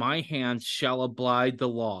blessing at my hands shall abide the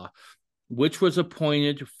law, which was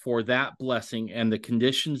appointed for that blessing and the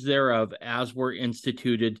conditions thereof as were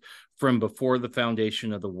instituted from before the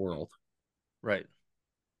foundation of the world. Right.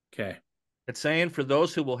 Okay. It's saying, for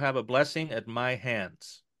those who will have a blessing at my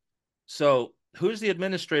hands. So, who's the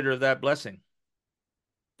administrator of that blessing?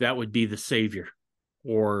 That would be the Savior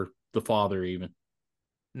or the Father, even.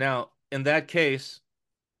 Now, in that case,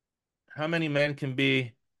 how many men can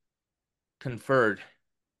be conferred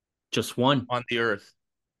Just one. on the earth?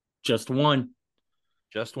 Just one.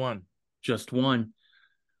 Just one. Just one.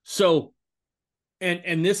 So,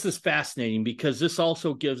 and this is fascinating because this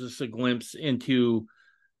also gives us a glimpse into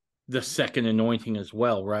the second anointing as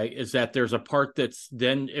well, right? Is that there's a part that's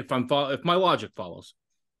then, if my logic follows,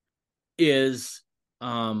 is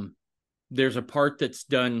there's a part that's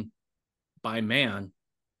done by man,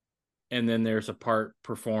 and then there's a part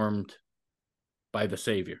performed by the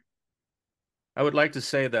Savior. I would like to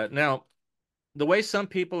say that. Now, the way some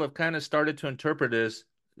people have kind of started to interpret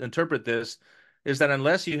this is that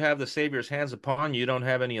unless you have the Savior's hands upon you, you don't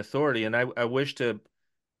have any authority. And I wish to,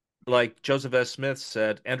 like Joseph S. Smith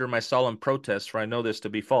said, enter my solemn protest, for I know this to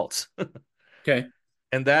be false. Okay.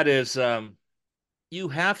 And that is, you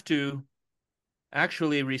have to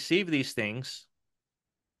actually receive these things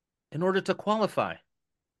in order to qualify.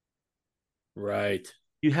 Right.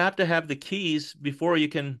 You have to have the keys before you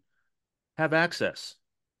can have access.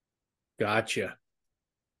 Gotcha.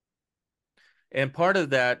 And part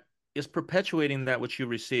of that is perpetuating that which you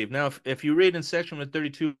receive. Now, if you read in section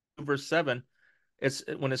 132, verse 7, it's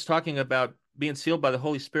when it's talking about being sealed by the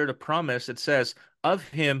Holy Spirit of promise, it says, of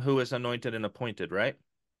him who is anointed and appointed, right?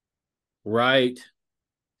 Right.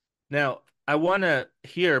 Now, I want to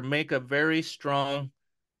here make a very strong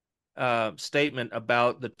statement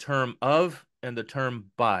about the term of and the term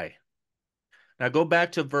by. Now, go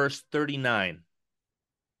back to verse 39.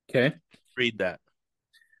 Okay. Read that.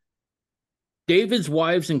 David's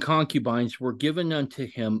wives and concubines were given unto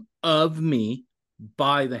him of me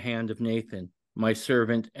by the hand of Nathan, my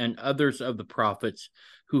servant, and others of the prophets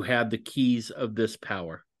who had the keys of this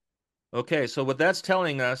power. Okay, so what that's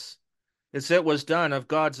telling us is it was done of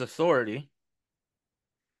God's authority,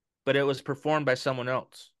 but it was performed by someone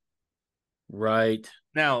else. Right.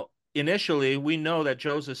 Now, initially, we know that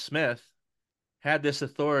Joseph Smith had this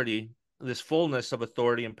authority, this fullness of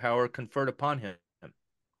authority and power conferred upon him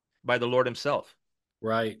by the Lord himself.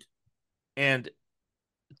 Right. And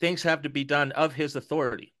things have to be done of his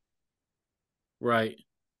authority. Right.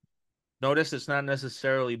 Notice it's not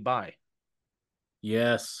necessarily by.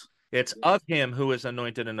 Yes. It's of him who is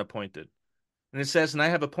anointed and appointed. And it says, and I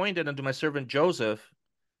have appointed unto my servant Joseph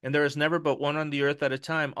and there is never but one on the earth at a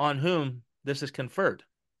time on whom this is conferred.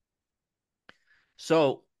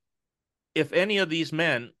 So if any of these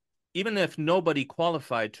men, even if nobody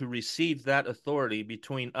qualified to receive that authority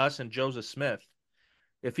between us and Joseph Smith,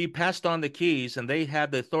 if he passed on the keys and they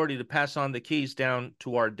had the authority to pass on the keys down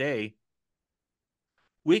to our day,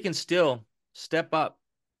 we can still step up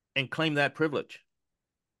and claim that privilege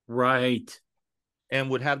Right. and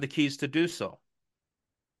would have the keys to do so.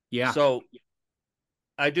 Yeah. So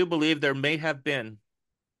I do believe there may have been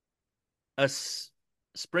a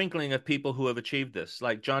sprinkling of people who have achieved this,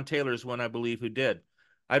 like John Taylor's one, I believe, who did.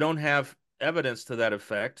 I don't have evidence to that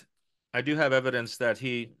effect. I do have evidence that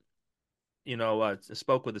he,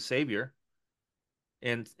 spoke with the Savior.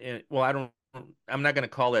 And well, I'm not going to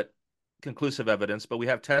call it conclusive evidence, but we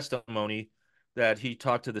have testimony that he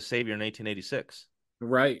talked to the Savior in 1886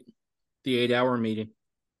 Right. The 8-hour meeting.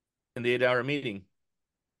 in the 8-hour meeting.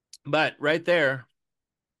 But right there,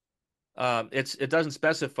 it doesn't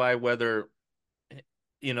specify whether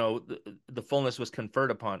the fullness was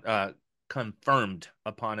confirmed upon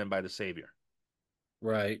him by the Savior.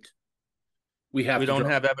 Right. We have We to don't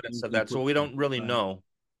draw have evidence of that, so we don't really right. know.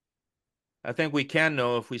 I think we can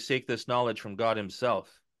know if we seek this knowledge from God himself.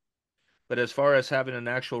 But as far as having an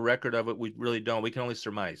actual record of it, we really don't. We can only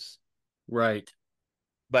surmise. Right.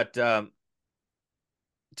 But to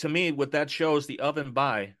me, what that shows, the of and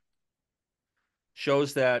by,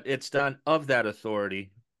 shows that it's done of that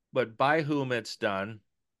authority, but by whom it's done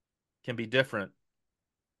can be different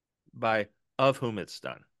by of whom it's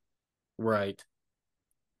done. Right.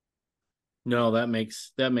 No, that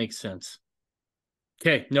makes sense.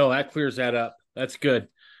 Okay, no, that clears that up. That's good.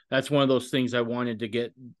 That's one of those things I wanted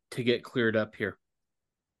to get cleared up here.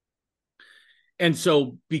 And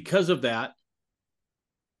so because of that,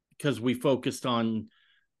 because we focused on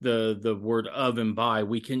the word of and by,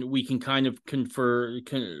 we can kind of confer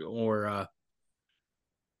or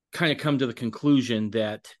kind of come to the conclusion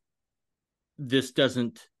that this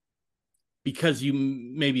doesn't, because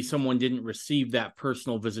maybe someone didn't receive that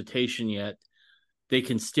personal visitation yet, they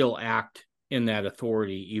can still act in that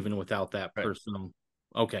authority even without that Right. personal.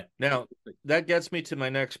 Okay. Now, that gets me to my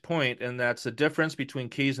next point, and that's the difference between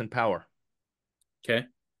keys and power. Okay.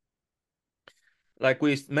 Like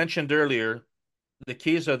we mentioned earlier, the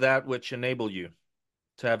keys are that which enable you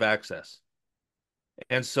to have access.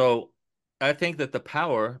 And so I think that the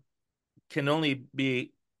power can only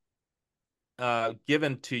be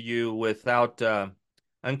given to you without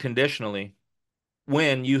unconditionally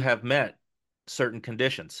when you have met certain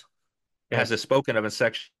conditions, Okay. as is spoken of in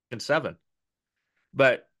section 7.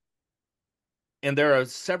 But, and there are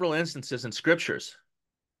several instances in scriptures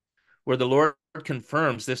where the Lord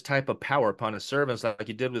confirms this type of power upon his servants, like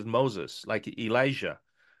he did with Moses, like Elijah,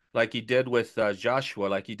 like he did with Joshua,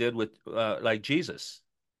 like he did with like Jesus.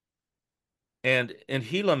 And in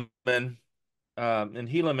Helaman,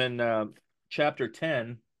 chapter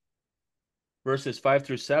 10, verses 5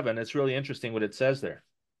 through 7, it's really interesting what it says there.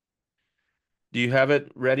 Do you have it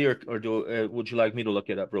ready, or would you like me to look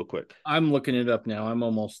it up real quick? I'm looking it up now. I'm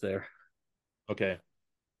almost there. Okay.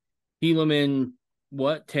 Helaman,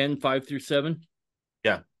 what, 10, 5 through 7?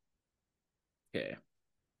 Yeah. Okay.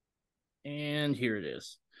 And here it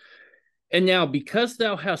is. And now, because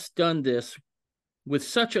thou hast done this with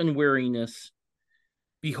such unweariness,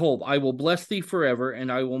 behold, I will bless thee forever, and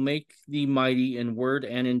I will make thee mighty in word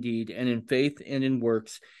and in deed, and in faith and in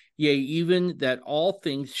works, yea, even that all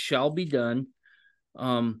things shall be done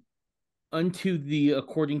unto thee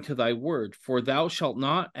according to thy word. For thou shalt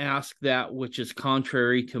not ask that which is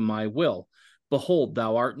contrary to my will. Behold,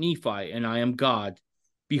 thou art Nephi, and I am God.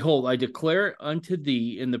 Behold, I declare unto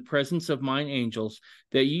thee in the presence of mine angels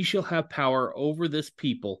that ye shall have power over this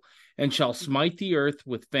people, and shall smite the earth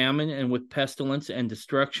with famine and with pestilence and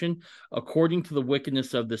destruction, according to the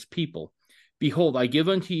wickedness of this people. Behold, I give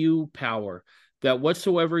unto you power, that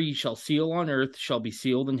whatsoever ye shall seal on earth shall be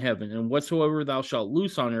sealed in heaven, and whatsoever thou shalt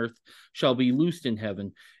loose on earth shall be loosed in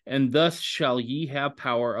heaven, and thus shall ye have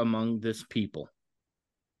power among this people.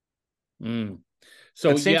 So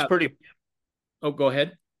It seems yeah. pretty. Oh, go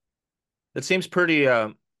ahead. It seems pretty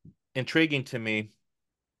intriguing to me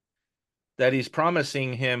that he's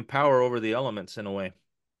promising him power over the elements in a way.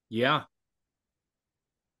 Yeah.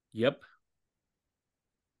 Yep.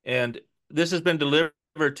 And this has been delivered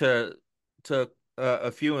to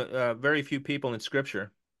a few very few people in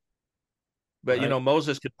Scripture. But Right.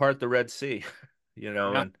 Moses could part the Red Sea,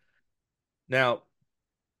 Yeah. and now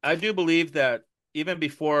I do believe that even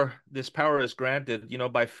before this power is granted,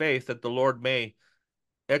 by faith, that the Lord may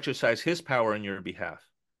exercise his power in your behalf.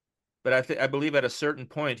 But I believe at a certain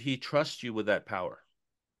point he trusts you with that power.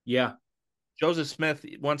 Yeah. Joseph Smith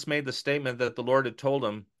once made the statement that the Lord had told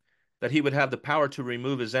him that he would have the power to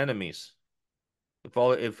remove his enemies if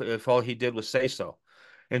all he did was say so.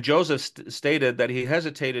 And Joseph stated that he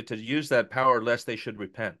hesitated to use that power lest they should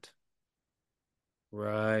repent,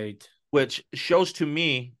 Right. which shows to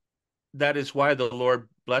me that is why the Lord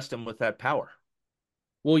blessed him with that power.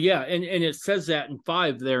 Well, yeah, and it says that in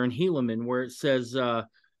 5 there in Helaman, where it says,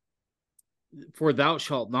 "For thou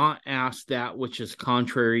shalt not ask that which is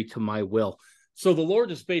contrary to my will." So the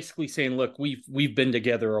Lord is basically saying, "Look, we've been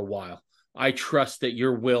together a while. I trust that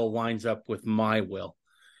your will lines up with my will,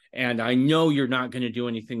 and I know you're not going to do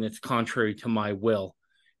anything that's contrary to my will,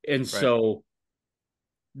 and Right. so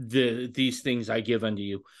these things I give unto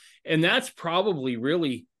you." And that's probably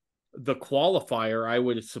really the qualifier, I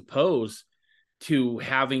would suppose, to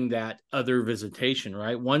having that other visitation,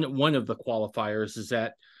 right? One of the qualifiers is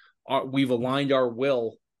that we've aligned our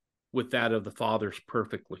will with that of the Father's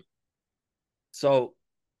perfectly. So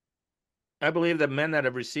I believe that men that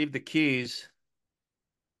have received the keys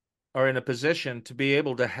are in a position to be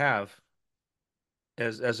able to have,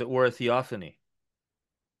 as it were, a theophany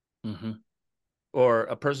Mm-hmm. or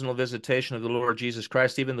a personal visitation of the Lord Jesus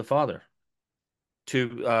Christ, even the Father.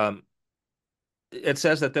 To It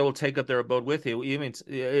says that they will take up their abode with you.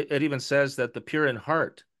 It even says that the pure in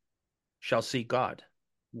heart shall see God.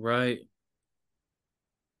 Right.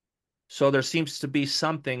 So there seems to be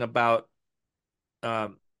something about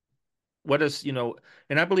um, what is,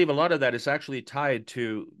 and I believe a lot of that is actually tied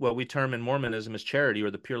to what we term in Mormonism as charity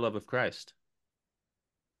or the pure love of Christ.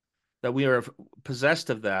 That we are possessed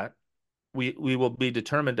of that, we will be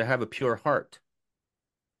determined to have a pure heart.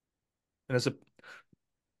 And as a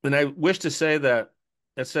and I wish to say that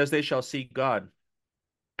it says they shall see God,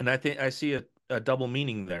 and I think I see a double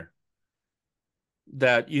meaning there.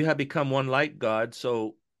 That you have become one like God,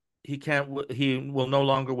 so he will no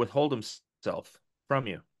longer withhold himself from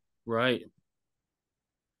you Right.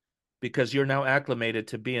 because you're now acclimated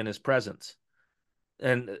to be in his presence.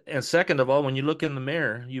 And second of all, when you look in the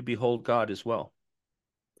mirror, you behold God as well.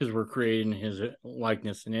 Because we're creating his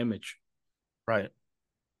likeness and image. Right.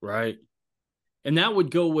 Right. And that would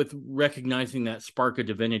go with recognizing that spark of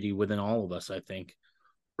divinity within all of us, I think.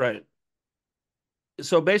 Right.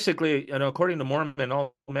 So basically, according to Mormon,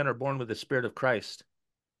 all men are born with the spirit of Christ.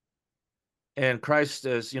 And Christ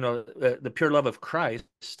is, the pure love of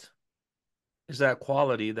Christ is that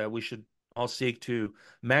quality that we should all seek to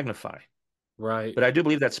magnify. Right. But I do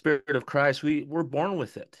believe that spirit of Christ, we're born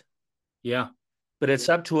with it. Yeah. But it's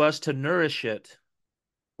up to us to nourish it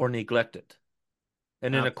or neglect it.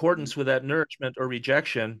 And in Absolutely. accordance with that nourishment or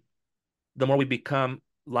rejection, the more we become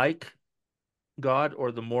like God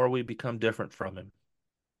or the more we become different from him.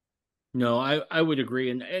 No, I would agree.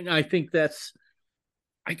 And I think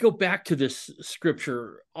I go back to this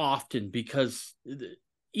scripture often because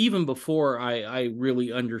even before I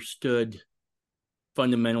really understood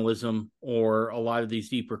fundamentalism or a lot of these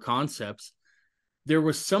deeper concepts, there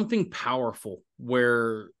was something powerful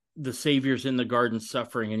where the Savior's in the garden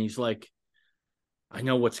suffering and he's like, I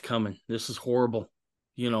know what's coming. This is horrible,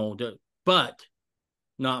 but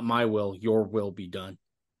not my will, your will be done.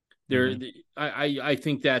 There, Mm-hmm. I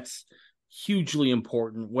think that's hugely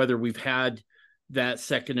important, whether we've had that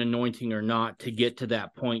second anointing or not, to get to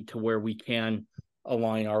that point to where we can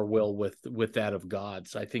align our will with that of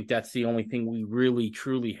God's. I think that's the only thing we really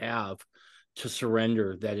truly have to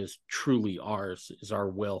surrender that is truly ours is our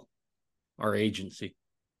will, our agency.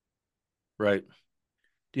 Right.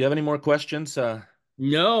 Do you have any more questions?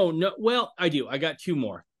 No, no. Well, I do. I got two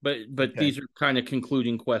more, but Okay. these are kind of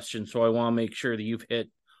concluding questions, so I want to make sure that you've hit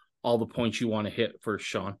all the points you want to hit first,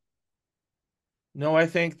 Sean. No, I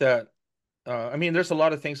think that, there's a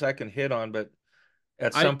lot of things I can hit on, but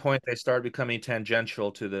at I some point they start becoming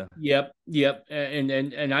tangential to the. Yep, yep.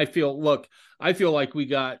 And I feel like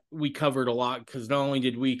we covered a lot because not only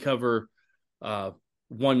did we cover uh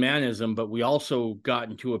one manism, but we also got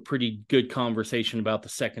into a pretty good conversation about the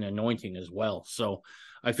second anointing as well. So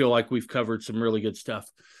I feel like we've covered some really good stuff.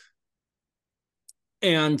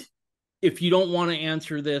 And if you don't want to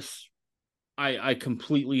answer this, I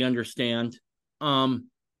completely understand. Um,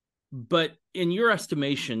 but in your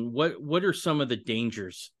estimation, what are some of the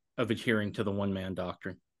dangers of adhering to the one man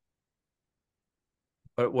doctrine?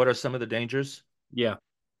 What are some of the dangers? Yeah,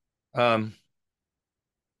 Um,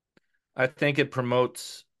 I think it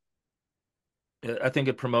promotes. I think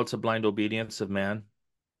it promotes a blind obedience of man.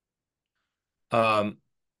 Um,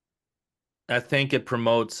 I think it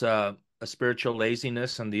promotes a spiritual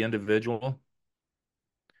laziness in the individual,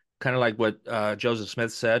 kind of like what Joseph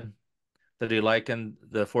Smith said, that he likened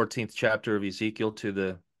the 14th chapter of Ezekiel to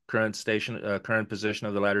the current position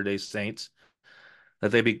of the Latter-day Saints,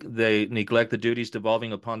 that they neglect the duties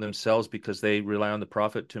devolving upon themselves because they rely on the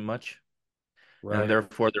prophet too much, and Right.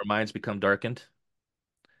 therefore their minds become darkened.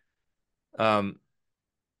 Um,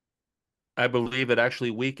 I believe it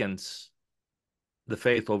actually weakens the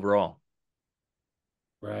faith overall,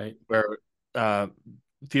 Right. where uh,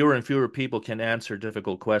 fewer and fewer people can answer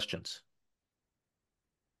difficult questions.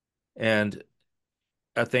 And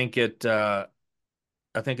I think it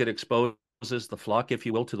exposes the flock, if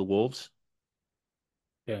you will, to the wolves,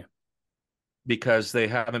 Yeah. because they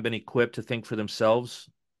haven't been equipped to think for themselves.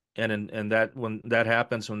 And that when that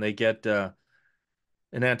happens, when they get an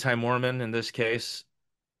anti-Mormon in this case,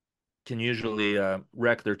 can usually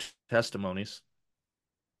wreck their testimonies.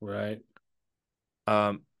 Right.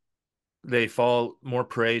 Um, they fall more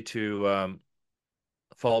prey to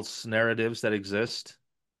false narratives that exist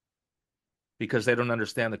because they don't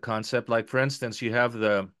understand the concept. Like, for instance, you have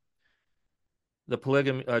the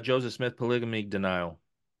polygamy, Joseph Smith polygamy denial.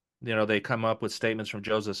 You know, they come up with statements from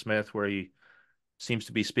Joseph Smith where he seems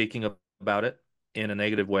to be speaking about it in a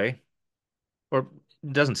negative way, or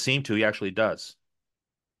doesn't seem to, he actually does.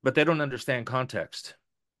 But they don't understand context,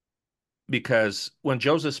 because when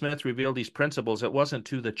Joseph Smith revealed these principles, it wasn't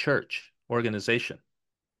to the church organization.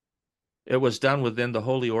 It was done within the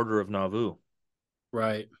Holy Order of Nauvoo.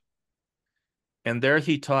 Right. And there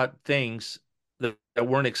he taught things that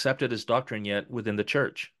weren't accepted as doctrine yet within the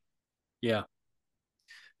church. Yeah.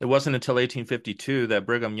 It wasn't until 1852 that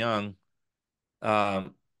Brigham Young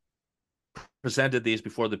um, presented these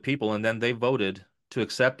before the people, and then they voted to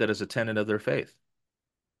accept it as a tenet of their faith.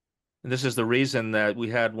 And this is the reason that we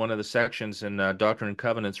had one of the sections in Doctrine and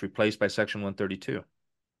Covenants replaced by Section 132,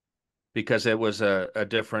 because it was a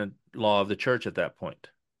different law of the church at that point.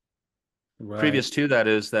 Right. Previous to that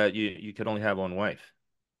is that you could only have one wife.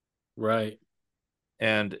 Right.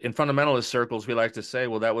 And in fundamentalist circles, we like to say,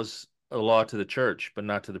 well, that was a law to the church, but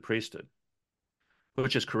not to the priesthood,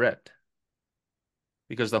 which is correct,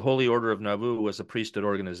 because the Holy Order of Nauvoo was a priesthood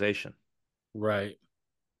organization Right.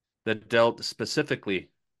 that dealt specifically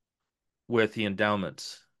with the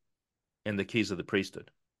endowments and the keys of the priesthood.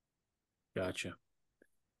 Gotcha.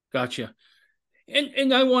 Gotcha.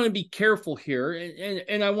 And I want to be careful here,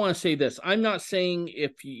 and I want to say this. I'm not saying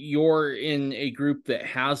if you're in a group that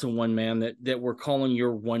has a one man that we're calling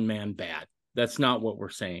your one man bad. That's not what we're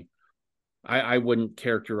saying. I wouldn't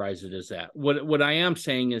characterize it as that. What I am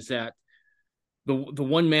saying is that the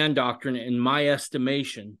one man doctrine, in my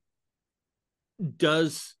estimation,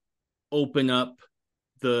 does open up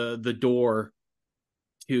the door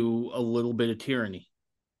to a little bit of tyranny.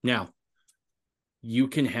 Now, you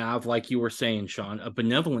can have, like you were saying, Sean, a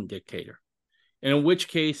benevolent dictator, and in which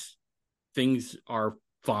case things are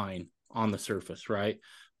fine on the surface, right?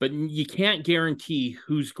 But you can't guarantee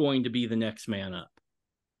who's going to be the next man up.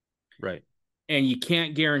 Right. And you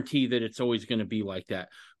can't guarantee that it's always going to be like that.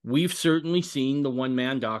 We've certainly seen the one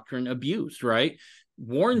man doctrine abused, right?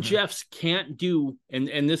 Warren Jeffs can't do,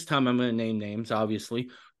 and this time I'm going to name names,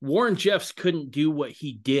 obviously. Warren Jeffs couldn't do what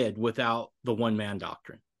he did without the one man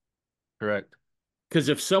doctrine. Correct. Because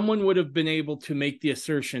if someone would have been able to make the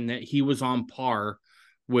assertion that he was on par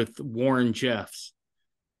with Warren Jeffs,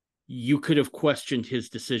 you could have questioned his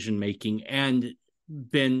decision making and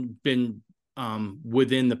been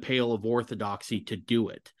within the pale of orthodoxy to do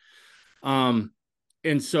it.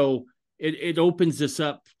 And so it opens this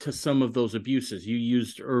up to some of those abuses. You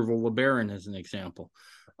used Ervil LeBaron as an example.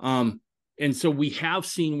 And so we have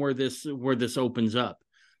seen where this opens up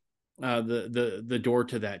the door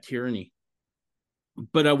to that tyranny.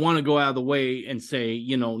 But I want to go out of the way and say,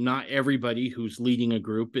 not everybody who's leading a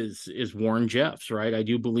group is Warren Jeffs, right? I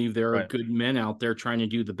do believe there are good men out there trying to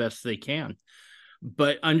do the best they can,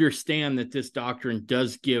 but understand that this doctrine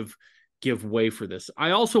does give way for this.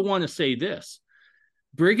 I also want to say this: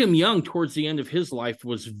 Brigham Young, towards the end of his life,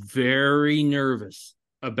 was very nervous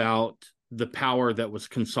about the power that was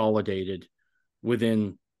consolidated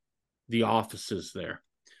within the offices there.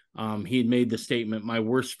 He had made the statement, "My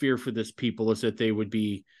worst fear for this people is that they would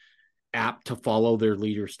be apt to follow their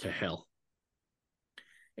leaders to hell."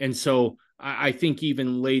 And so I think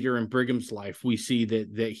even later in Brigham's life, we see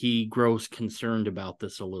that he grows concerned about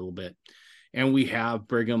this a little bit. And we have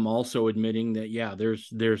Brigham also admitting that, yeah,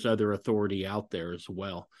 there's other authority out there as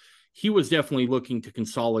well. He was definitely looking to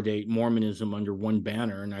consolidate Mormonism under one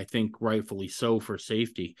banner, and I think rightfully so, for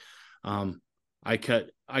safety. I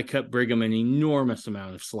cut Brigham an enormous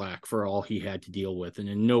amount of slack for all he had to deal with, and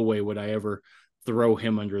in no way would I ever throw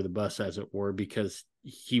him under the bus, as it were, because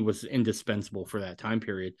he was indispensable for that time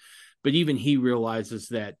period. But even he realizes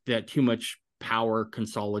that too much power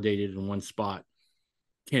consolidated in one spot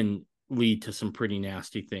can lead to some pretty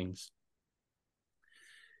nasty things.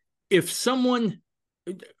 If someone,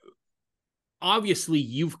 obviously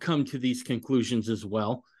you've come to these conclusions as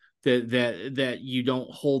well, that you don't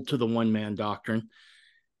hold to the one man doctrine,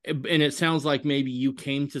 and it sounds like maybe you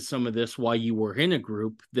came to some of this while you were in a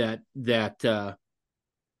group that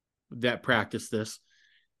practiced this.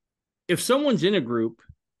 If someone's in a group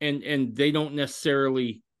and they don't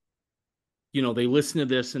necessarily, they listen to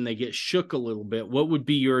this and they get shook a little bit, what would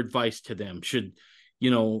be your advice to them? Should,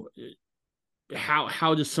 you know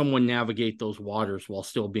how does someone navigate those waters while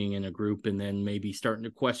still being in a group and then maybe starting to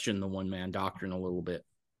question the one man doctrine a little bit?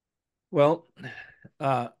 Well,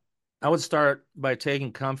 I would start by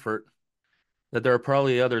taking comfort that there are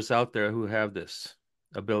probably others out there who have this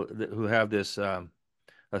ability, who have this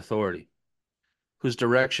authority, whose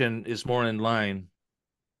direction is more in line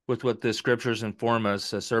with what the scriptures inform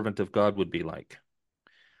us a servant of God would be like.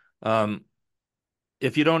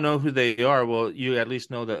 If you don't know who they are, well, you at least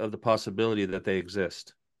know of the possibility that they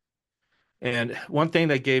exist. And one thing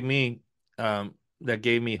that gave me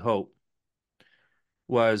hope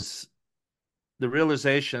was the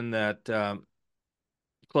realization that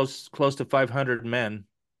close to 500 men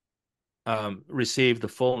received the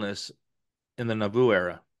fullness in the Nauvoo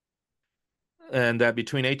era, and that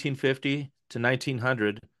between 1850 to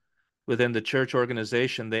 1900, within the church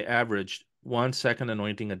organization, they averaged 1 second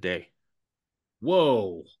anointing a day.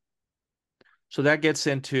 Whoa. So that gets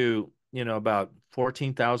into, about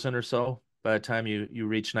 14,000 or so by the time you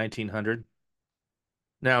reach 1900.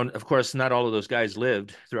 Now, of course, not all of those guys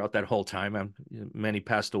lived throughout that whole time. Many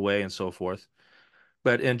passed away and so forth.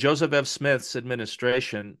 But in Joseph F. Smith's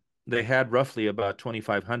administration, they had roughly about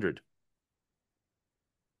 2,500.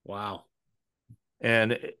 Wow.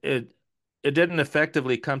 And it didn't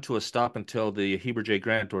effectively come to a stop until the Heber J.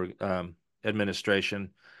 Grant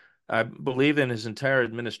administration. I believe in his entire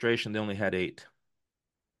administration, they only had 8.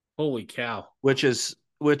 Holy cow. Which is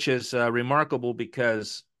remarkable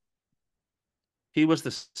because he was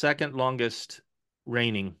the second longest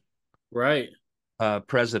reigning Right.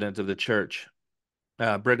 president of the church.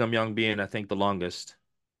 Brigham Young being, I think, the longest.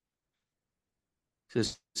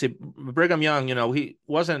 See, Brigham Young, he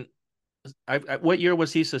wasn't. What year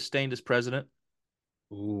was he sustained as president?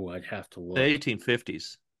 Ooh, I'd have to The look.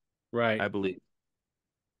 1850s, Right. I believe.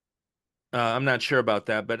 I'm not sure about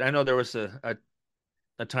that, but I know there was a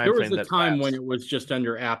There time was frame a that time when lapsed. it was just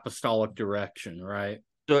under apostolic direction, right?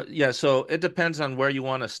 So yeah, so it depends on where you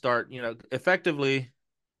want to start. Effectively,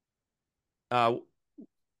 uh,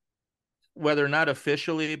 whether not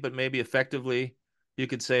officially, but maybe effectively, you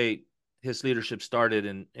could say his leadership started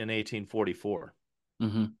in 1844,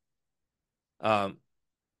 Mm-hmm. um,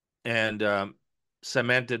 and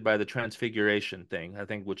cemented by the Transfiguration thing, I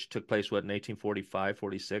think, which took place, what, in 1845, Yep.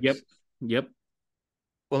 46? Yep.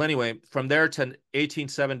 Well, anyway, from there to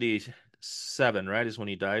 1877, right, is when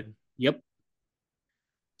he died. Yep.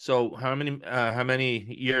 So how many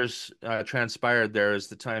years transpired there as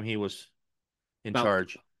the time he was in About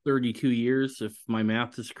charge? 32 years, if my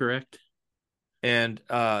math is correct. And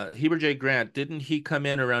Heber J. Grant, didn't he come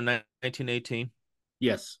in around 1918?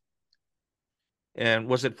 Yes. And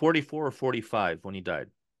was it 44 or 45 when he died?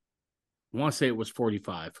 I want to say it was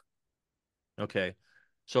 45. Okay.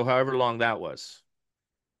 So however long that was,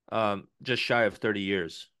 just shy of 30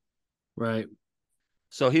 years. Right.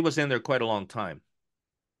 So he was in there quite a long time,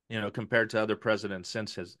 compared to other presidents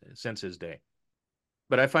since his day.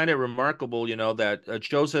 But I find it remarkable, that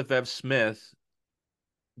Joseph F. Smith,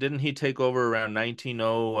 didn't he take over around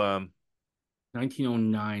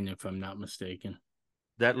 1909, if I'm not mistaken.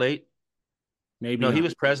 that late? Maybe No, he not.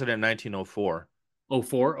 was president in 1904. Oh,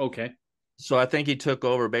 four. Okay. So I think he took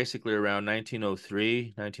over basically around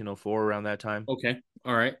 1903, 1904, around that time. Okay.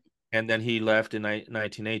 All right. And then he left in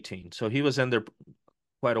 1918. So he was in there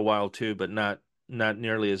quite a while too, but not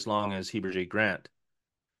nearly as long as Heber J. Grant.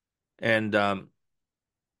 And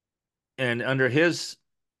and under his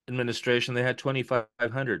administration, they had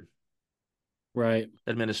 2,500 Right.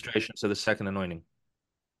 administrations of the second anointing,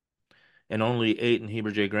 and only 8 in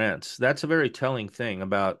Heber J. Grant's. That's a very telling thing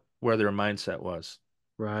about where their mindset was.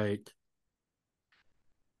 Right.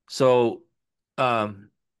 So, um,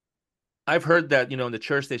 I've heard that in the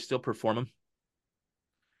church they still perform them,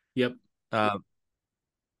 Yep. uh,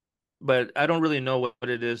 but I don't really know what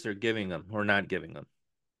it is they're giving them or not giving them.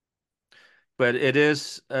 But it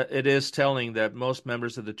is telling that most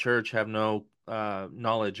members of the church have no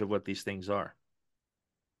knowledge of what these things are,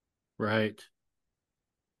 Right.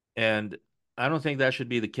 and I don't think that should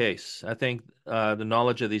be the case. I think the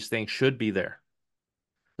knowledge of these things should be there,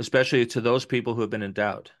 especially to those people who have been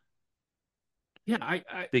endowed. Yeah,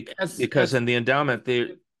 because in the endowment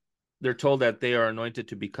they're told that they are anointed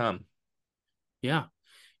to become. yeah.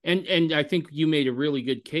 And I think you made a really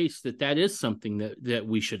good case that that is something that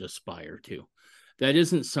we should aspire to. That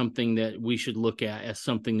isn't something that we should look at as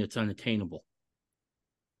something that's unattainable.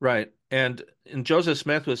 Right. And Joseph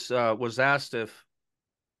Smith was asked if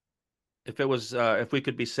we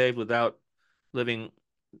could be saved without living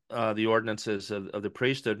the ordinances of the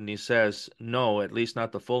priesthood, and he says no, at least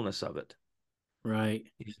not the fullness of it. Right.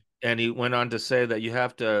 And he went on to say that you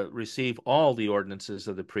have to receive all the ordinances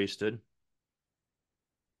of the priesthood,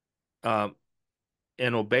 um,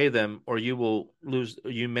 and obey them, or you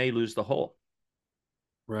may lose the whole.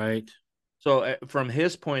 Right. So from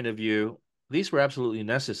his point of view, these were absolutely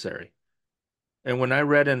necessary. And when I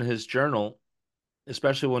read in his journal,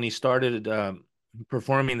 especially when he started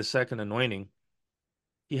performing the second anointing,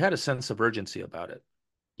 he had a sense of urgency about it.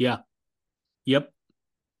 Yeah. Yep.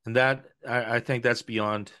 And that I think that's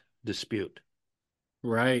beyond dispute.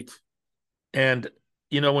 Right. And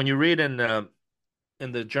when you read in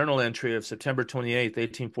the journal entry of September 28th,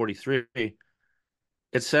 1843,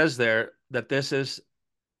 it says there that this is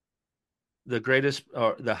the greatest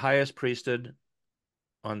or the highest priesthood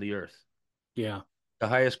on the earth, Yeah. the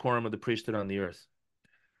highest quorum of the priesthood on the earth.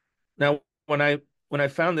 Now, when I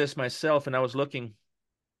found this myself, and I was looking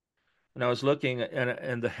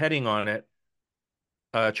and the heading on it,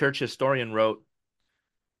 a church historian wrote,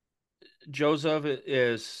 Joseph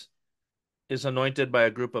is anointed by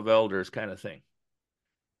a group of elders, kind of thing.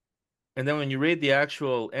 And then when you read the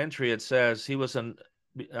actual entry, it says he was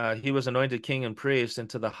anointed king and priest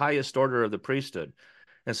into the highest order of the priesthood,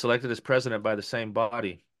 and selected as president by the same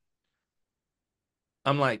body.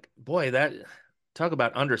 I'm like, boy, that talk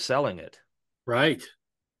about underselling it. Right.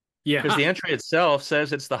 Because Yeah. the entry itself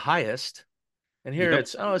says it's the highest, and here Yep.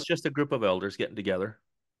 it's just a group of elders getting together.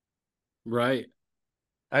 Right.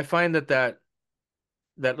 I find that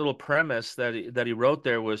little premise that he wrote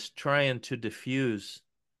there was trying to diffuse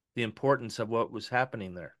the importance of what was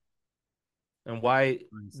happening there. And why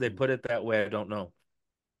they put it that way, I don't know.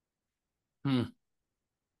 Hmm.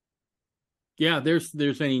 Yeah,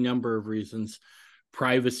 there's any number of reasons.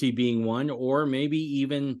 Privacy being one, or maybe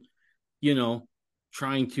even, you know,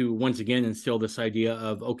 trying to once again instill this idea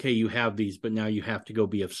of, okay, you have these, but now you have to go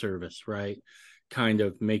be of service, right? Kind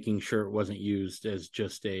of making sure it wasn't used as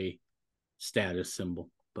just a status symbol.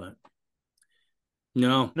 But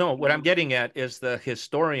no. No, what I'm getting at is the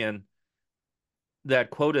historian that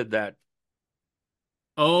quoted that.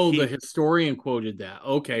 Oh, the He, historian quoted that.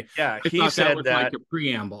 Okay. yeah, I he thought that said was like that, a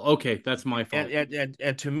preamble. Okay, that's my and fault.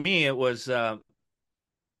 and to me, it was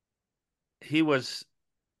he was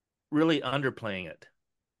really underplaying it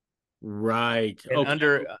Right. and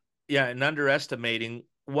Okay. underestimating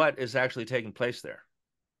what is actually taking place there.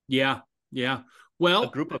 Yeah. Yeah. A Well,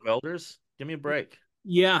 group of elders? Give me a break.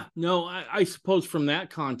 yeah. No, I suppose from that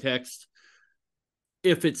context,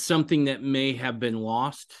 if it's something that may have been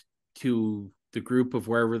lost to the group of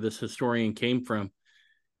wherever this historian came from,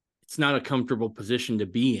 it's not a comfortable position to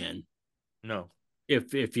be in No.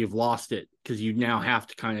 if you've lost it, because you now have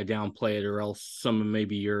to kind of downplay it, or else some of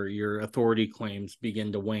maybe your authority claims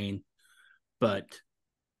begin to wane. But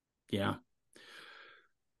yeah.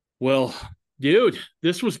 Well, dude,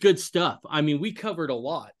 this was good stuff. I mean, we covered a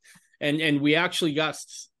lot, and we actually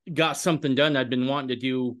got something done I'd been wanting to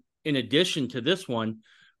do in addition to this one,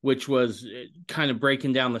 which was kind of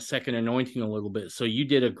breaking down the second anointing a little bit. So you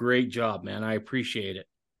did a great job, man. I appreciate it.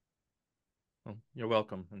 Well, you're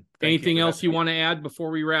welcome. And thank you Anything for else having you me. want to add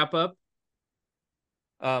before we wrap up?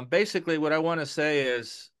 Basically, what I want to say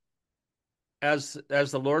is, as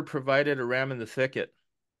the Lord provided a ram in the thicket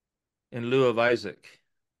in lieu of Isaac,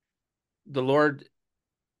 the Lord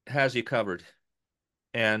has you covered.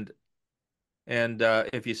 And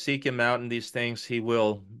if you seek him out in these things, he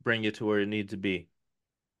will bring you to where you need to be.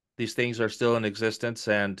 These things are still in existence,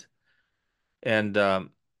 and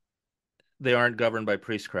they aren't governed by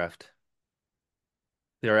priestcraft.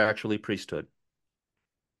 They are actually priesthood.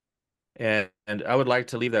 And I would like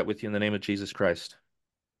to leave that with you in the name of Jesus Christ.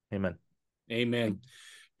 Amen. Amen.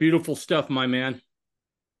 Beautiful stuff, my man.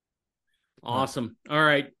 Well, Awesome. All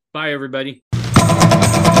right. Bye, everybody.